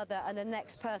lights the other and the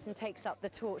next person takes up the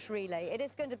torch relay. It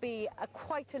is going to be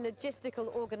quite a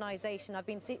logistical organisation. I've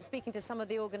been speaking to some of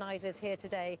the organisers here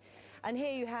today, and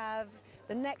here you have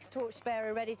the next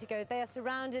torchbearer ready to go. They are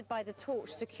surrounded by the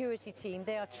torch security team.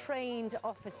 They are trained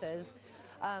officers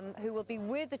who will be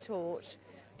with the torch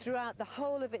throughout the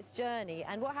whole of its journey.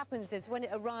 And what happens is when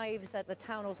it arrives at the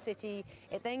town or city,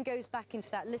 it then goes back into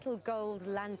that little gold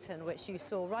lantern which you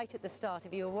saw right at the start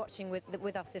if you were watching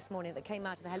with us this morning, that came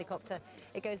out of the helicopter.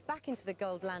 It goes back into the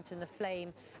gold lantern, the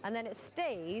flame, and then it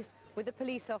stays with the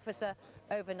police officer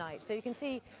overnight. So you can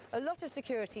see a lot of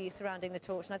security surrounding the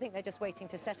torch, and I think they're just waiting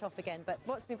to set off again. But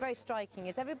what's been very striking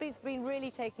is everybody's been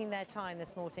really taking their time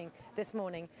this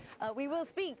morning. We will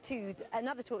speak to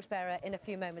another torchbearer in a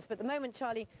few moments, but at the moment,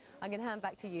 Charlie, I'm going to hand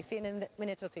back to you. See you in a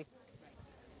minute or two.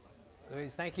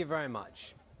 Louise, thank you very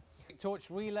much. Torch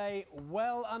relay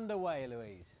well underway,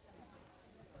 Louise.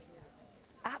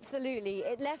 Absolutely.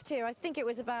 It left here, I think it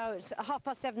was about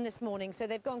 7:30 this morning, so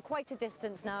they've gone quite a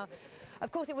distance now.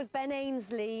 Of course, it was Ben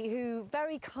Ainsley who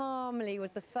very calmly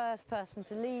was the first person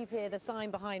to leave here, the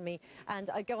sign behind me, and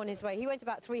go on his way. He went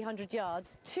about 300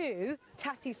 yards to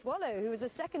Tassie Swallow, who was the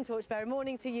second torchbearer.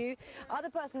 Morning to you. Other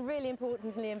person really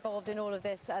importantly involved in all of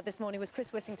this this morning was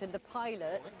Chris Whittington, the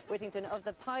pilot,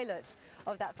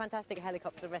 of that fantastic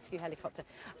helicopter, rescue helicopter.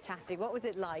 Tassie, what was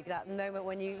it like, that moment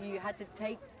when you had to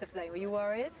take the flame? Were you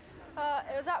worried?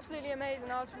 It was absolutely amazing.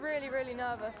 I was really, really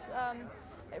nervous.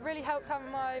 It really helped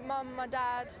having my mum, my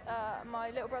dad, my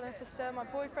little brother and sister, my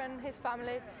boyfriend, his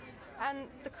family, and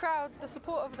the crowd. The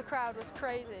support of the crowd was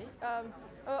crazy. I've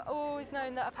always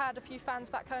known that I've had a few fans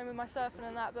back home with my surfing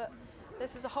and that, but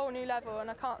this is a whole new level, and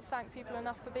I can't thank people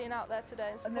enough for being out there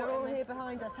today and supporting they're all me. here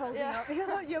behind us, holding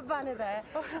up your banner there.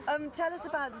 Tell us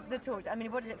about the torch. I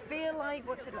mean, what does it feel like?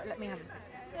 What's it like? Let me have it.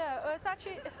 Yeah, well,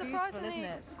 it's surprisingly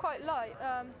quite light.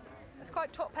 It's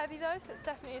quite top heavy though, so it's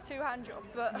definitely a two-hand job.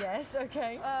 But yes,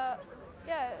 okay.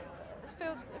 Yeah, it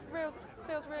feels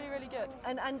really, really good.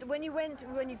 And when you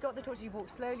got the torch, you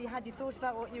walked slowly. Had you thought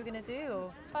about what you were going to do?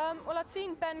 Or? Well, I'd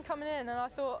seen Ben coming in, and I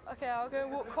thought, okay, I'll go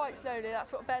and walk quite slowly.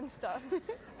 That's what Ben's done.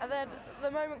 And then the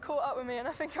moment caught up with me, and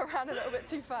I think I ran a little bit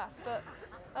too fast. But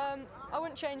I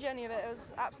wouldn't change any of it. It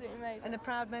was absolutely amazing. And a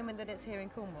proud moment that it's here in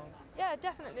Cornwall. Yeah,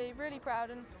 definitely, really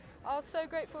proud. And I was so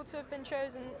grateful to have been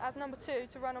chosen as number 2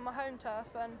 to run on my home turf,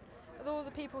 and with all the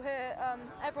people here,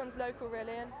 everyone's local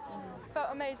really, and felt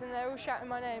amazing. They're all shouting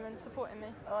my name and supporting me.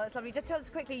 Oh, that's lovely. Just tell us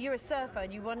quickly, you're a surfer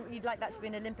and you'd like that to be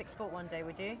an Olympic sport one day,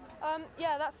 would you?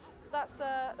 Yeah,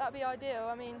 that'd be ideal.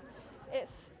 I mean,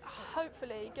 it's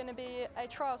hopefully going to be a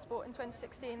trial sport in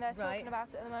 2016. They're talking about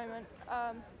it at the moment.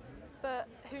 But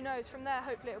who knows, from there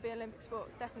hopefully it'll be Olympic sport.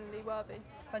 It's definitely worthy.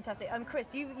 Fantastic.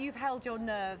 Chris, you've held your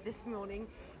nerve this morning.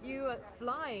 You were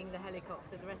flying the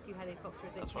helicopter, the rescue helicopter,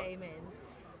 as it came in.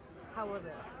 How was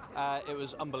it? It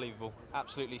was unbelievable,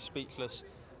 absolutely speechless.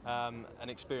 An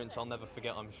experience I'll never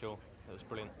forget, I'm sure. It was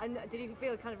brilliant. And did you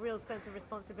feel a kind of real sense of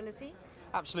responsibility?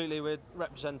 Absolutely, we're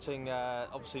representing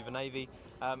obviously the Navy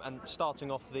and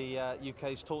starting off the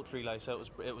UK's torch relay, so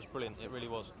it was brilliant, it really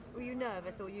was. Were you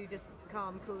nervous, or were you just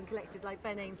calm, cool and collected like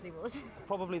Ben Ainsley was?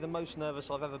 Probably the most nervous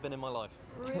I've ever been in my life.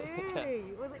 Really?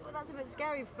 Well, that's a bit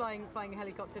scary, flying a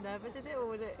helicopter. Nervous, is it, or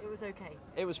was it okay?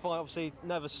 It was fine, obviously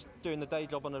nervous doing the day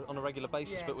job on a regular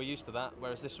basis, but we're used to that,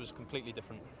 whereas this was completely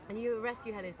different. And you're a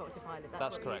rescue helicopter pilot,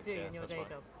 that's what correct, you do in your day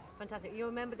job. Fantastic. You'll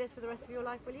remember this for the rest of your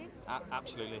life, will you?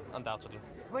 Absolutely, undoubtedly.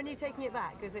 When are you taking it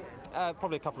back? Is it?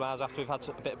 Probably a couple of hours after we've had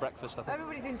a bit of breakfast, I think.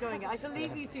 Everybody's enjoying it. I shall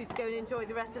leave you two to go and enjoy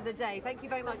the rest of the day. Thank you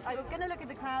very much. I'm going to look at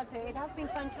the crowds here. It has been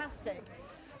fantastic.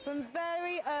 From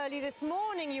very early this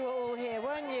morning you were all here,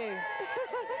 weren't you?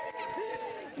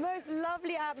 Most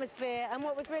lovely atmosphere, and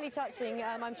what was really touching,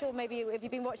 I'm sure maybe if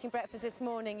you've been watching Breakfast this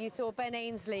morning, you saw Ben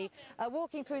Ainsley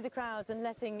walking through the crowds and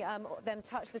letting them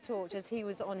touch the torch as he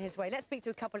was on his way. Let's speak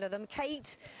to a couple of them.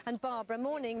 Kate and Barbara,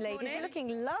 morning ladies. Morning. You're looking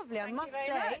lovely, I must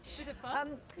say. Bit of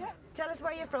fun. Tell us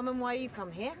where you're from and why you've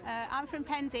come here. I'm from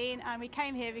Pendine, and we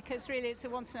came here because really it's a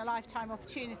once-in-a-lifetime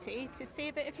opportunity to see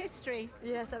a bit of history.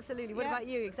 Yes, absolutely. What about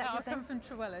you? Exactly I come from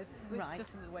Trewelled, which is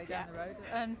just on the way down the road.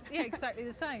 And yeah, exactly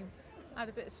the same. Add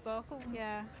a bit of sparkle,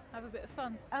 have a bit of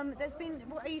fun. There's been,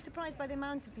 are you surprised by the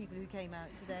amount of people who came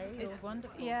out today? It's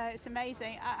wonderful. Yeah, it's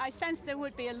amazing. I sensed there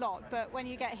would be a lot, but when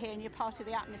you get here and you're part of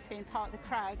the atmosphere and part of the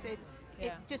crowd,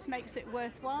 it just makes it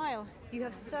worthwhile. You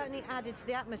have certainly added to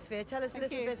the atmosphere. Tell us a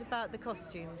little bit about the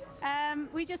costumes.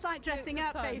 We just like dressing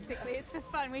up, basically. It's for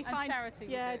fun. We find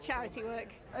charity. Charity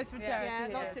work. Oh, it's for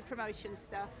charity. Yeah, lots of promotion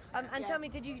stuff. And tell me,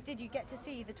 did you get to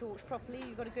see the torch properly?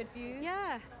 You got a good view?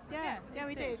 Yeah,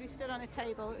 we did. We stood on a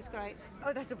table. It was great.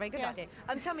 Oh, that's a very good idea.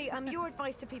 Tell me, your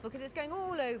advice to people, because it's going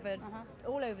all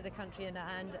over the country and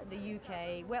the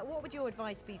UK. What would your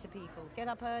advice be to people? Get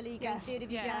up early, go and see it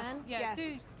if you can. Yeah,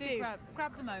 do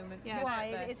grab the moment.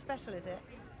 Why? It's special, is it?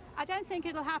 I don't think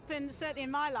it'll happen, certainly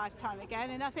in my lifetime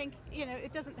again, and I think,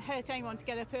 it doesn't hurt anyone to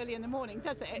get up early in the morning,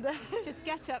 does it? Just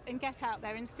get up and get out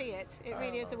there and see it. It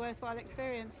really is a worthwhile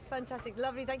experience. Fantastic,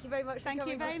 lovely. Thank you very much for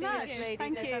coming to see us, ladies.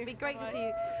 Thank you. It'd be great to see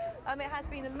you. It has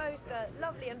been the most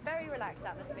lovely and very relaxed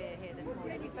atmosphere here this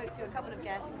morning. We spoke to a couple of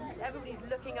guests. Everybody's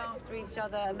looking after each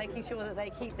other and making sure that they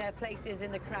keep their places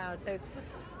in the crowd. So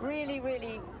really,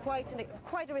 really quite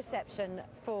a reception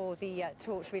for the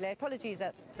torch relay. Apologies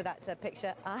for that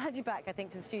picture. I'll hand you back, I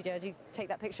think, to the studio as you take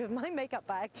that picture of my makeup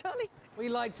bag, Charlie. We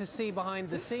like to see behind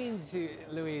the scenes,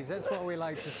 Louise. That's what we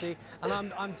like to see. And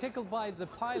I'm tickled by the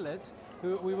pilot,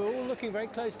 who we were all looking very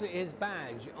closely at his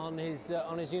badge on his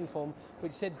uniform,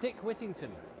 which said Dick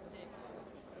Whittington.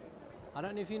 I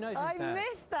don't know if you noticed that. I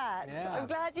missed that. Yeah. I'm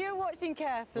glad you're watching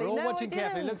carefully. We're all watching I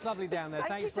carefully. It didn't. looks lovely down there.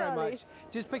 Thank Thanks you, very Charlie. much.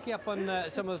 Just picking up on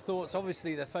some of the thoughts.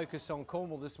 Obviously, the focus on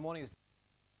Cornwall this morning is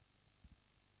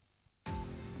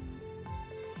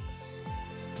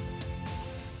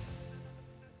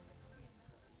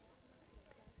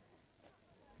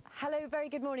Hello, very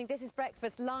good morning. This is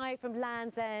Breakfast live from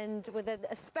Land's End with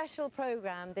a special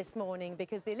programme this morning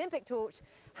because the Olympic torch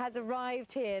has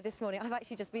arrived here this morning. I've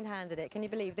actually just been handed it. Can you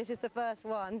believe this is the first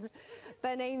one?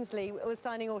 Ben Ainsley was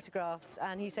signing autographs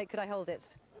and he said, could I hold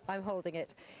it? I'm holding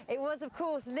it. It was, of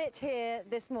course, lit here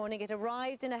this morning. It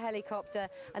arrived in a helicopter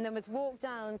and then was walked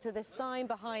down to the sign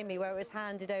behind me where it was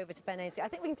handed over to Ben Ainsley. I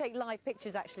think we can take live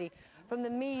pictures, actually, from the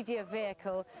media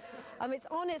vehicle. It's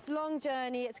on its long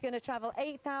journey. It's going to travel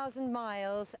 8,000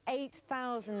 miles,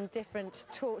 8,000 different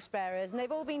torchbearers, and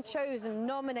they've all been chosen,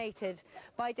 nominated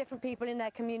by different people in their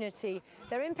community.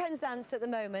 They're in Penzance at the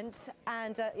moment,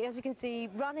 and as you can see,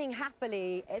 running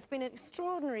happily. It's been an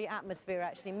extraordinary atmosphere,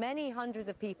 actually. Many hundreds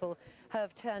of people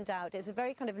have turned out. It's a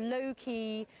very kind of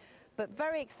low-key, but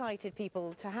very excited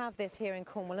people to have this here in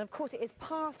Cornwall. And of course, it is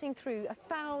passing through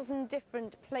 1,000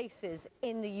 different places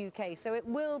in the UK, so it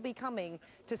will be coming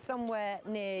to somewhere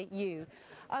near you.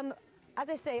 As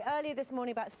I say, earlier this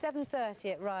morning, about 7:30,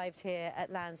 it arrived here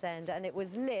at Land's End, and it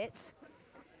was lit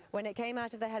when it came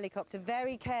out of the helicopter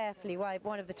very carefully by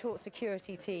one of the torch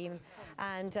security team.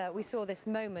 And we saw this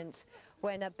moment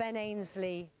when Ben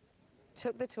Ainsley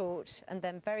took the torch and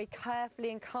then very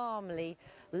carefully and calmly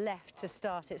left to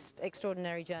start its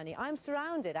extraordinary journey. I'm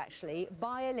surrounded, actually,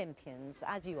 by Olympians,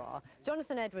 as you are.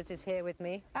 Jonathan Edwards is here with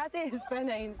me, as is Ben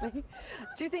Ainsley.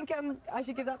 Do you think I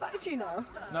should give that back to you now?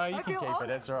 No, you can keep it,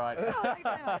 it's all right. Oh, thanks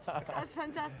very much. That's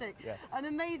fantastic. Yeah. An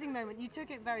amazing moment. You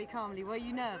took it very calmly. Were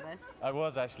you nervous? I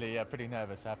was actually pretty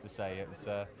nervous, I have to say. It's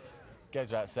goes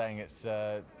without saying, it's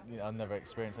I've never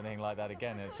experienced anything like that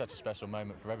again. It's such a special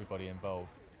moment for everybody involved.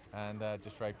 And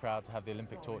just very proud to have the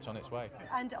Olympic torch on its way.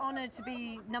 And honoured to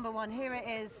be #1. Here it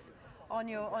is on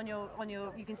your.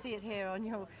 You can see it here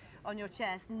on your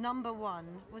chest. #1.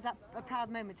 Was that a proud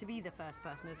moment to be the first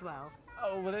person as well?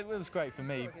 Oh well, it was great for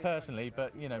me personally,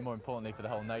 but more importantly for the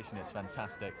whole nation. It's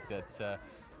fantastic that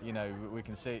we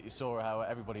can saw how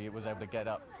everybody was able to get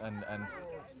up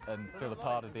and feel a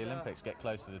part of the Olympics, get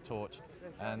close to the torch,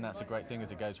 and that's a great thing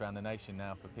as it goes around the nation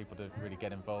now for people to really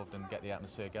get involved and get the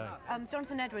atmosphere going.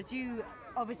 Jonathan Edwards, you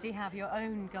obviously have your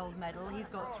own gold medal. He's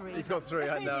got 3. He's got 3,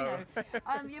 I know.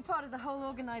 You're part of the whole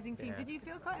organising team. Yeah. Did you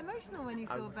feel quite emotional when you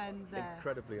saw Ben there?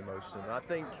 Incredibly emotional. I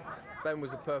think Ben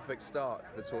was a perfect start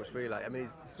to the torch relay. I mean,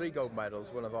 he's 3 gold medals,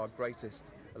 one of our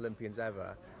greatest Olympians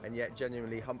ever, and yet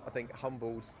genuinely, I think,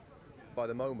 humbled by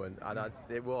the moment. And I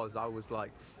was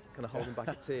like, kind of holding back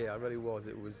a tear. I really was.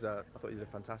 It was. I thought he did a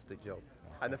fantastic job.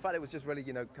 And the fact it was just really,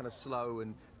 kind of slow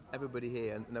and everybody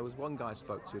here, and there was one guy I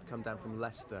spoke to who'd come down from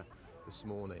Leicester this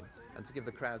morning, and to give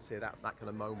the crowds here that kind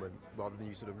of moment rather than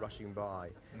you sort of rushing by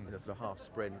in a sort of half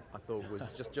sprint, I thought was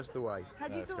just the way.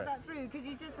 Had you thought that through? Because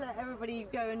you just let everybody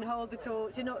go and hold the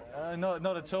torch. You're not.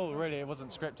 Not at all, really. It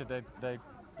wasn't scripted.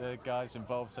 The guys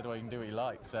involved said, "Well, you can do what you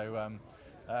like." So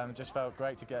it just felt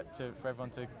great for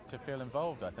everyone to feel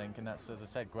involved, I think, and that's, as I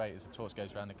said, great as the torch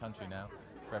goes around the country now,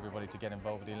 for everybody to get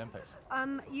involved with the Olympics.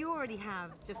 You already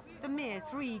have just the mere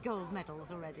 3 gold medals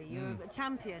already. You're a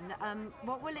champion.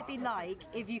 What will it be like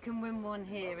if you can win one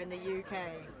here in the UK?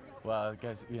 Well, I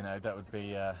guess, that would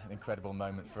be an incredible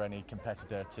moment for any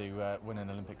competitor to win an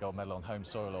Olympic gold medal on home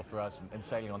soil, or for us in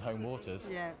sailing on home waters.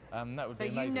 Yeah. That would so be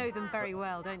amazing. You know them very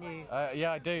well, don't you?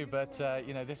 Yeah, I do. But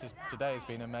today has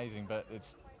been amazing. But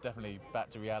it's definitely back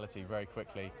to reality very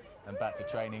quickly, and back to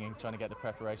training and trying to get the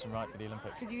preparation right for the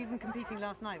Olympics. Because you were even competing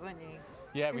last night, weren't you?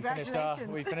 Yeah, we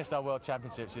finished our World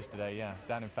Championships yesterday. Yeah,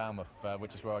 down in Falmouth,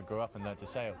 which is where I grew up and learned to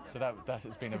sail. So that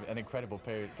has been an incredible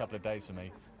period, a couple of days for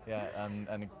me. Yeah,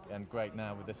 and great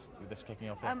now with this kicking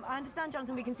off here. I understand,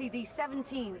 Jonathan, we can see the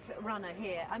 17th runner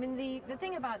here. I mean, the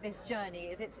thing about this journey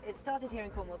is it started here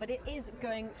in Cornwall, but it is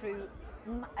going through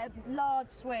large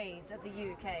swathes of the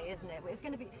UK, isn't it? It's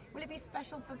going to be. Will it be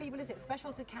special for people? Is it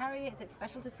special to carry it? Is it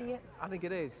special to see it? I think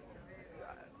it is.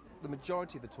 The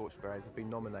majority of the torchbearers have been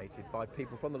nominated by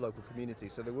people from the local community,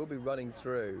 so they will be running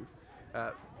through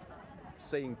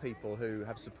seeing people who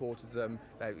have supported them,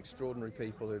 extraordinary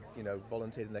people who've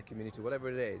volunteered in their community, whatever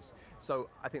it is. So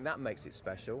I think that makes it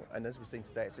special, and as we've seen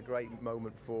today, it's a great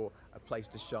moment for a place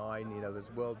to shine.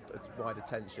 There's worldwide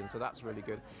attention, so that's really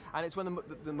good. And it's when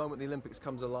the moment the Olympics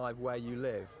comes alive where you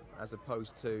live, as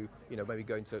opposed to maybe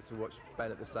going to watch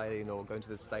Ben at the sailing, or going to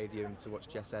the stadium to watch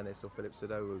Jess Ennis or Philip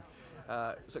Sadowu.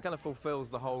 So it kind of fulfills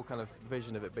the whole kind of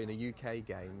vision of it being a UK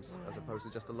Games as opposed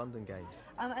to just a London Games.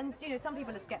 And some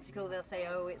people are sceptical. They'll say,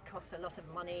 "Oh, it costs a lot of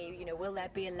money. Will there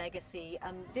be a legacy?"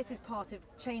 This is part of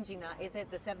changing that, is it?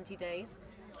 The 70 days.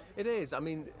 It is. I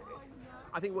mean,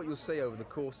 I think what you'll see over the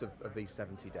course of these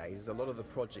 70 days is a lot of the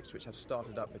projects which have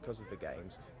started up because of the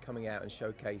Games coming out and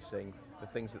showcasing the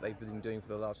things that they've been doing for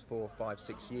the last 4, 5,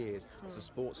 6 years. So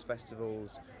sports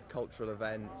festivals, cultural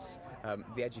events,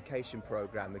 the education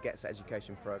programme, the Gets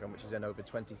Education programme, which is in over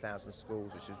 20,000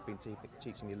 schools, which has been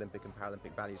teaching the Olympic and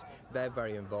Paralympic values. They're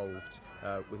very involved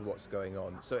with what's going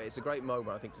on. So it's a great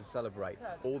moment, I think, to celebrate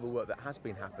all the work that has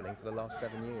been happening for the last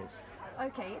 7 years.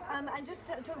 Okay, and just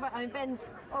to talk about,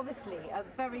 Ben's obviously a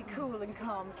very cool and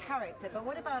calm character, but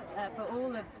what about for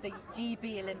all of the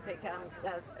GB Olympic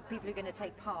people who are going to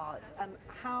take part,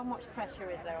 how much pressure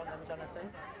is there on them, Jonathan?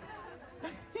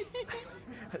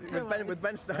 with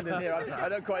Ben standing here, I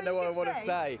don't quite know what I want to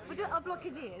say. I'll block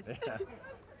his ears. Yeah.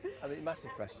 I mean,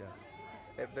 massive pressure.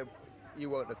 You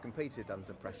won't have competed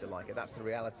under pressure like it. That's the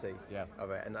reality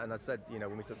of it. And I said,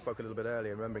 when we spoke a little bit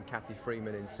earlier, remembering Kathy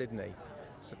Freeman in Sydney,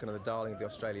 so kind of the darling of the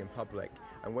Australian public,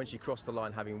 and when she crossed the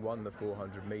line having won the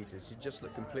 400 metres, she just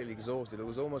looked completely exhausted. It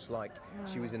was almost like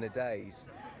she was in a daze,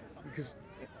 because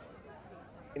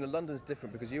London's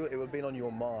different, because it would have been on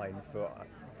your mind for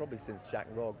probably since Jack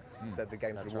Rogge said the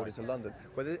Games were awarded to London.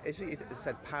 Whether if it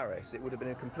said Paris, it would have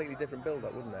been a completely different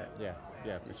build-up, wouldn't it?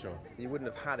 Yeah, for sure. You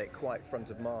wouldn't have had it quite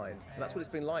front of mind, and that's what it's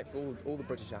been like for all the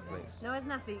British athletes. Now, as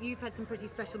an athlete, you've had some pretty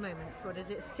special moments. What is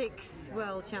it, 6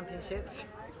 World Championships?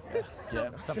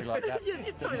 Yeah, something like that.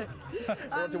 We're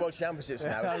on to World Championships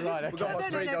now. Right, We've got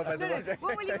 3 gold medals.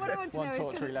 What I want to know is,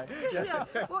 torch relay.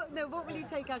 What will you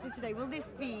take out of today? Will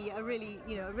this be a really,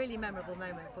 a really memorable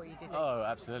moment for you? Do you think? Oh,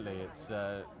 absolutely. It's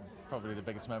probably the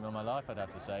biggest moment of my life, I'd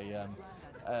have to say,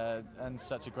 and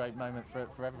such a great moment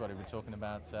for everybody. We're talking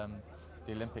about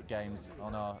the Olympic Games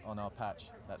on our patch.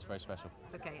 That's very special.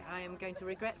 Okay, I am going to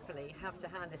regretfully have to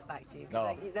hand this back to you,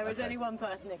 because there is only one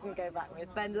person it can go back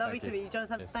with. Ben, lovely to meet you.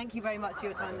 Jonathan, thank you very much for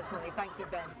your time this morning. Thank you,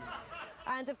 Ben.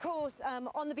 And of course,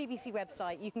 on the BBC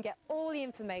website, you can get all the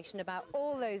information about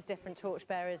all those different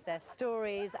torchbearers, their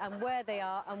stories, and where they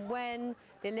are, and when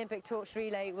the Olympic torch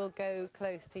relay will go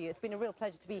close to you. It's been a real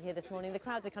pleasure to be here this morning. The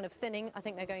crowds are kind of thinning. I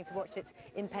think they're going to watch it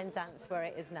in Penzance, where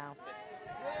it is now.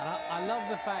 And I love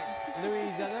the fact,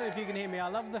 Louise, I don't know if you can hear me, I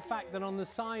love the fact that on the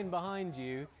sign behind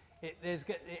you, it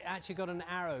actually got an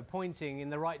arrow pointing in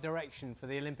the right direction for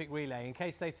the Olympic relay, in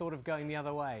case they thought of going the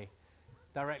other way,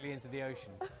 directly into the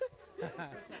ocean.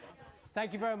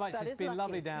 Thank you very much. It's been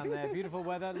lovely down there. Beautiful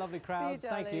weather, lovely crowds.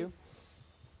 Thank you.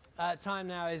 Time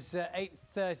now is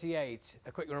 8:38.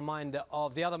 A quick reminder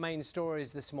of the other main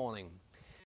stories this morning.